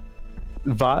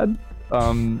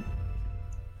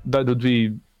 that would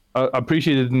be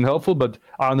appreciated and helpful, but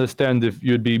I understand if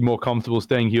you'd be more comfortable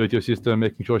staying here with your sister and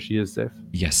making sure she is safe.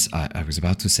 Yes, I was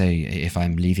about to say, if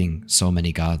I'm leaving so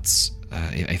many guards,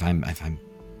 if I'm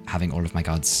having all of my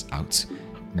guards out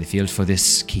in the field for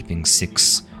this, keeping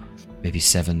 6, maybe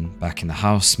 7 back in the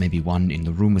house, maybe 1 in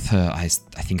the room with her, I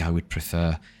think I would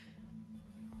prefer...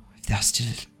 If they're still...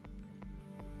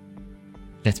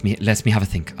 Let me have a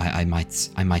think. I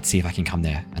might see if I can come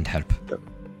there and help.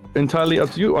 Entirely up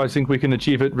to you. I think we can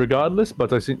achieve it regardless,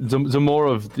 but I think the more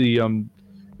of the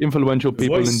influential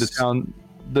people in the town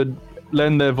that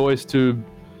lend their voice to,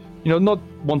 not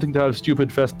wanting to have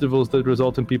stupid festivals that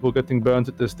result in people getting burnt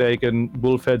at the stake and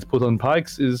wolf heads put on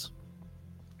pikes is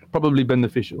probably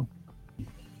beneficial.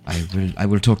 I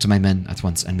will talk to my men at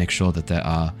once and make sure that there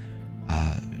are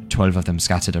 12 of them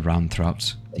scattered around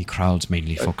throughout the crowd,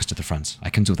 mainly focused at the front. I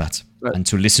can do that. And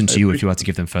to listen to you if you are to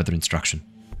give them further instruction.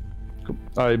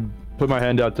 I put my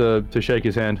hand out to shake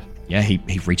his hand. Yeah,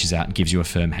 he reaches out and gives you a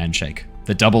firm handshake.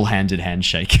 The double-handed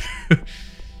handshake.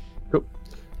 Cool.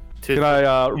 Can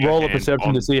I roll a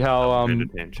perception to see how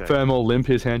firm or limp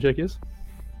his handshake is?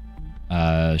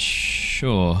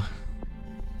 Sure.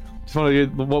 Just want to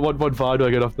get what vibe do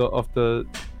I get off the?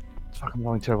 Fuck, I'm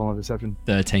rolling terrible on perception.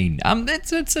 13.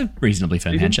 It's a reasonably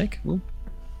firm handshake.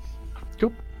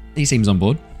 Cool. He seems on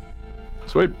board.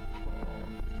 Sweet.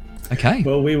 Okay.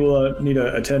 Well, we will need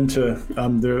to attend to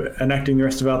enacting the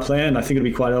rest of our plan. I think it'll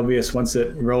be quite obvious once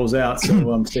it rolls out,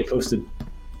 so stay posted.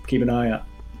 Keep an eye out.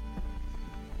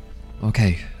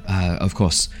 Okay, of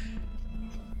course.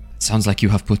 It sounds like you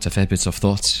have put a fair bit of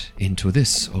thought into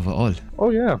this overall. Oh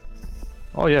yeah,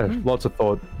 lots of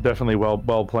thought. Definitely well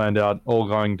planned out. All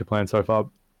going to plan so far.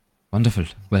 Wonderful.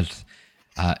 Well,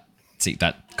 see,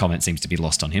 that comment seems to be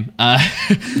lost on him.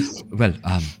 Well,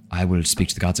 I will speak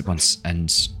to the guards at once.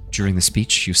 And during the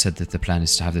speech, you said that the plan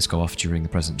is to have this go off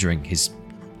during his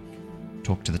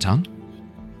talk to the town?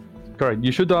 Correct.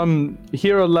 You should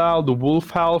hear a loud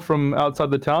wolf howl from outside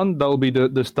the town. That will be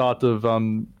the start of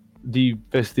the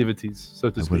festivities, so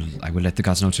to speak. I will let the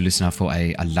guards know to listen out for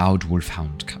a loud wolf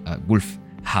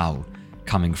howl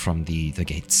coming from the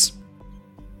gates.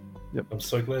 Yep. I'm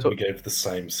so glad we gave the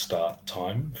same start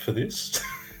time for this.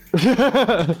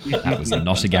 That was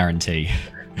not a guarantee.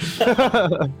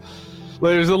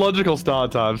 Well, it was a logical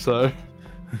start time, so...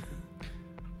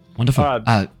 Wonderful.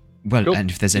 Right. Well, Cool. and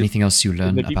if there's anything else you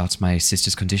learn Nikki? about my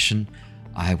sister's condition,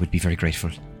 I would be very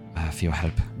grateful for your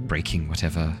help breaking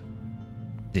whatever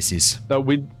this is.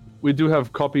 We do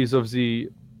have copies of the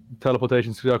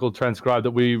teleportation circle transcribed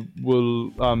that we will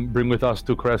bring with us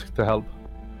to Kresk to help.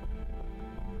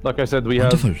 Like I said, we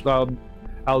Wonderful. have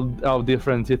our dear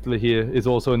friend Hitler here is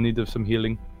also in need of some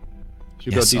healing. She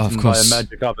Yes, got of eaten by a course.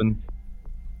 magic oven.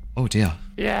 Oh dear.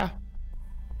 Yeah.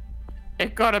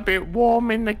 It got a bit warm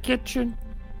in the kitchen.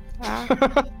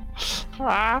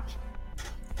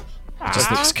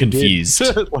 Just looks confused.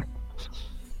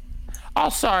 Oh,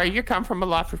 sorry, you come from a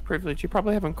life of privilege. You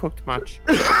probably haven't cooked much.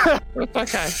 It's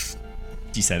okay.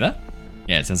 Do you say that?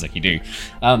 Yeah, it sounds like you do.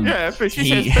 Yeah, but she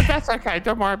he- says, but that's okay.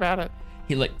 Don't worry about it.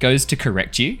 He goes to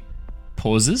correct you,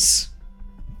 pauses,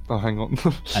 Oh, hang on.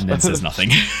 and then says nothing.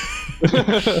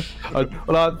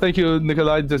 Thank you,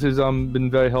 Nikolai. This has been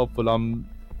very helpful.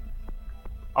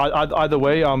 Either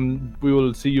way, we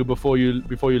will see you before you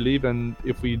leave, and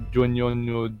if we join you on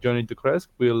your journey to Kresk,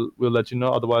 we'll let you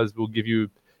know. Otherwise, we'll give you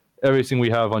everything we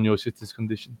have on your sister's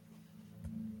condition.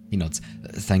 He nods.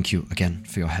 Thank you again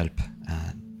for your help.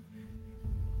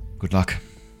 Good luck.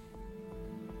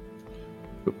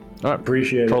 All right,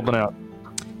 Appreciate it. Problem out.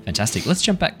 Fantastic. Let's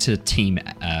jump back to team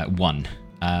 1.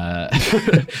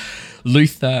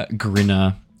 Luther,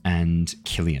 Grinner, and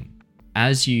Killian.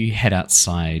 As you head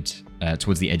outside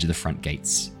towards the edge of the front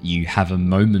gates, you have a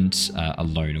moment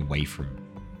alone away from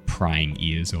prying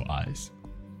ears or eyes.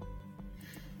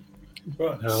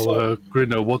 Right, Now,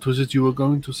 Grinner, what was it you were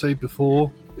going to say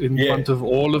before in Yeah. front of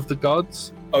all of the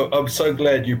gods? I'm so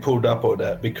glad you pulled up on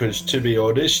that because, to be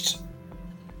honest,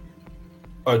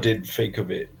 I didn't think of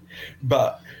it.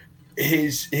 But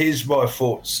here's my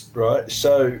thoughts, right?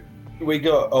 So we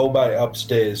got old mate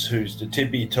upstairs who's the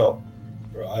tippy top,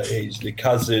 right? He's the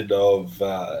cousin of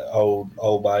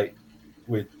old mate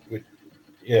with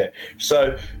yeah.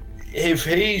 So if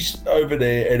he's over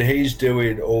there and he's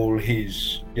doing all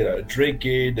his,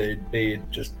 drinking and being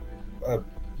just a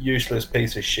useless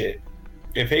piece of shit,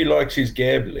 if he likes his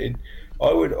gambling,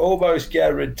 I would almost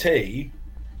guarantee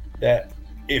that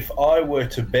if I were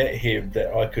to bet him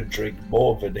that I could drink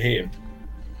more than him,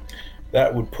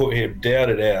 that would put him down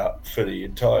and out for the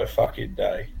entire fucking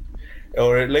day.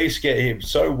 Or at least get him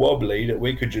so wobbly that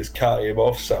we could just cut him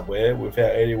off somewhere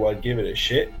without anyone giving a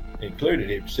shit, including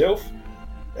himself,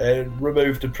 and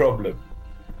remove the problem,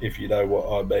 if you know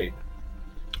what I mean.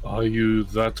 Are you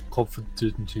that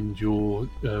confident in your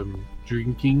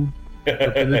drinking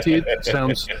ability? It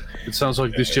sounds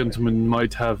like this gentleman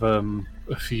might have a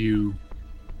few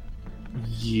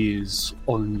years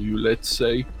on you, let's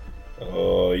say.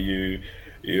 Oh, yeah.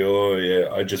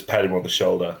 I just pat him on the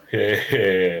shoulder.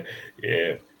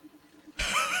 Yeah.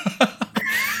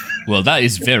 Well, that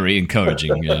is very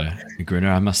encouraging, Grinner,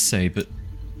 I must say. But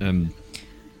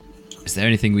is there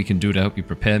anything we can do to help you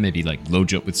prepare? Maybe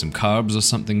load you up with some carbs or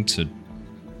something to...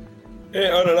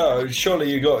 Yeah, I don't know.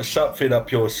 Surely you got something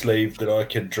up your sleeve that I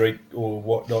can drink or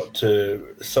whatnot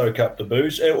to soak up the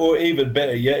booze. Or even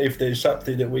better yet, if there's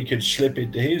something that we can slip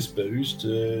into his booze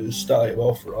to start him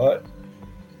off right.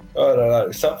 I don't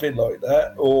know, something like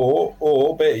that.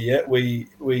 Or better yet, we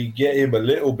get him a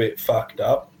little bit fucked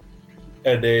up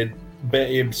and then bet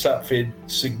him something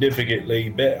significantly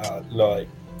better. Like,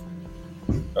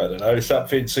 I don't know,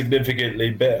 something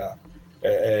significantly better.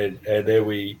 And then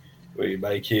we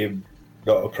make him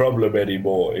not a problem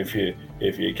anymore, if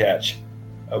you catch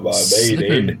my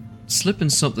meaning. Slipping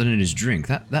something in his drink,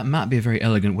 that might be a very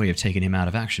elegant way of taking him out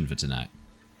of action for tonight.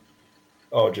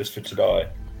 Oh, just for tonight.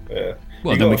 Yeah.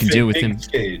 Well, You then we got can a deal fit with him. big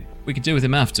skin. We can deal with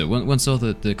him after, once all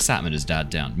the excitement has died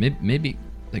down. Maybe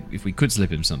like if we could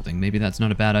slip him something, maybe that's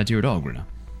not a bad idea at all, Grinner.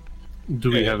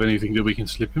 Do we have anything that we can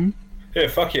slip him? Yeah,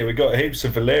 fuck yeah, we got heaps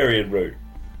of valerian root.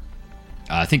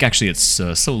 I think actually it's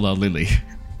Solar Lily.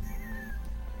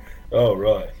 Oh,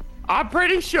 right. I'm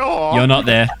pretty sure. You're not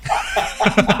there.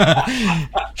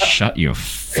 Shut your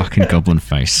fucking goblin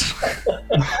face.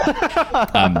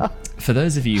 For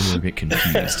those of you who are a bit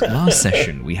confused, last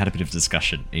session we had a bit of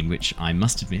discussion in which I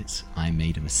must admit I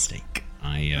made a mistake.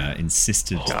 I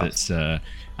insisted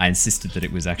that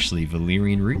it was actually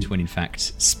valerian root, when in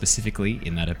fact, specifically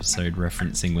in that episode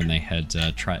referencing when they had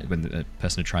when the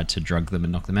person had tried to drug them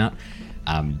and knock them out,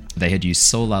 they had used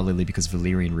Solar Lily because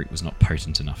valerian root was not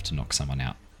potent enough to knock someone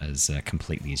out as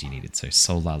completely as you needed. So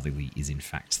Solar Lily is in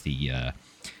fact the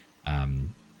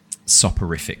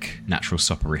soporific, natural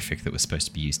soporific that was supposed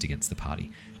to be used against the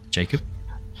party. Jacob,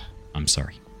 I'm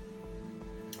sorry.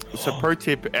 So pro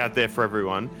tip out there for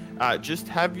everyone, just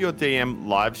have your DM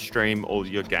live stream all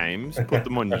your games, put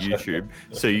them on YouTube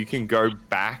so you can go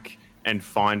back and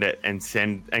find it and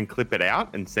clip it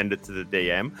out and send it to the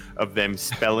DM of them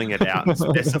spelling it out and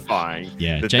specifying.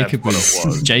 Yeah, that Jacob that's what it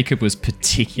was. Jacob was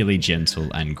particularly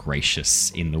gentle and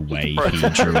gracious in the way he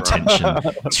drew attention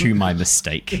to my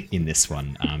mistake in this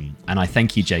one. And I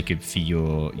thank you, Jacob, for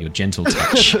your gentle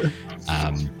touch.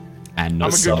 And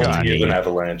not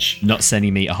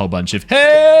sending me a whole bunch of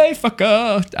 "Hey,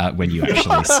 fucker" when you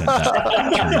actually sent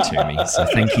that through to me. So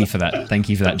thank you for that. Thank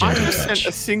you for that gentle touch. I sent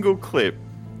a single clip.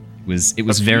 It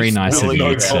was very nice of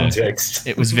you to.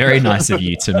 It was very nice of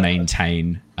you to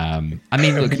maintain. I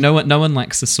mean, look, no one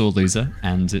likes a sore loser,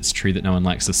 and it's true that no one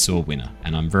likes a sore winner.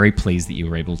 And I'm very pleased that you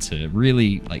were able to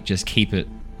really just keep it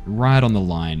right on the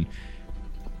line,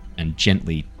 and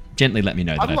gently let me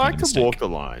know that I'd I've like made a to mistake. walk the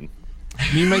line.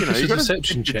 Can you make a You gotta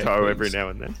deception dip your check? toe please? every now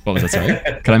and then. What was that? Sorry,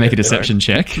 can I make a deception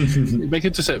check? Make a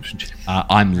deception check.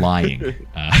 I'm lying.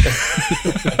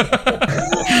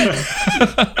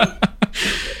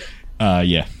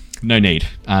 Yeah, no need.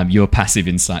 Your passive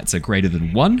insights are greater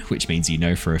than 1, which means you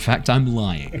know for a fact I'm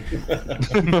lying.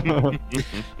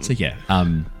 So yeah,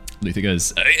 Luther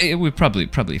goes, we probably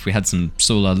if we had some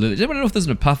solar. Does anyone know if there's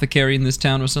an apothecary in this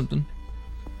town or something?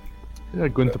 Yeah,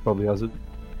 Gunther probably has it.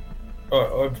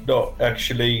 I've not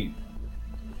actually.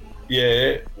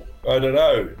 Yeah, I don't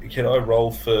know. Can I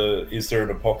roll for? Is there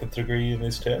an apothecary in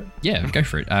this town? Yeah, go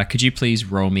for it. Could you please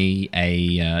roll me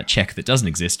a check that doesn't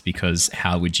exist? Because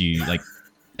how would you like?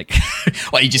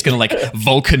 Are you just gonna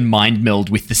Vulcan mind meld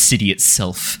with the city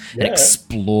itself and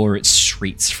explore its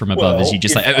streets from above as you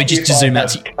just zoom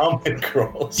out?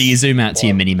 Do you zoom out to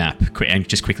your mini map and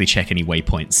just quickly check any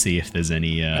waypoints, see if there's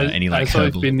any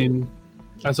herbal?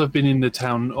 As I've been in the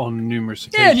town on numerous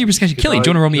occasions. Yeah, numerous occasions. Killy, do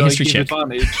you want to roll me a history check? I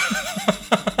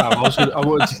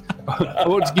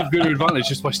want to give good advantage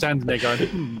just by standing there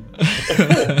going.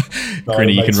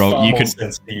 Grinny, you can roll. You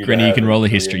can roll a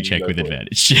history check with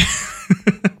advantage.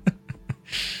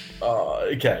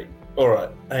 Okay. All right.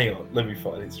 Hang on. Let me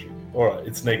find history. All right.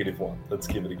 It's -1. Let's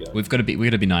give it a go. We've got to be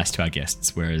nice to our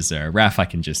guests. Whereas Raph, I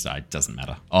can just. It doesn't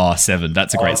matter. Oh, 7.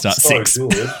 That's a great start. So 6.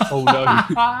 Good. Oh no.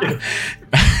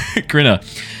 Grinner.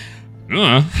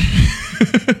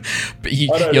 But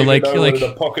you're like what an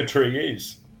apothecary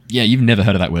is. Yeah, you've never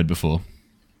heard of that word before.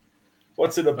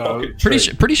 What's in a pocket tree?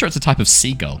 Pretty sure it's a type of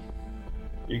seagull.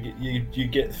 You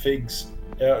get figs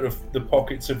out of the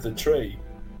pockets of the tree.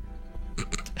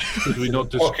 Could we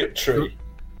not just Pocket tree.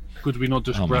 Could we not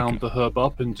just ground the herb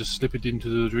up and just slip it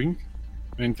into the drink?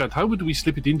 In fact, how would we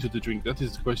slip it into the drink? That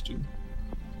is the question.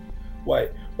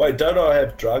 Wait, don't I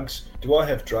have drugs? Do I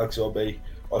have drugs on me?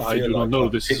 I do not know.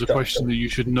 This is a question that you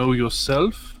should know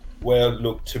yourself. Well,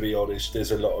 look, to be honest,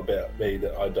 there's a lot about me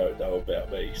that I don't know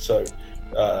about me. So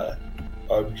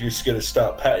I'm just going to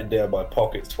start patting down my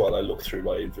pockets while I look through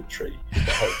my inventory in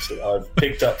the hopes that I've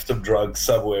picked up some drugs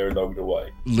somewhere along the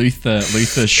way. Luther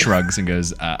shrugs and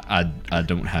goes, I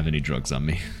don't have any drugs on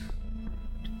me.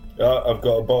 I've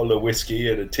got a bottle of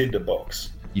whiskey and a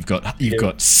tinderbox. You've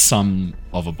got some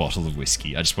of a bottle of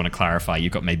whiskey. I just want to clarify.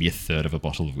 You've got maybe a third of a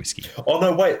bottle of whiskey. Oh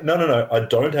no! Wait, no! I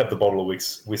don't have the bottle of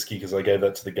whiskey because I gave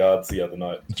that to the guards the other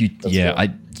night. You did. Yeah.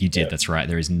 That's right.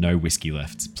 There is no whiskey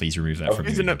left. Please remove that from.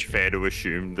 Isn't it fair to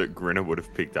assume that Grinner would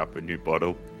have picked up a new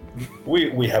bottle?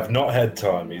 We have not had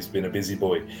time. He's been a busy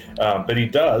boy, but he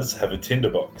does have a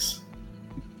tinderbox.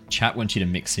 Chat wants you to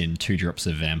mix in 2 drops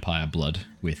of vampire blood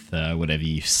with whatever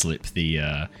you slip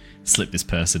this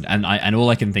person, and all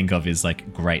I can think of is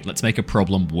great, let's make a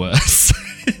problem worse.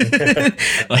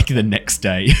 The next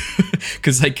day,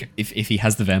 because if he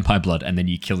has the vampire blood and then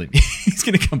you kill him, he's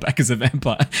gonna come back as a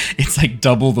vampire. It's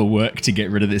double the work to get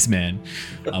rid of this man.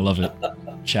 I love it.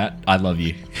 Chat, I love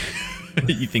you.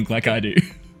 You think like I do.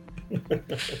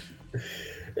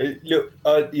 Look,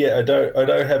 I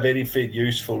don't have anything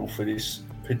useful for this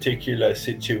particular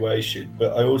situation,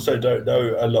 but I also don't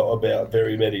know a lot about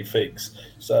very many things.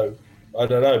 So I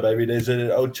don't know. Maybe there's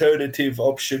an alternative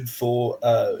option for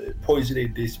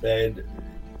poisoning this man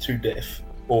to death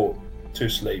or to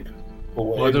sleep. Or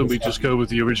why don't we just go with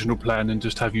the original plan and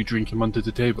just have you drink him under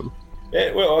the table?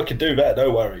 Yeah, well, I can do that.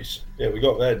 No worries. Yeah, we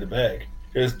got that in the bag.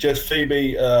 Just feed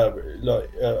me like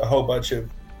a whole bunch of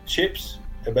chips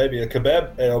and maybe a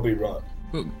kebab, and I'll be right.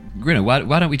 Well, Grinner, why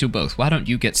don't we do both? Why don't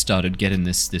you get started getting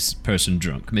this person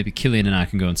drunk? Maybe Killian and I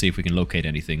can go and see if we can locate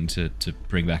anything to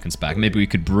bring back and Spack. Maybe we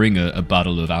could bring a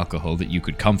bottle of alcohol that you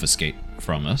could confiscate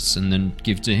from us and then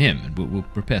give to him, and we'll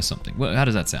prepare something. Well, how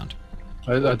does that sound?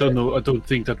 I don't know. I don't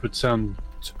think that would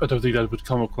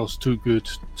come across too good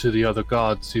to the other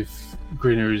guards if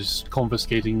Grinner is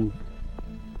confiscating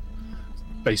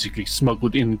basically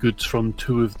smuggled in goods from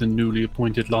two of the newly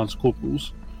appointed Lance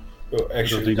Corporals. Well,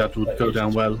 actually, I don't think that would go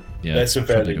down well. Yeah, that's a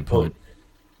very good point.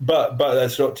 But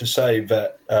that's not to say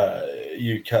that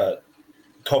you can't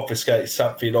confiscate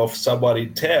something off someone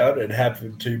in town and have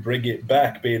them to bring it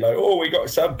back, being like, "Oh, we got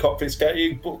some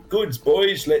confiscating goods,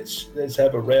 boys. Let's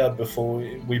have a round before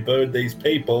we burn these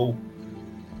people."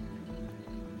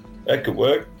 That could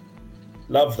work.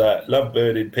 Love that. Love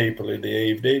burning people in the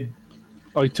evening.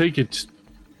 I take it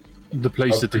the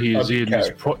place that he is in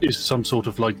is some sort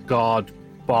of like guard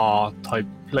bar type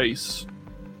place.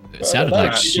 It sounded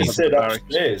like she said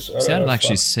upstairs.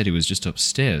 She said he was just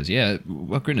upstairs. Yeah,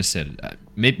 what Grinner said.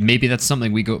 Maybe that's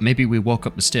something we go. Maybe we walk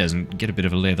up the stairs and get a bit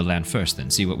of a lay of the land first, then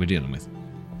see what we're dealing with.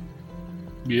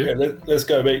 Yeah, let's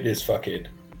go meet this fuckhead.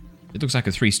 It looks like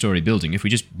a 3-story building. If we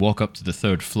just walk up to the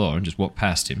 3rd floor and just walk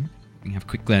past him, we can have a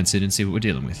quick glance in and see what we're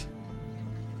dealing with.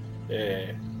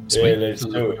 Yeah. Sweet. Yeah, let's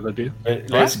do it.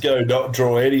 Let's go not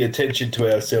draw any attention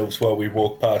to ourselves while we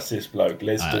walk past this bloke.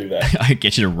 Let's do that. I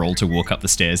get you to roll to walk up the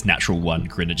stairs. Natural 1,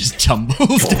 Grinner just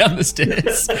tumbles down the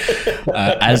stairs.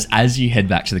 As you head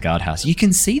back to the guardhouse, you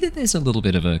can see that there's a little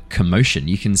bit of a commotion.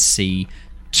 You can see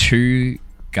 2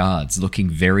 guards looking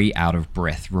very out of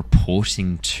breath,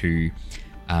 reporting to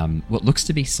what looks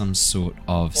to be some sort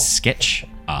of sketch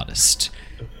artist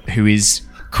who is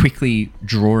quickly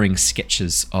drawing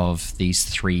sketches of these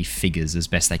 3 figures as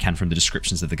best they can from the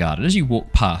descriptions of the guard. And as you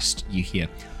walk past, you hear,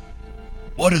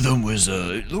 one of them was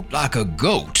it looked like a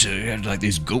goat. It had like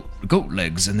these goat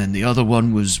legs, and then the other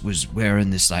one was wearing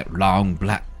this like long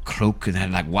black cloak and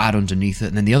had like white underneath it,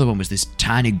 and then the other one was this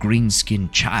tiny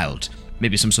green-skinned child,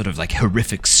 maybe some sort of like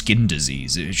horrific skin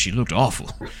disease. She looked awful.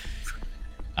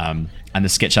 And the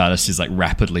sketch artist is like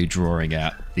rapidly drawing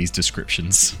out these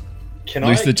descriptions.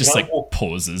 Luther just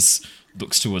pauses,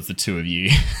 looks towards the 2 of you.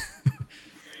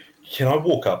 Can I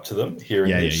walk up to them,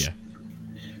 hearing this? Yeah.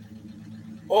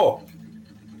 Oh,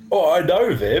 I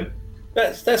know them.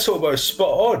 That's almost spot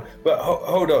on. But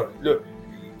hold on, look.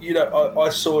 You know, I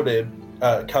saw them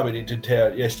coming into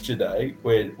town yesterday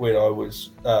when I was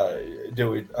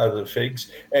doing other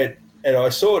things, and I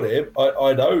saw them.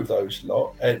 I know those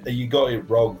lot, and you got it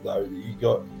wrong though.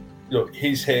 Look,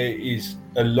 his hair is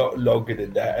a lot longer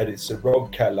than that, and it's the wrong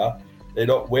colour. They're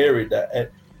not wearing that. And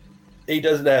he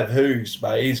doesn't have hooves,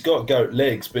 mate. He's got goat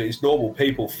legs, but it's normal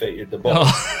people feet at the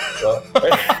bottom.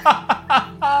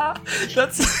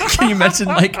 Can you imagine,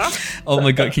 like, oh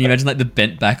my god, can you imagine, like, the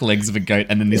bent back legs of a goat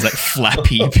and then these, like,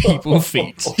 flappy people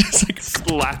feet? Just, like,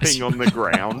 slapping on the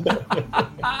ground.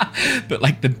 But,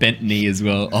 like, the bent knee as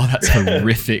well. Oh, that's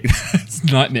horrific. That's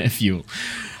nightmare fuel.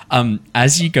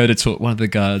 As you go to talk, one of the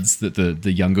guards,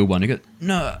 the younger one, he goes,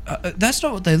 "No, that's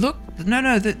not what they look.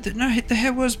 No, the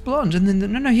hair was blonde, and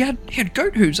then he had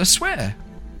goat hooves. I swear."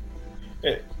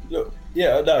 Yeah, look,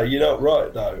 no, you're not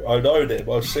right though. I know them.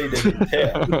 I've seen them in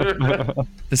town.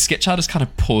 The sketch artist kind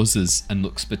of pauses and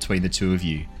looks between the 2 of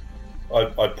you.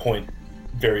 I point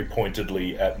very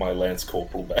pointedly at my Lance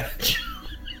Corporal badge.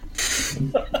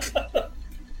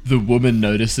 The woman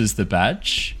notices the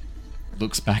badge,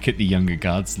 looks back at the younger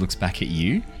guards, looks back at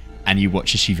you, and you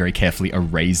watch as she very carefully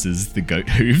erases the goat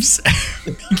hooves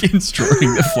and begins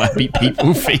drawing the flappy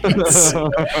people feet.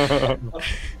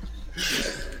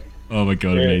 Oh my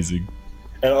god, amazing.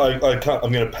 And I'm going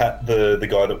to pat the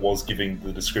guy that was giving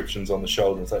the descriptions on the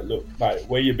shoulder and say, "Look, mate,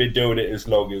 where you've been doing it as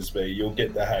long as me, you'll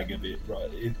get the hang of it,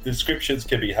 right? Descriptions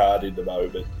can be hard in the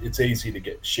moment. It's easy to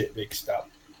get shit mixed up."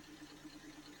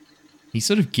 He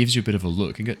sort of gives you a bit of a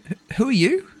look and goes, "Who are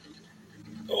you?"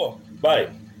 "Oh, mate,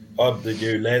 I'm the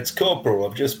new Lance Corporal.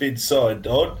 I've just been signed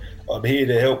on. I'm here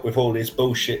to help with all this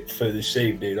bullshit for this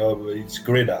evening. It's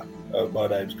Grinner. My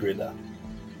name's Grinner."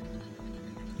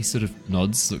 He sort of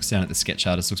nods, looks down at the sketch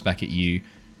artist, looks back at you.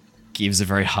 gives a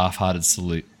very half-hearted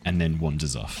salute, and then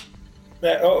wanders off.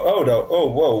 Hold on. Oh,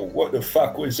 whoa. What the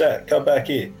fuck was that? Come back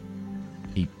here.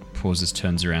 He pauses,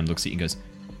 turns around, looks at you and goes,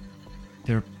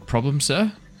 "There a problem,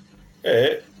 sir?"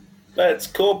 Yeah, that's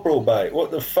Corporal, mate.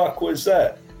 What the fuck was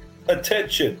that?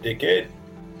 Attention, dickhead.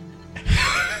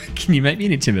 Can you make me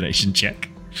an intimidation check?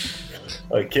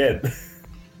 I can.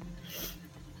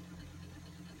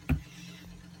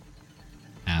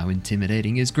 How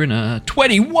intimidating is Grinner?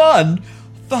 21!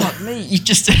 Fuck me. He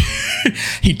just...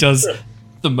 he does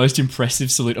the most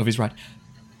impressive salute of his right.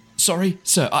 "Sorry,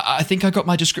 sir. I think I got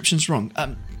my descriptions wrong.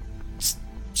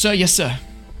 Sir, yes, sir."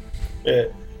 Yeah,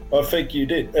 I think you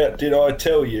did. Did I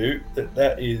tell you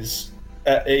that is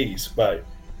at ease, mate?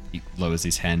 He lowers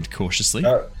his hand cautiously.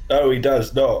 No, he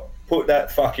does not. Put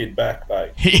that fucking back,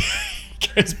 mate. He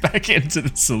goes back into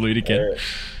the salute again.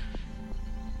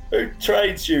 Who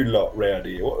trades you lot round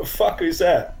here? What the fuck is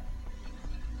that?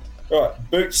 Right,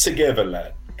 boots together,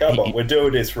 lad. Come on, we're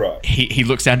doing this right. He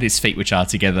looks down at his feet, which are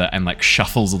together, and like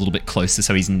shuffles a little bit closer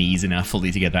so his knees are now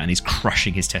fully together, and he's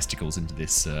crushing his testicles into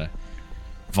this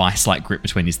vice-like grip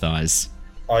between his thighs.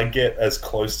 I get as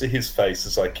close to his face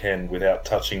as I can without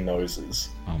touching noses.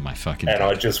 Oh my fucking And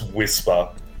God. I just whisper,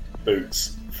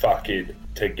 "Boots fucking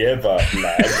together,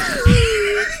 lad."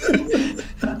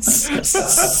 Sir,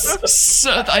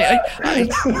 sir,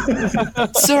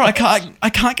 I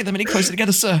can't get them any closer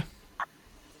together, sir.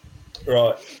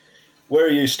 Right. Where are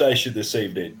you stationed this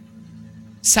evening?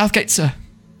 Southgate, sir.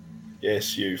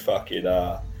 Yes, you fucking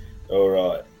are. All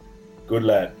right. Good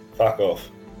lad. Fuck off.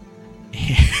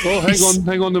 Oh,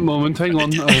 hang on a moment. Hang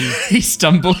on. He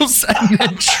stumbles and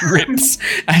then trips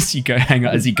as you go. Hang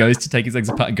on, as he goes to take his legs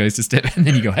apart and goes to step, and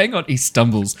then you go, hang on. He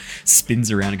stumbles,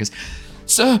 spins around, and goes,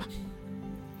 "Sir."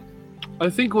 I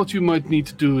think what you might need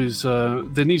to do is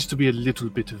there needs to be a little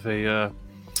bit of a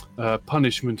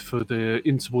punishment for the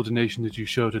insubordination that you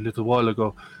showed a little while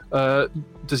ago.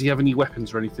 Does he have any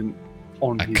weapons or anything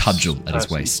on A his cudgel at his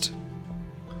person? waist.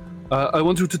 I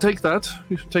want you to take that.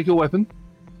 You should take your weapon.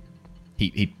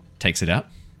 He takes it out.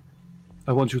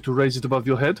 I want you to raise it above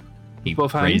your head. He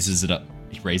Both hands. raises it up.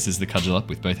 He raises the cudgel up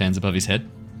with both hands above his head.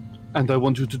 And I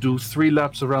want you to do 3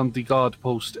 laps around the guard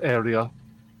post area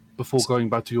before going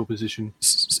back to your position.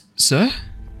 Sir?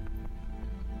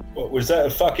 What, was that a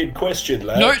fucking question,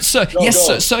 lad? No, sir. Yes,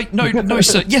 sir. Sir. No,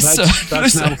 sir. Yes, sir.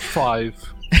 That's No, now sir. 5.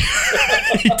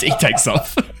 he takes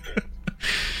off.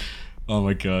 Oh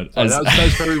my God. So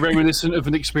that's very reminiscent of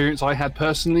an experience I had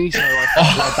personally, so I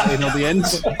thought that in on the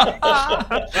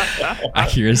end.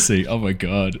 Accuracy. Oh my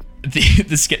God.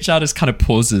 The sketch artist kind of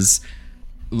pauses,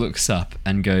 looks up,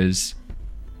 and goes.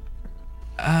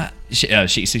 She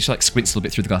like squints a little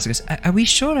bit through the glass and goes, "Are we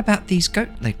sure about these goat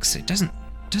legs? It doesn't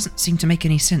seem to make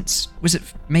any sense. Was it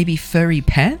maybe furry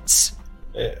pants?"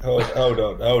 Yeah, hold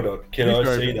on. Can I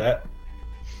see that?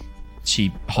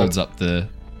 She holds up the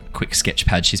quick sketch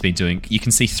pad she's been doing. You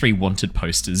can see 3 wanted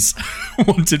posters.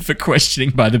 Wanted for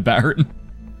questioning by the Baron.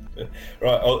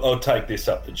 Right, I'll take this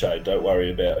up the chain. Don't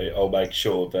worry about it. I'll make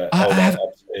sure that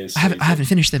upstairs. I haven't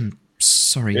finished them.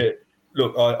 Sorry. Yeah,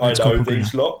 look, I know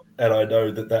these lot, and I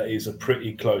know that is a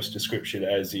pretty close description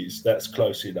as is. That's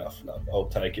close enough, love. I'll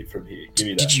take it from here. Give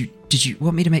me that. Did you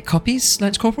want me to make copies,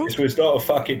 Lance Corporal? This was not a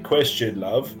fucking question,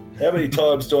 love. How many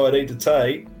times do I need to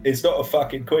take? It's not a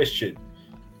fucking question.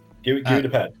 Give me the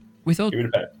pad. Give me the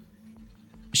pad.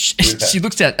 She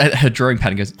looks at her drawing pad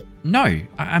and goes, "No,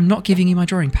 I'm not giving you my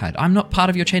drawing pad. I'm not part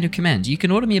of your chain of command. You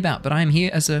can order me about, but I am here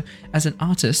as an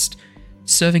artist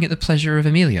serving at the pleasure of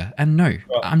Amelia. And no,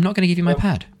 I'm not going to give you my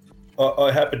pad."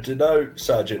 I happen to know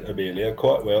Sergeant Amelia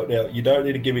quite well. Now, you don't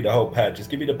need to give me the whole pad. Just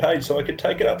give me the page so I can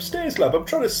take it upstairs, love. I'm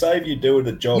trying to save you doing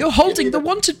the job. You're holding the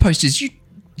wanted posters.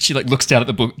 She like looks down at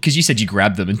the book because you said you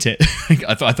grabbed them and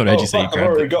I thought I heard you say you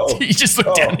grabbed them. Got them. You just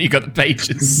looked down and you got the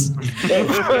pages.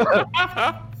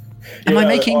 Am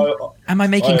I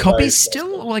making copies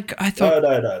still? Like I thought.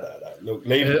 No. Look,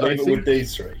 leave it with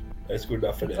these 3. That's good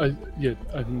enough for now.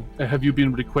 Have you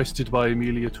been requested by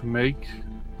Amelia to make?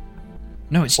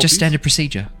 No, it's just standard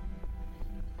procedure.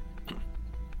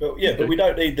 Well, yeah, but we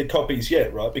don't need the copies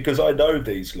yet, right? Because I know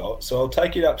these lots, so I'll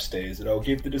take it upstairs and I'll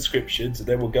give the descriptions, and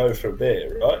then we'll go from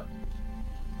there, right?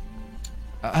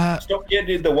 Stop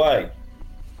getting in the way.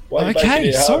 Why are you making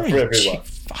it hard for everyone?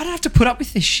 I don't have to put up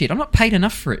with this shit. I'm not paid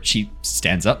enough for it. She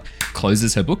stands up,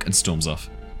 closes her book, and storms off.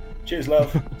 Cheers,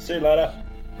 love. See you later.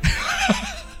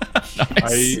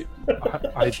 Nice.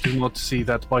 I do not see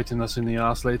that biting us in the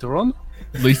ass later on.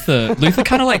 Luther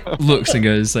kind of like looks and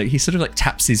goes like he sort of like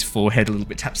taps his forehead a little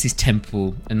bit, taps his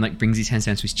temple, and like brings his hands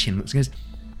down to his chin. Looks and goes,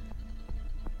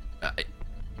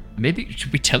 Maybe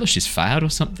should we tell her she's fired or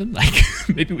something? Like,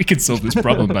 maybe we can solve this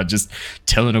problem by just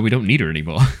telling her we don't need her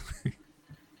anymore.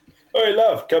 Oi,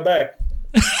 love, come back.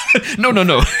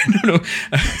 No.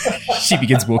 She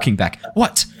begins walking back.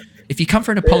 What? If you come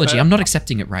for an apology, I'm not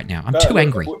accepting it right now. I'm too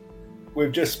angry.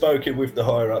 We've just spoken with the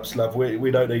higher-ups, love. We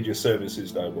don't need your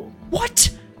services no more. What?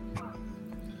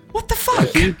 What the fuck? I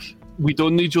think we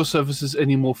don't need your services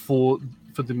anymore for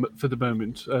the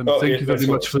moment. Thank you very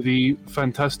much for the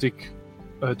fantastic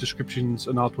descriptions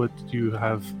and artwork that you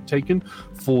have taken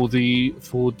for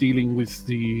dealing with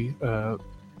the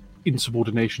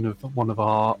insubordination of one of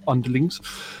our underlings,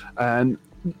 and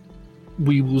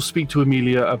we will speak to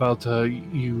Amelia about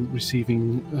you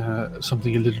receiving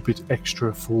something a little bit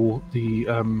extra for the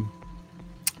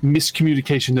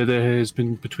miscommunication that there has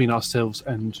been between ourselves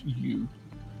and you.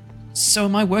 So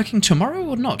am I working tomorrow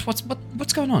or not? What's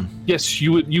going on? Yes,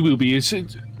 you will be. It's a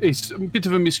bit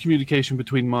of a miscommunication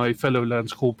between my fellow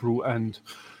Lance Corporal and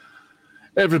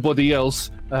everybody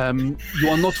else. You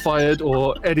are not fired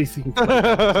or anything like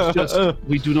that. It's just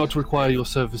we do not require your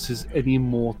services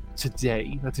anymore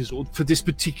today. That is all for this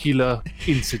particular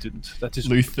incident. That is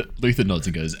Luther nods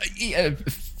and goes,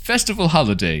 festival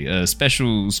holiday,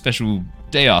 special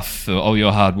day off for all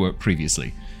your hard work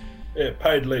previously. Yeah,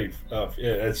 paid leave.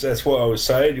 Yeah, that's what I was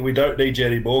saying. We don't need you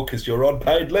anymore because you're on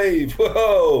paid leave.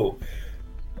 Whoa!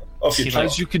 Off your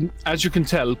as you can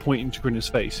tell, pointing to Grinner's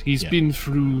face, he's been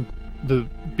through the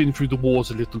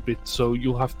wars a little bit, so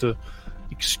you'll have to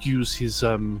excuse his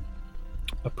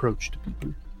approach to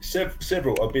people.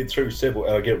 Several. I've been through several,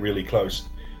 and I get really close.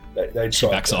 She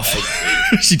backs off.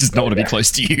 She does not want to be close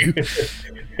to you.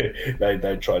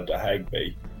 They tried to hang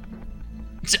me.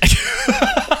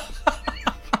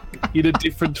 In a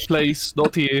different place,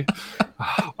 not here.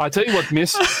 I tell you what,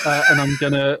 miss, and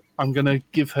I'm gonna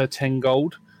give her 10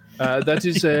 gold. That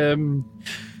is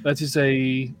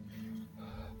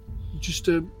just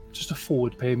a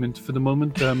forward payment for the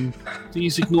moment.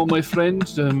 Please ignore my friend.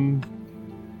 10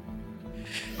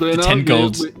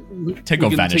 gold. 10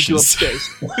 gold vanishes.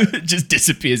 It just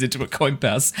disappears into a coin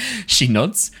purse. She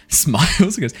nods,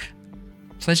 smiles, and goes,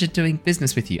 "Pleasure doing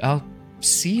business with you. I'll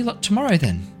see you lot tomorrow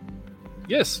then."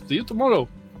 Yes, see you tomorrow.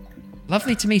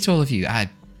 Lovely to meet all of you.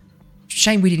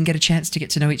 Shame we didn't get a chance to get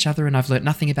to know each other, and I've learnt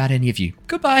nothing about any of you.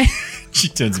 Goodbye. She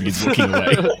turns and begins walking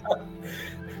away.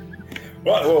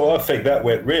 Right, well, I think that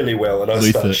went really well, and I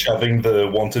start shoving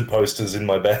the wanted posters in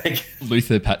my bag.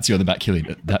 Luther pats you on the back,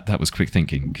 Killian. That was quick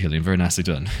thinking, Killian. Very nicely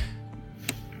done.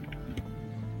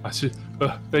 I see.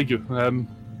 Thank you.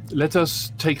 Let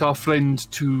us take our friend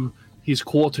to his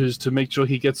quarters to make sure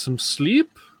he gets some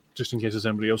sleep, just in case there's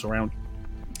anybody else around.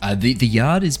 The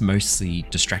yard is mostly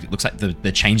distracted. It looks like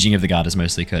the changing of the guard has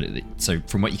mostly occurred. So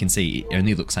from what you can see, it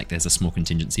only looks like there's a small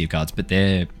contingency of guards, but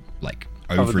they're like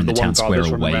over in the town square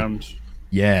away.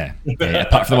 Yeah,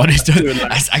 apart from the one who's done.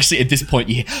 Actually, at this point,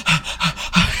 he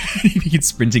begins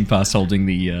sprinting past, holding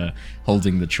the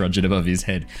truncheon above his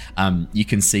head. You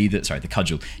can see that. Sorry, the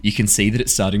cudgel. You can see that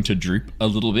it's starting to droop a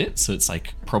little bit. So it's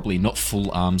like probably not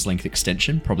full arm's length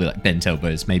extension. Probably like bent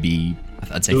elbows. Maybe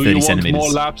I'd say 30 centimeters. Do you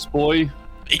want more laps, boy?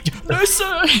 No,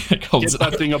 sir. Get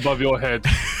that thing above your head.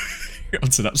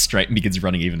 Holds it up straight and begins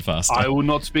running even faster. I will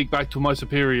not speak back to my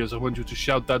superiors. I want you to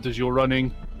shout that as you're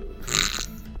running.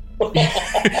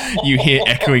 You hear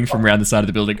echoing from around the side of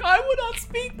the building, "I will not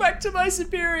speak back to my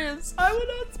superiors. I will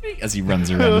not speak." As he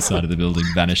runs around the side of the building,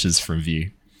 vanishes from view.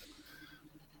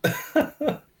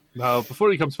 Now, before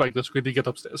he comes back, let's quickly get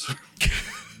upstairs.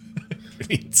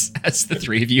 As the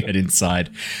three of you head inside,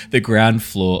 the ground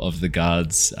floor of the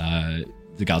guards'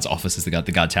 offices, the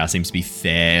guard tower seems to be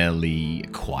fairly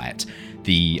quiet.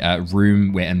 The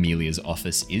room where Amelia's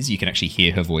office is, you can actually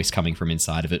hear her voice coming from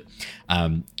inside of it,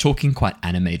 talking quite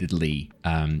animatedly.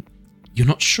 You're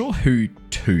not sure who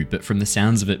to, but from the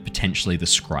sounds of it, potentially the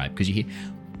scribe, because you hear,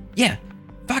 "Yeah,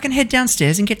 fucking head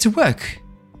downstairs and get to work.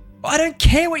 I don't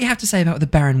care what you have to say about what the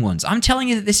Baron wants. I'm telling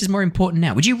you that this is more important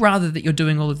now. Would you rather that you're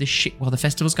doing all of this shit while the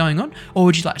festival's going on? Or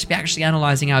would you like to be actually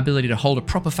analysing our ability to hold a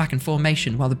proper fucking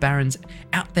formation while the Baron's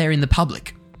out there in the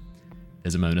public?"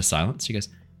 There's a moment of silence. She goes,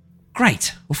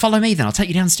 "Great. Well, follow me then. I'll take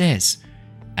you downstairs."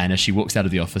 And as she walks out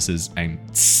of the offices and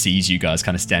sees you guys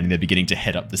kind of standing there beginning to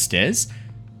head up the stairs,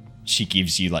 she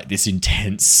gives you like this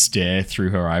intense stare through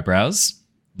her eyebrows,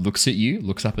 looks at you,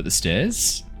 looks up at the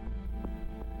stairs.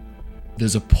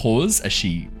 There's a pause as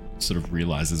she sort of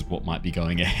realizes what might be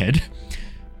going ahead,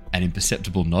 an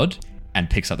imperceptible nod, and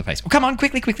picks up the pace. "Well, come on,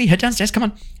 quickly, head downstairs, come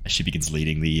on," as she begins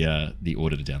leading the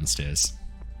auditor down the stairs.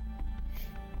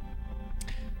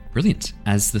 Brilliant.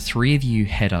 As the three of you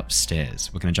head upstairs,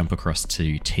 we're going to jump across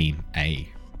to Team A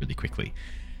really quickly.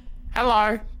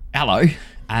 Hello. Hello.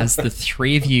 As the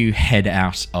three of you head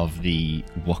out of the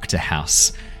Wachter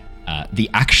house, the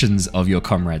actions of your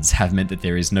comrades have meant that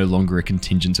there is no longer a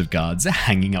contingent of guards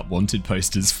hanging up wanted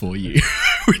posters for you,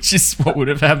 which is what would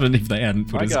have happened if they hadn't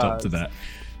put a stop to that.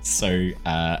 So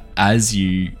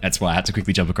that's why I had to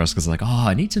quickly jump across, because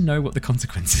I need to know what the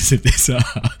consequences of this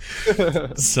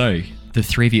are. So the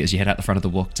three of you, as you head out the front of the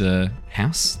Wachter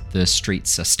house, the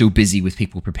streets are still busy with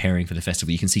people preparing for the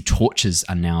festival. You can see torches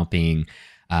are now being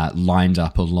lined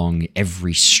up along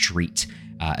every street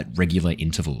at regular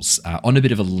intervals, on a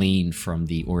bit of a lean from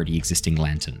the already existing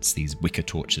lanterns, these wicker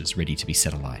torches ready to be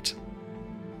set alight.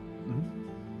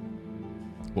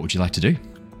 What would you like to do?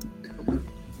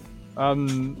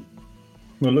 Well,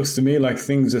 it looks to me like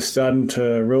things are starting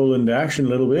to roll into action a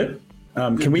little bit.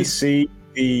 Can we see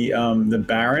the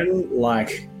Baron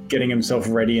getting himself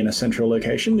ready in a central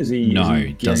location? Is he? No,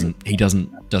 he doesn't. He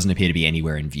doesn't appear to be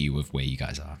anywhere in view of where you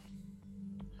guys are.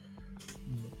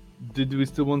 Did we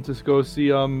still want to go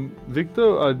see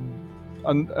Victor?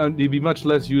 And he'd be much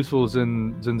less useful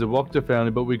than the Wachter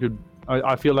family, but we could.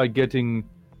 I feel like getting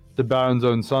the Baron's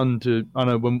own son to, I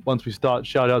don't know, once we start,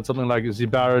 shout out something like the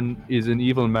Baron is an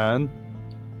evil man,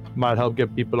 might help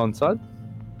get people on side.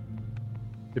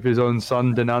 If his own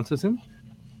son denounces him.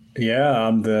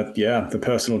 Yeah, the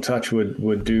personal touch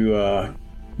would do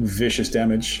vicious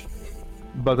damage.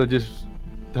 But I just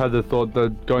had the thought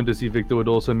that going to see Victor would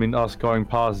also mean us going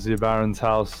past the Baron's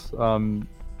house,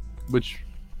 which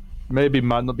maybe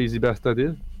might not be the best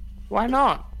idea. Why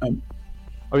not?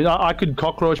 I mean, I could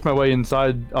cockroach my way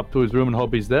inside up to his room and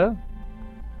hope he's there.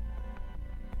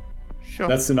 Sure.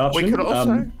 That's an option. We could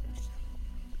also...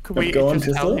 could we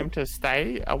just tell Tisla? him to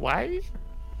stay away,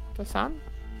 the son?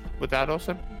 Would that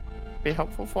also be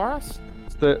helpful for us?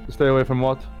 Stay away from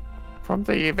what? From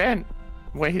the event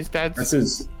where his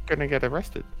dad's going to get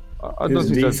arrested. I don't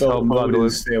think that's helpful. Mode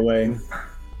is stay away.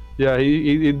 Yeah,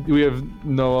 we have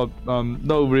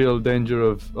no real danger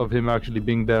of him actually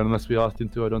being there unless we asked him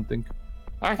to, I don't think.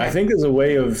 Okay. I think there's a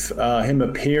way of him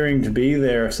appearing to be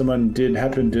there if someone did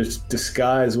happen to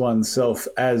disguise oneself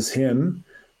as him.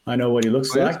 I know what he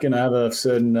looks like, and I have a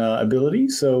certain ability,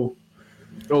 so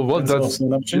that's also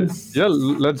an option. Yeah,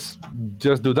 let's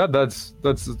just do that. That's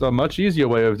a much easier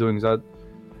way of doing that.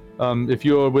 If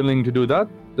you're willing to do that,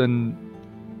 then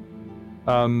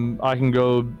I can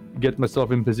go get myself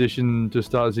in position to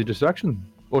start the distraction.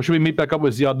 Or should we meet back up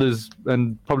with the others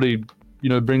and probably,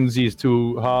 bring these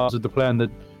two halves of the plan that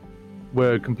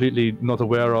we're completely not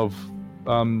aware of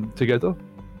together?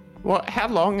 Well, how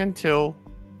long until,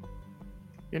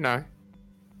 I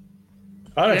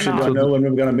actually don't know when we're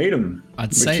going to meet him.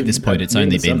 I'd say at this point it's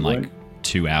only been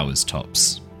 2 hours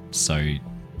tops. So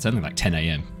it's only 10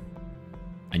 a.m.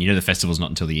 And the festival's not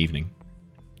until the evening.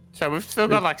 So we've still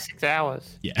got 6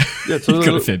 hours. Yeah, so you've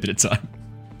got a fair bit of time.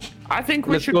 I think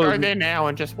we should go there now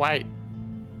and just wait.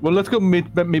 Well, let's go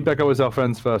meet back up with our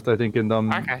friends first, I think, and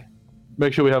okay.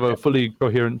 Make sure we have a fully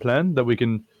coherent plan that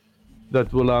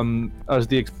will, as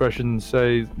the expressions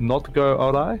say, not go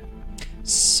awry.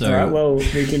 So, all right, well,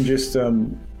 we can just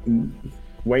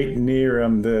wait near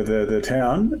the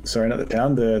town. Sorry, not the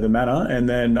town, the manor, and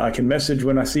then I can message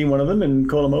when I see one of them and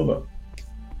call them over.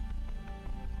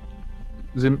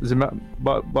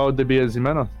 Why would they be at the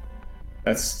manor?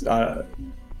 That's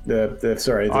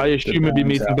sorry. I assume we'd be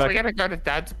meeting back. We're gonna go to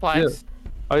Dad's place. Yeah.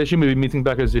 I assume we'd be meeting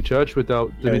back as the church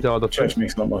to meet our other church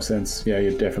makes a lot more sense. Yeah,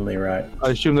 you're definitely right.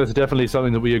 I assume that's definitely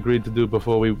something that we agreed to do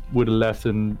before we would have left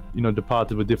and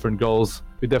departed with different goals.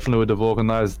 We definitely would have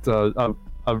organized a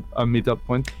meet-up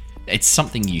point. It's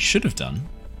something you should have done.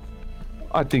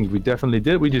 I think we definitely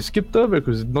did. We just skipped over it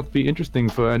because it'd not be interesting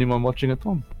for anyone watching at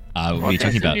home. What are you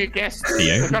talking about?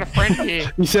 Theo? We've got a friend here.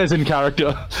 He says in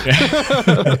character.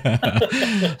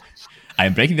 I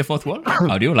am breaking the fourth wall.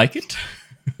 How do you like it?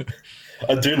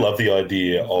 I do love the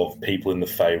idea of people in the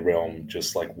Fey realm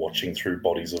just watching through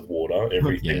bodies of water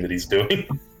everything that he's doing.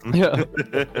 Yeah,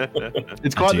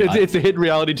 it's a hit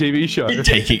reality TV show.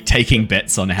 Taking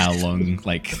bets on how long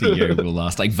Theo will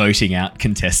last, voting out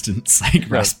contestants.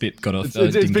 Raspit got off. It's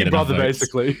didn't Big get enough Brother, votes.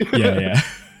 basically. Yeah.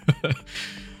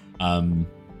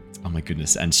 Oh my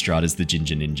goodness, and Strahd is the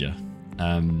ginger ninja.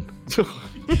 It's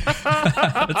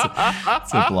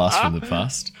a blast from the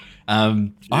past. All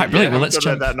right, brilliant. Well, let's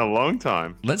jump. That in a long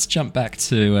time. Let's jump back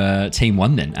to Team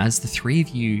 1 then. As the three of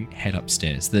you head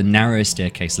upstairs, the narrow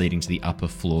staircase leading to the upper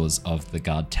floors of the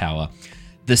guard tower.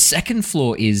 The second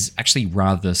floor is actually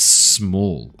rather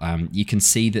small. You can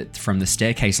see that from the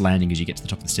staircase landing as you get to the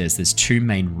top of the stairs, there's two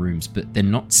main rooms, but they're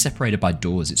not separated by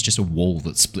doors. It's just a wall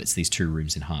that splits these two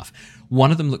rooms in half.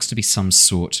 One of them looks to be some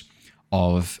sort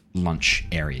of lunch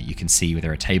area. You can see where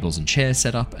there are tables and chairs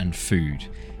set up and food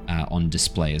on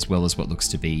display, as well as what looks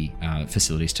to be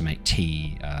facilities to make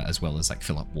tea, as well as like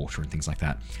fill up water and things like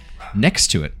that. Next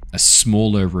to it, a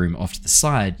smaller room off to the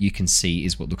side, you can see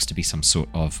is what looks to be some sort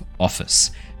of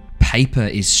office. Paper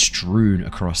is strewn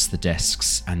across the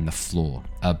desks and the floor.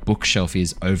 A bookshelf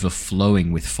is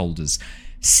overflowing with folders.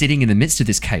 Sitting in the midst of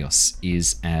this chaos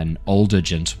is an older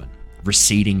gentleman,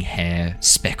 receding hair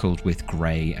speckled with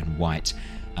grey and white,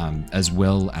 as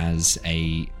well as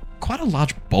quite a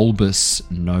large bulbous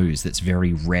nose that's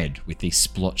very red, with these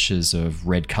splotches of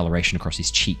red coloration across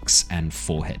his cheeks and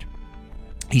forehead.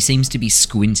 He seems to be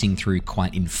squinting through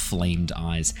quite inflamed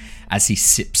eyes as he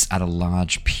sips at a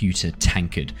large pewter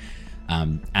tankard.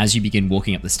 As you begin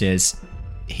walking up the stairs,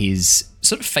 he's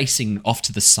sort of facing off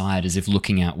to the side as if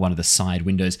looking out one of the side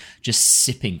windows, just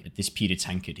sipping at this pewter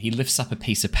tankard. He lifts up a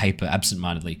piece of paper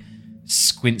absentmindedly,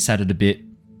 squints at it a bit,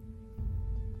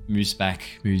 moves back,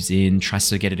 moves in, tries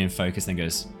to get it in focus, then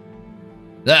goes,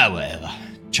 whatever,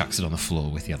 chucks it on the floor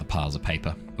with the other piles of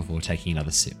paper before taking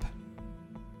another sip.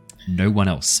 No one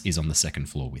else is on the second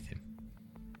floor with him.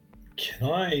 Can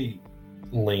I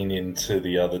lean into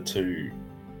the other two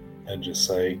and just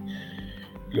say,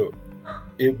 look,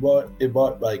 it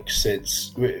might make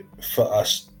sense for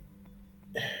us.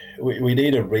 We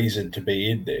need a reason to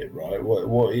be in there, right?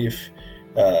 What if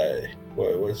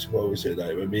what was her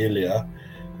name? Amelia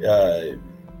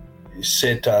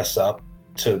sent us up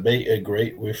to meet and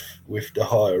greet with the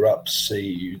higher ups,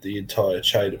 see the entire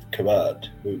chain of command.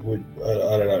 I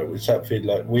don't know, something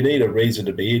like, we need a reason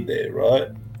to be in there, right?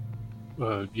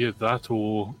 Yeah, that,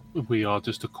 or we are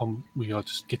just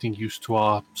getting used to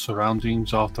our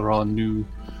surroundings after our new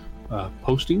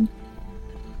posting.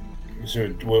 So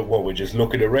what, we're just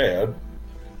looking around?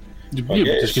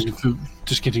 Yeah,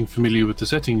 just getting familiar with the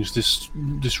settings.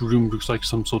 This room looks like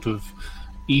some sort of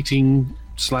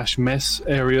eating/mess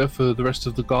area for the rest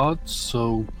of the guards,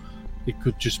 so it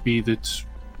could just be that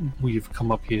we've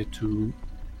come up here to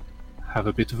have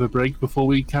a bit of a break before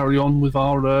we carry on with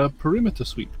our perimeter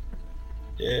sweep.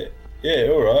 Yeah,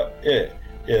 all right. Yeah,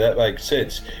 that makes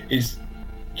sense.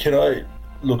 Can I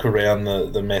look around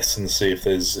the mess and see if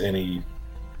there's any?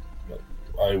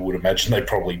 I would imagine they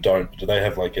probably don't. Do they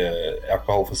have like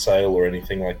alcohol for sale or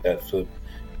anything like that for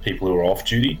people who are off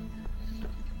duty?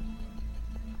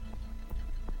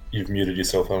 You've muted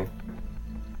yourself, Owen.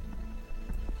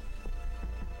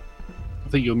 I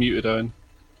think you're muted, Owen.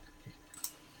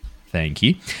 Thank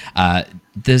you.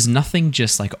 There's nothing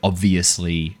just like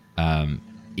obviously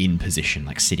in position,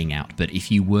 like sitting out. But if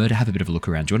you were to have a bit of a look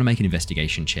around, do you want to make an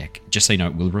investigation check? Just so you know,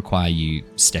 it will require you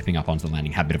stepping up onto the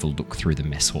landing, have a bit of a look through the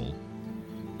mess hall.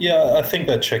 Yeah, I think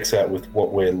that checks out with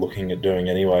what we're looking at doing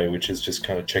anyway, which is just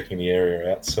kind of checking the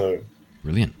area out. So,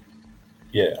 brilliant.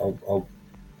 Yeah, I'll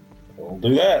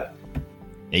do that.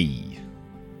 Hey.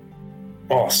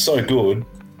 Oh, so good.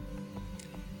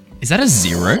 Is that a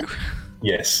 0?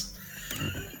 Yes.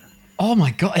 Oh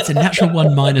my god, it's a natural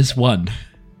 1 minus 1.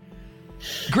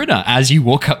 Grinner, as you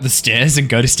walk up the stairs and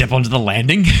go to step onto the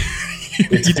landing,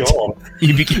 it's gone.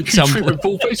 You begin tumbling.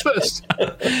 Full face first.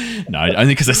 No,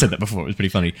 only because I said that before. It was pretty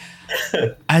funny.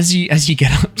 As you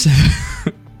get up to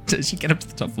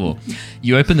the top floor,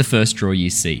 you open the first drawer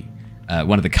you see,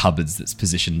 one of the cupboards that's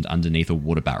positioned underneath a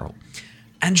water barrel,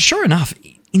 and sure enough,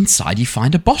 inside you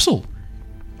find a bottle.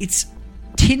 It's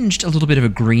tinged a little bit of a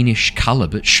greenish colour,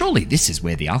 but surely this is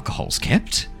where the alcohol's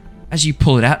kept. As you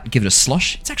pull it out and give it a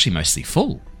slosh, it's actually mostly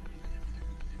full.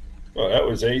 Well, that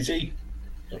was easy.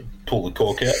 Pull the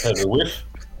cork out, have a whiff.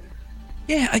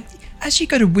 Yeah, as you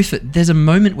go to whiff it, there's a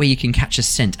moment where you can catch a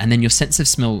scent, and then your sense of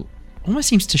smell almost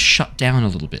seems to shut down a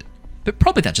little bit. But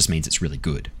probably that just means it's really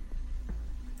good.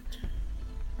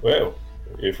 Well,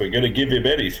 if we're going to give him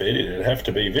anything, it'd have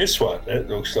to be this one. That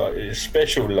looks like a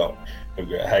special lot. I'm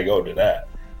going to hang on to that.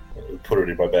 Put it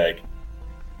in my bag.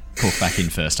 Cork back in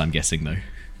first, I'm guessing, though.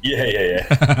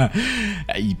 Yeah.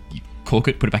 You cork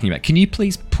it, put it back in your bag. Can you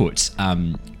please put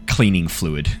cleaning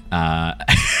fluid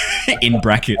in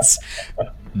brackets,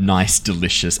 nice,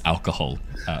 delicious alcohol,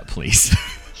 please?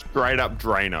 Straight up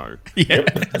Drano.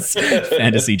 Yes.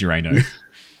 Fantasy Drano.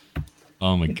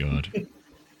 Oh my god.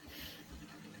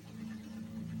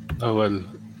 Oh, well,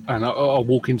 and I'll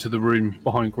walk into the room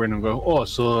behind Gwen and go, oh,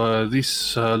 so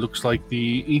this looks like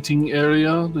the eating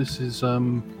area. This is,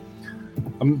 I'm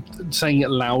saying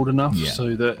it loud enough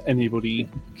so that anybody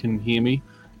can hear me.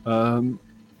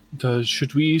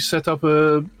 Should we set up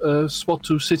a spot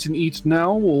to sit and eat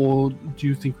now, or do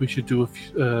you think we should do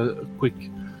a quick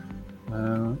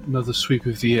another sweep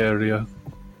of the area,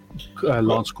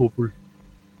 Lance Corporal?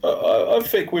 I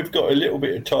think we've got a little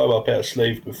bit of time up our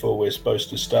sleeve before we're supposed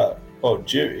to start on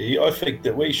duty. I think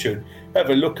that we should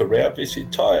have a look around this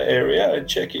entire area and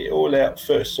check it all out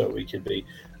first so we can be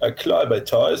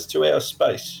acclimatized to our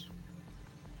space.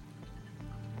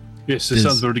 Yes, this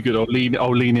sounds very good. I'll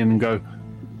lean in and go,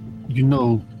 you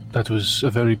know that was a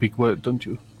very big word, don't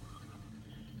you?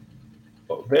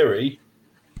 Oh, very?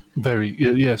 Very,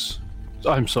 yes.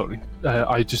 I'm sorry.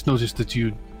 I just noticed that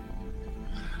you...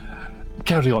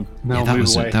 Carry on. Now that move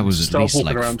was away. that was at least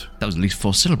around. that was at least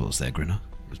 4 syllables there, Grinner.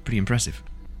 It was pretty impressive.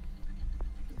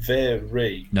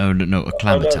 Very. No,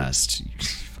 acclimatized.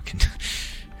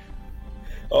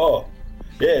 Oh,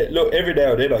 yeah, look, every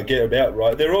now and then I get them out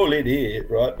right. They're all in here,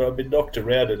 right? But I've been knocked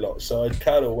around a lot, so I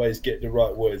can't always get the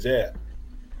right words out.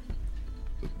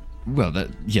 Well,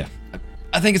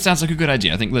 I think it sounds like a good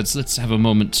idea. I think let's have a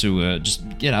moment to just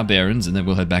get our bearings, and then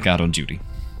we'll head back out on duty.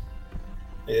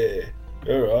 Yeah,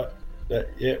 all right.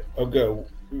 I'll go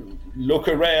look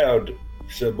around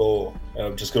some more. And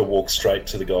I'm just going to walk straight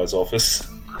to the guy's office.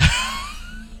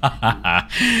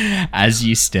 As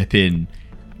you step in,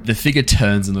 the figure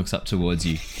turns and looks up towards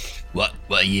you. What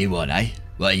do you want, eh?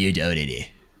 What are you doing in here?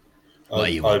 What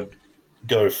do you want? I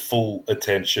go full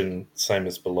attention, same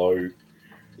as below.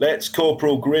 Let's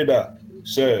Corporal Grinner,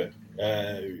 sir.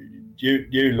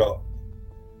 You lot.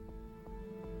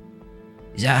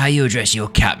 Is that how you address your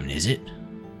captain, is it?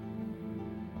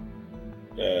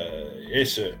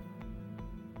 Yes, sir.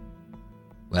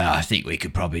 Well, I think we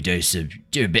could probably do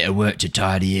a bit of work to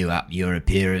tidy you up, your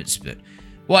appearance, but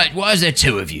why is there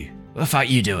 2 of you? What the fuck are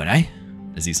you doing, eh?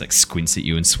 As he squints at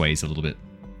you and sways a little bit.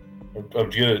 I'm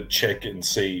gonna check and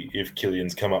see if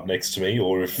Killian's come up next to me,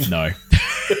 or if... No.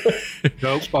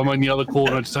 Nope, I'm on the other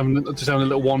corner, just having a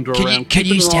little wander around. Can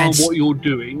you stand... what you're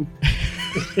doing.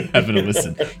 Having a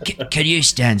listen. Can you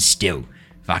stand still?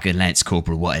 Fucking Lance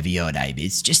Corporal, whatever your name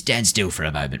is. Just stand still for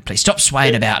a moment, please. Stop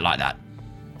swaying about like that.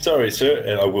 Sorry, sir,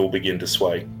 and I will begin to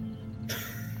sway.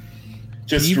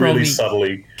 Just really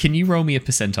subtly. Can you roll me a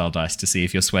percentile dice to see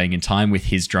if you're swaying in time with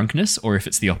his drunkenness, or if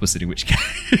it's the opposite, in which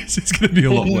case it's going to be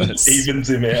a lot worse. Evens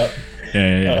him out.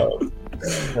 Yeah.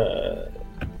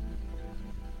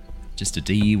 Just a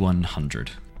D100.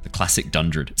 The classic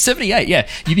Dundred. 78, yeah.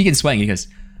 You begin swaying, he goes,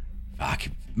 fuck,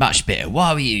 much better.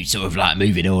 Why were you sort of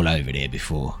moving all over there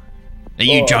before? Are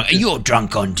you drunk? You're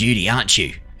drunk on duty, aren't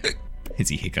you? As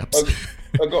he hiccups.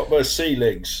 I got my sea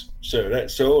legs, so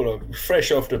that's all. I'm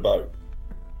fresh off the boat.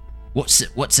 What's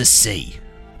a sea?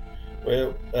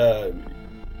 Well,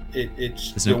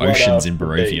 it's there's no oceans in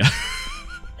Barovia.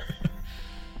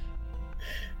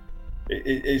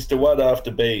 It's the one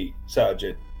after B,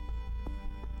 Sergeant.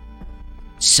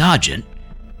 Sergeant?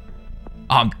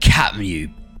 I'm Captain, you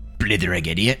blithering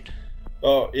idiot.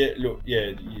 Oh yeah, look,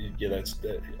 yeah, that's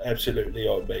absolutely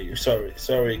on me.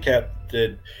 Sorry,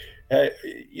 Captain.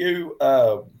 You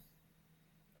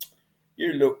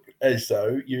look as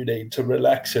though you need to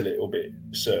relax a little bit,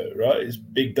 sir, right? It's a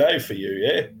big day for you,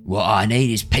 yeah? What I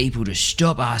need is people to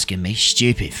stop asking me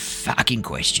stupid fucking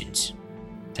questions.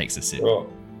 Takes a sip.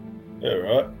 Oh, all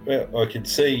right. Well, I can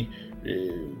see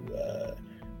you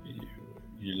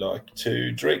like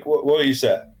to drink. What is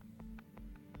that?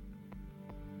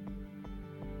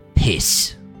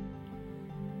 Piss.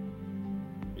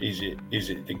 Is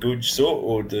it the good sort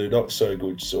or the not so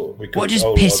good sort? Because what does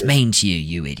piss mean to you,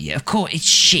 you idiot? Of course it's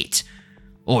shit.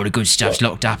 All the good stuff's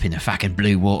locked up in the fucking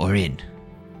Blue Water Inn.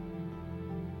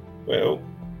 Well,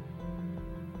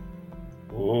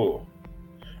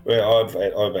 I've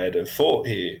had a thought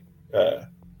here,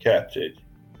 Captain.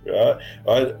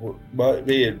 Right,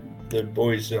 me and the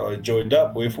boys that I joined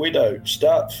up with, we don't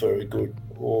start for a good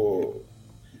hour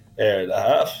and a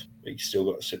half. We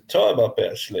still got some time up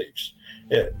our sleeves.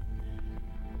 Yeah.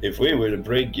 If we were to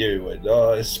bring you a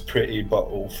nice, pretty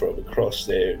bottle from across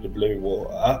there in the blue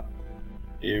water,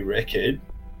 you reckon?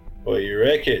 What you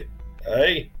reckon,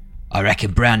 eh? I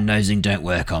reckon brown nosing don't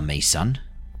work on me, son.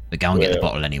 But go and get the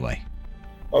bottle anyway.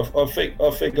 I think I'm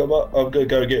going to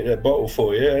go get that bottle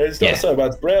for you. And it's not so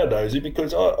much brown nosing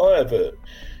because I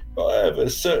have a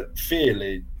certain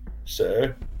feeling,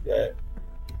 sir, that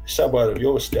someone of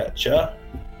your stature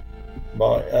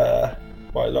might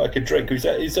like a drink. Is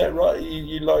that right?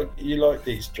 You like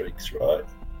these drinks, right?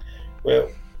 Well,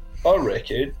 I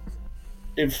reckon.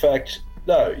 In fact,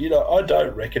 no. I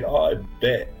don't reckon. I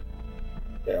bet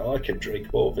that I can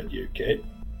drink more than you can.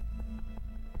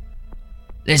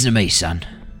 Listen to me, son.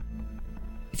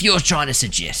 If you're trying to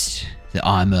suggest that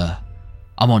I'm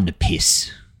on the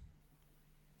piss,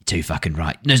 you're too fucking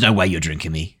right. There's no way you're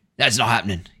drinking me. That's not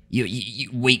happening. You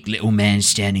weak little man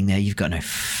standing there. You've got no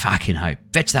fucking hope.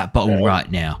 Fetch that bottle right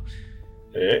now.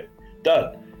 Yeah,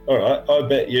 done. All right, I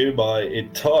bet you my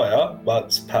entire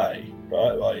month's pay,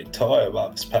 right? My entire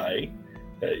month's pay.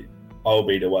 I'll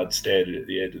be the one standing at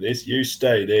the end of this. You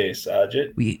stay there,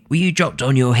 Sergeant. Were you dropped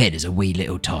on your head as a wee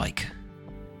little tyke?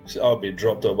 So I've been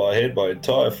dropped on my head my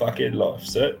entire fucking life,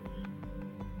 sir.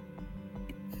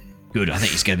 Good, I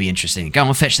think it's going to be interesting. Go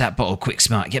and fetch that bottle quick,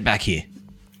 smart. Get back here.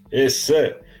 Yes,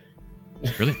 sir.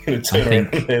 Really? I'm going to turn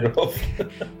around and head off.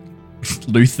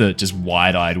 Luther just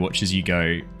wide-eyed watches you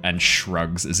go and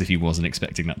shrugs as if he wasn't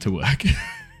expecting that to work.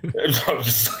 I'm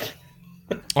just like...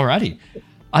 Alrighty.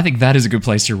 I think that is a good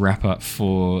place to wrap up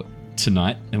for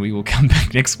tonight, and we will come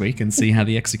back next week and see how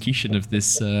the execution of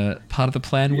this part of the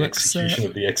plan works. Execution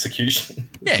of the execution.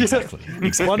 Yeah, exactly.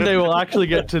 One day we'll actually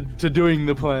get to doing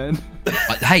the plan.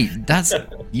 Hey,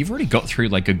 you've already got through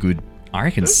like a good, I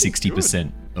reckon,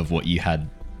 60% of what you had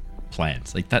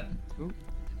planned. Like that.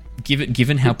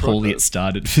 Given how poorly it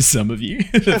started for some of you,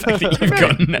 the fact that you've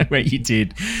gotten where you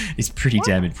did is pretty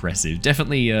damn impressive.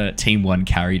 Definitely, Team 1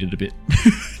 carried it a bit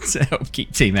to help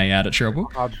keep Team A out of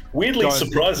trouble. Weirdly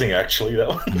surprising, actually, that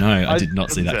one. No, I did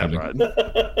not see that coming.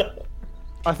 Right.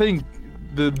 I think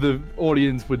the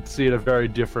audience would see it a very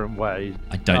different way.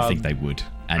 I don't think they would.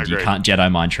 And you can't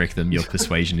Jedi mind trick them. Your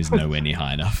persuasion is nowhere near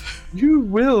high enough. You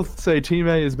will say Team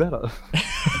A is better.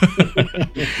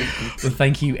 Well,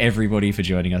 thank you everybody for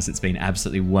joining us. It's been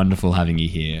absolutely wonderful having you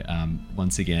here.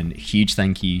 Once again, huge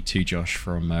thank you to Josh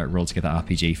from Roll Together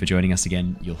RPG for joining us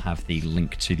again. You'll have the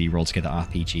link to the Roll Together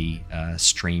RPG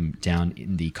stream down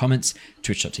in the comments,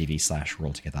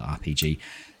 twitch.tv/rolltogetherrpg.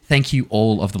 Thank you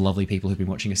all of the lovely people who've been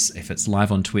watching us. If it's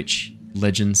live on Twitch,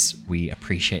 legends, we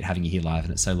appreciate having you here live,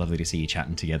 and it's so lovely to see you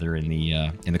chatting together in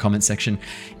the comments section.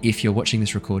 If you're watching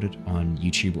this recorded on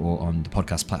YouTube or on the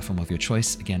podcast platform of your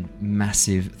choice, again,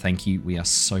 massive thank you. We are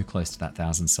so close to that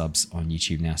 1,000 subs on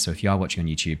YouTube now, so if you are watching on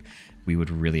YouTube, we would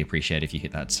really appreciate if you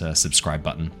hit that subscribe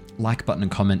button. Like button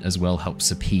and comment as well helps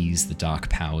appease the dark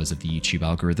powers of the YouTube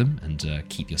algorithm and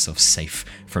keep yourself safe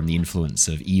from the influence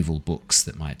of evil books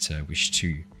that might wish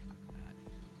to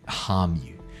harm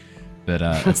you. But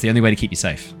it's the only way to keep you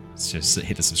safe. It's just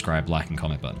hit the subscribe, like, and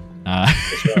comment button. Right.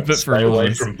 But stay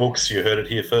away from books. You heard it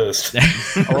here first.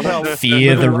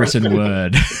 Fear the written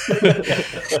word.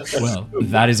 Well,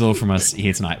 that is all from us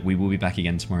here tonight. We will be back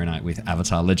again tomorrow night with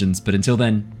Avatar Legends. But until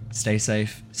then, stay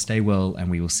safe, stay well, and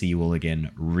we will see you all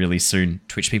again really soon.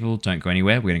 Twitch people, don't go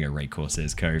anywhere. We're going to go raid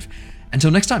Corsair's Cove.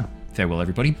 Until next time, farewell,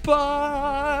 everybody.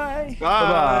 Bye.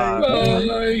 Bye.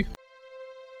 Bye.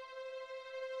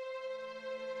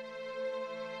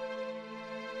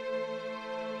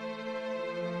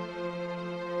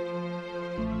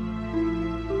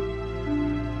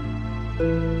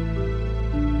 Bye.